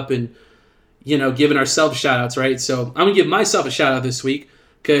other up and, giving ourselves shout-outs, right? So I'm going to give myself a shout-out this week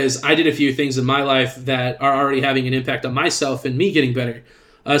because I did a few things in my life that are already having an impact on myself and me getting better.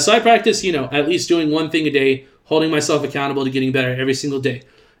 So I practice, at least doing one thing a day, holding myself accountable to getting better every single day.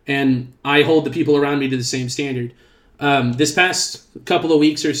 And I hold the people around me to the same standard. This past couple of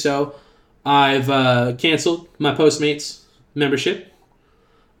weeks or so, I've canceled my Postmates membership.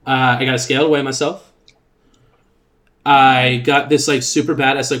 I got a scale to weigh myself. I got this super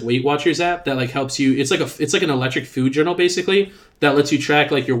badass Weight Watchers app that helps you. It's like an electric food journal basically that lets you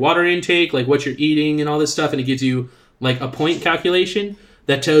track your water intake, what you're eating and all this stuff, and it gives you a point calculation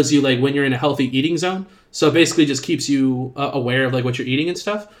that tells you when you're in a healthy eating zone. So it basically just keeps you aware of what you're eating and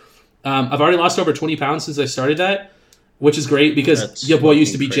stuff. I've already lost over 20 pounds since I started that, which is great because your boy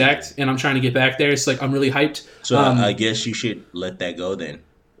used to be jacked and I'm trying to get back there. It's I'm really hyped. So I guess you should let that go then.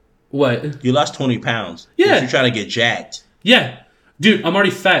 What? You lost 20 pounds. Yeah. You're trying to get jacked. Yeah. Dude, I'm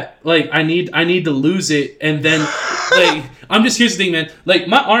already fat. Like, I need to lose it, and then, like, here's the thing, man. Like,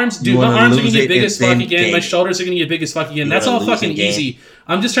 my arms are gonna get big as fuck again. My shoulders are gonna get big as fuck again. That's all fucking easy.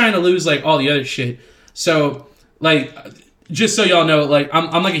 I'm just trying to lose, like, all the other shit. So, like, just so y'all know, like,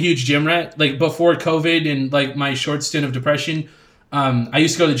 I'm like a huge gym rat. Like, before COVID and, like, my short stint of depression, I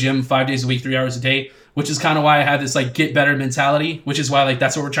used to go to the gym 5 days a week, 3 hours a day, which is kind of why I had this, like, get better mentality, which is why, like,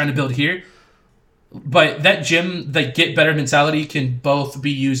 that's what we're trying to build here. But that gym, the get better mentality can both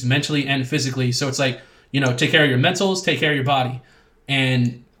be used mentally and physically. So it's like, you know, take care of your mentals, take care of your body.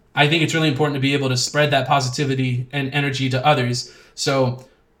 And I think it's really important to be able to spread that positivity and energy to others. So,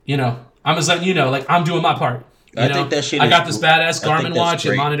 you know, I'm just letting you know, like, I'm doing my part. I think that shit I got this badass Garmin watch.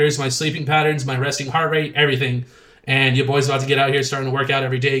 It monitors my sleeping patterns, my resting heart rate, everything. And your boy's about to get out here starting to work out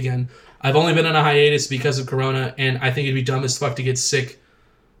every day again. I've only been on a hiatus because of Corona, and I think it'd be dumb as fuck to get sick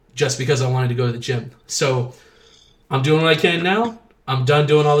just because I wanted to go to the gym. So I'm doing what I can now. I'm done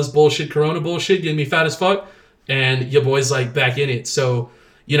doing all this bullshit, Corona bullshit, getting me fat as fuck. And your boy's like back in it. So,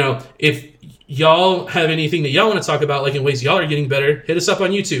 you know, if y'all have anything that y'all want to talk about, like in ways y'all are getting better, hit us up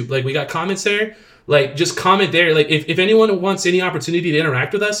on YouTube. Like, we got comments there. Like, just comment there. Like, if anyone wants any opportunity to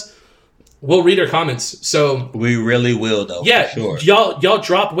interact with us, we'll read our comments. So we really will, though. Yeah, for sure. Y'all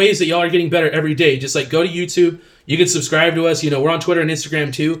drop ways that y'all are getting better every day. Just like go to YouTube. You can subscribe to us. You know, we're on Twitter and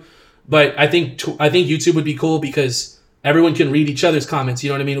Instagram too. But I think YouTube would be cool because everyone can read each other's comments. You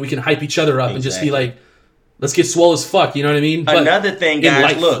know what I mean? We can hype each other up and just be like, let's get swole as fuck. You know what I mean? Another thing,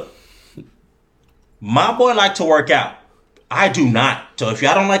 guys, look, my boy like to work out. I do not. So if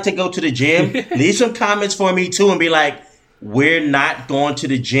y'all don't like to go to the gym, leave some comments for me too and be like, we're not going to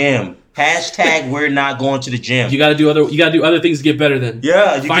the gym. Hashtag we're not going to the gym. You gotta do other things to get better then.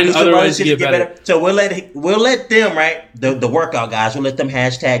 Yeah, you find other ways to get better. So we'll let them, right? The workout guys, we'll let them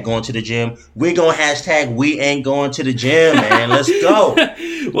hashtag going to the gym. We're gonna hashtag we ain't going to the gym, man. Let's go.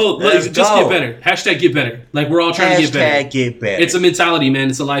 Well, just get better. Hashtag get better. Like, we're all trying to get better. Hashtag get better. It's a mentality, man.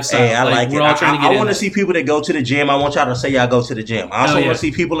 It's a lifestyle. Hey, I like it. We're all trying to get I want to see people that go to the gym. I want y'all to say y'all go to the gym. I also want to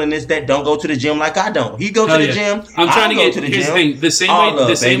see people in this that don't go to the gym like I don't. He go to the gym. I'm trying to get to the gym. Here's the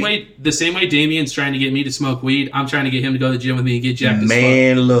thing. The same way Damien's trying to get me to smoke weed, I'm trying to get him to go to the gym with me and get jacked as fuck.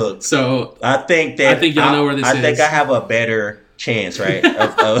 Man, look. So I think y'all know where this is. I think I have a better chance, right,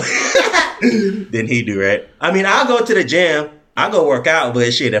 than he do, right? I mean, I'll go to the gym. I'll go work out,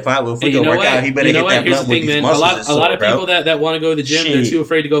 but shit, if we go work out, he better get that blunt with these muscles. A lot of people that want to go to the gym, they're too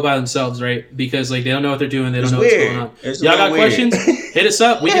afraid to go by themselves, right? Because like they don't know what they're doing, they don't know what's going on. Y'all got questions? Hit us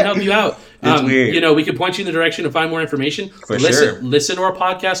up. We can help you out. It's weird. You know, we can point you in the direction to find more information. Listen to our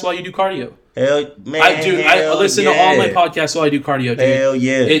podcast while you do cardio. Hell, man. I listen to all my podcasts while I do cardio, dude. Hell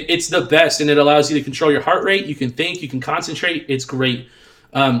yeah. It's the best, and it allows you to control your heart rate. You can think, you can concentrate. It's great.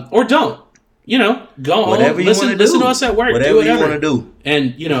 Or don't. You know, go home, listen to us at work. Whatever you want to do.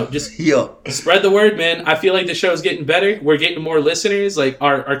 And, you know, just spread the word, man. I feel like the show's getting better. We're getting more listeners. Like,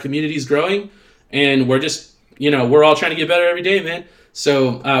 our community's growing. And we're just, you know, we're all trying to get better every day, man.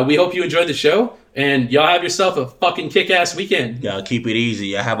 So we hope you enjoyed the show. And y'all have yourself a fucking kick-ass weekend. Y'all keep it easy.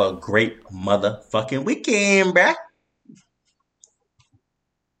 Y'all have a great motherfucking weekend, bruh.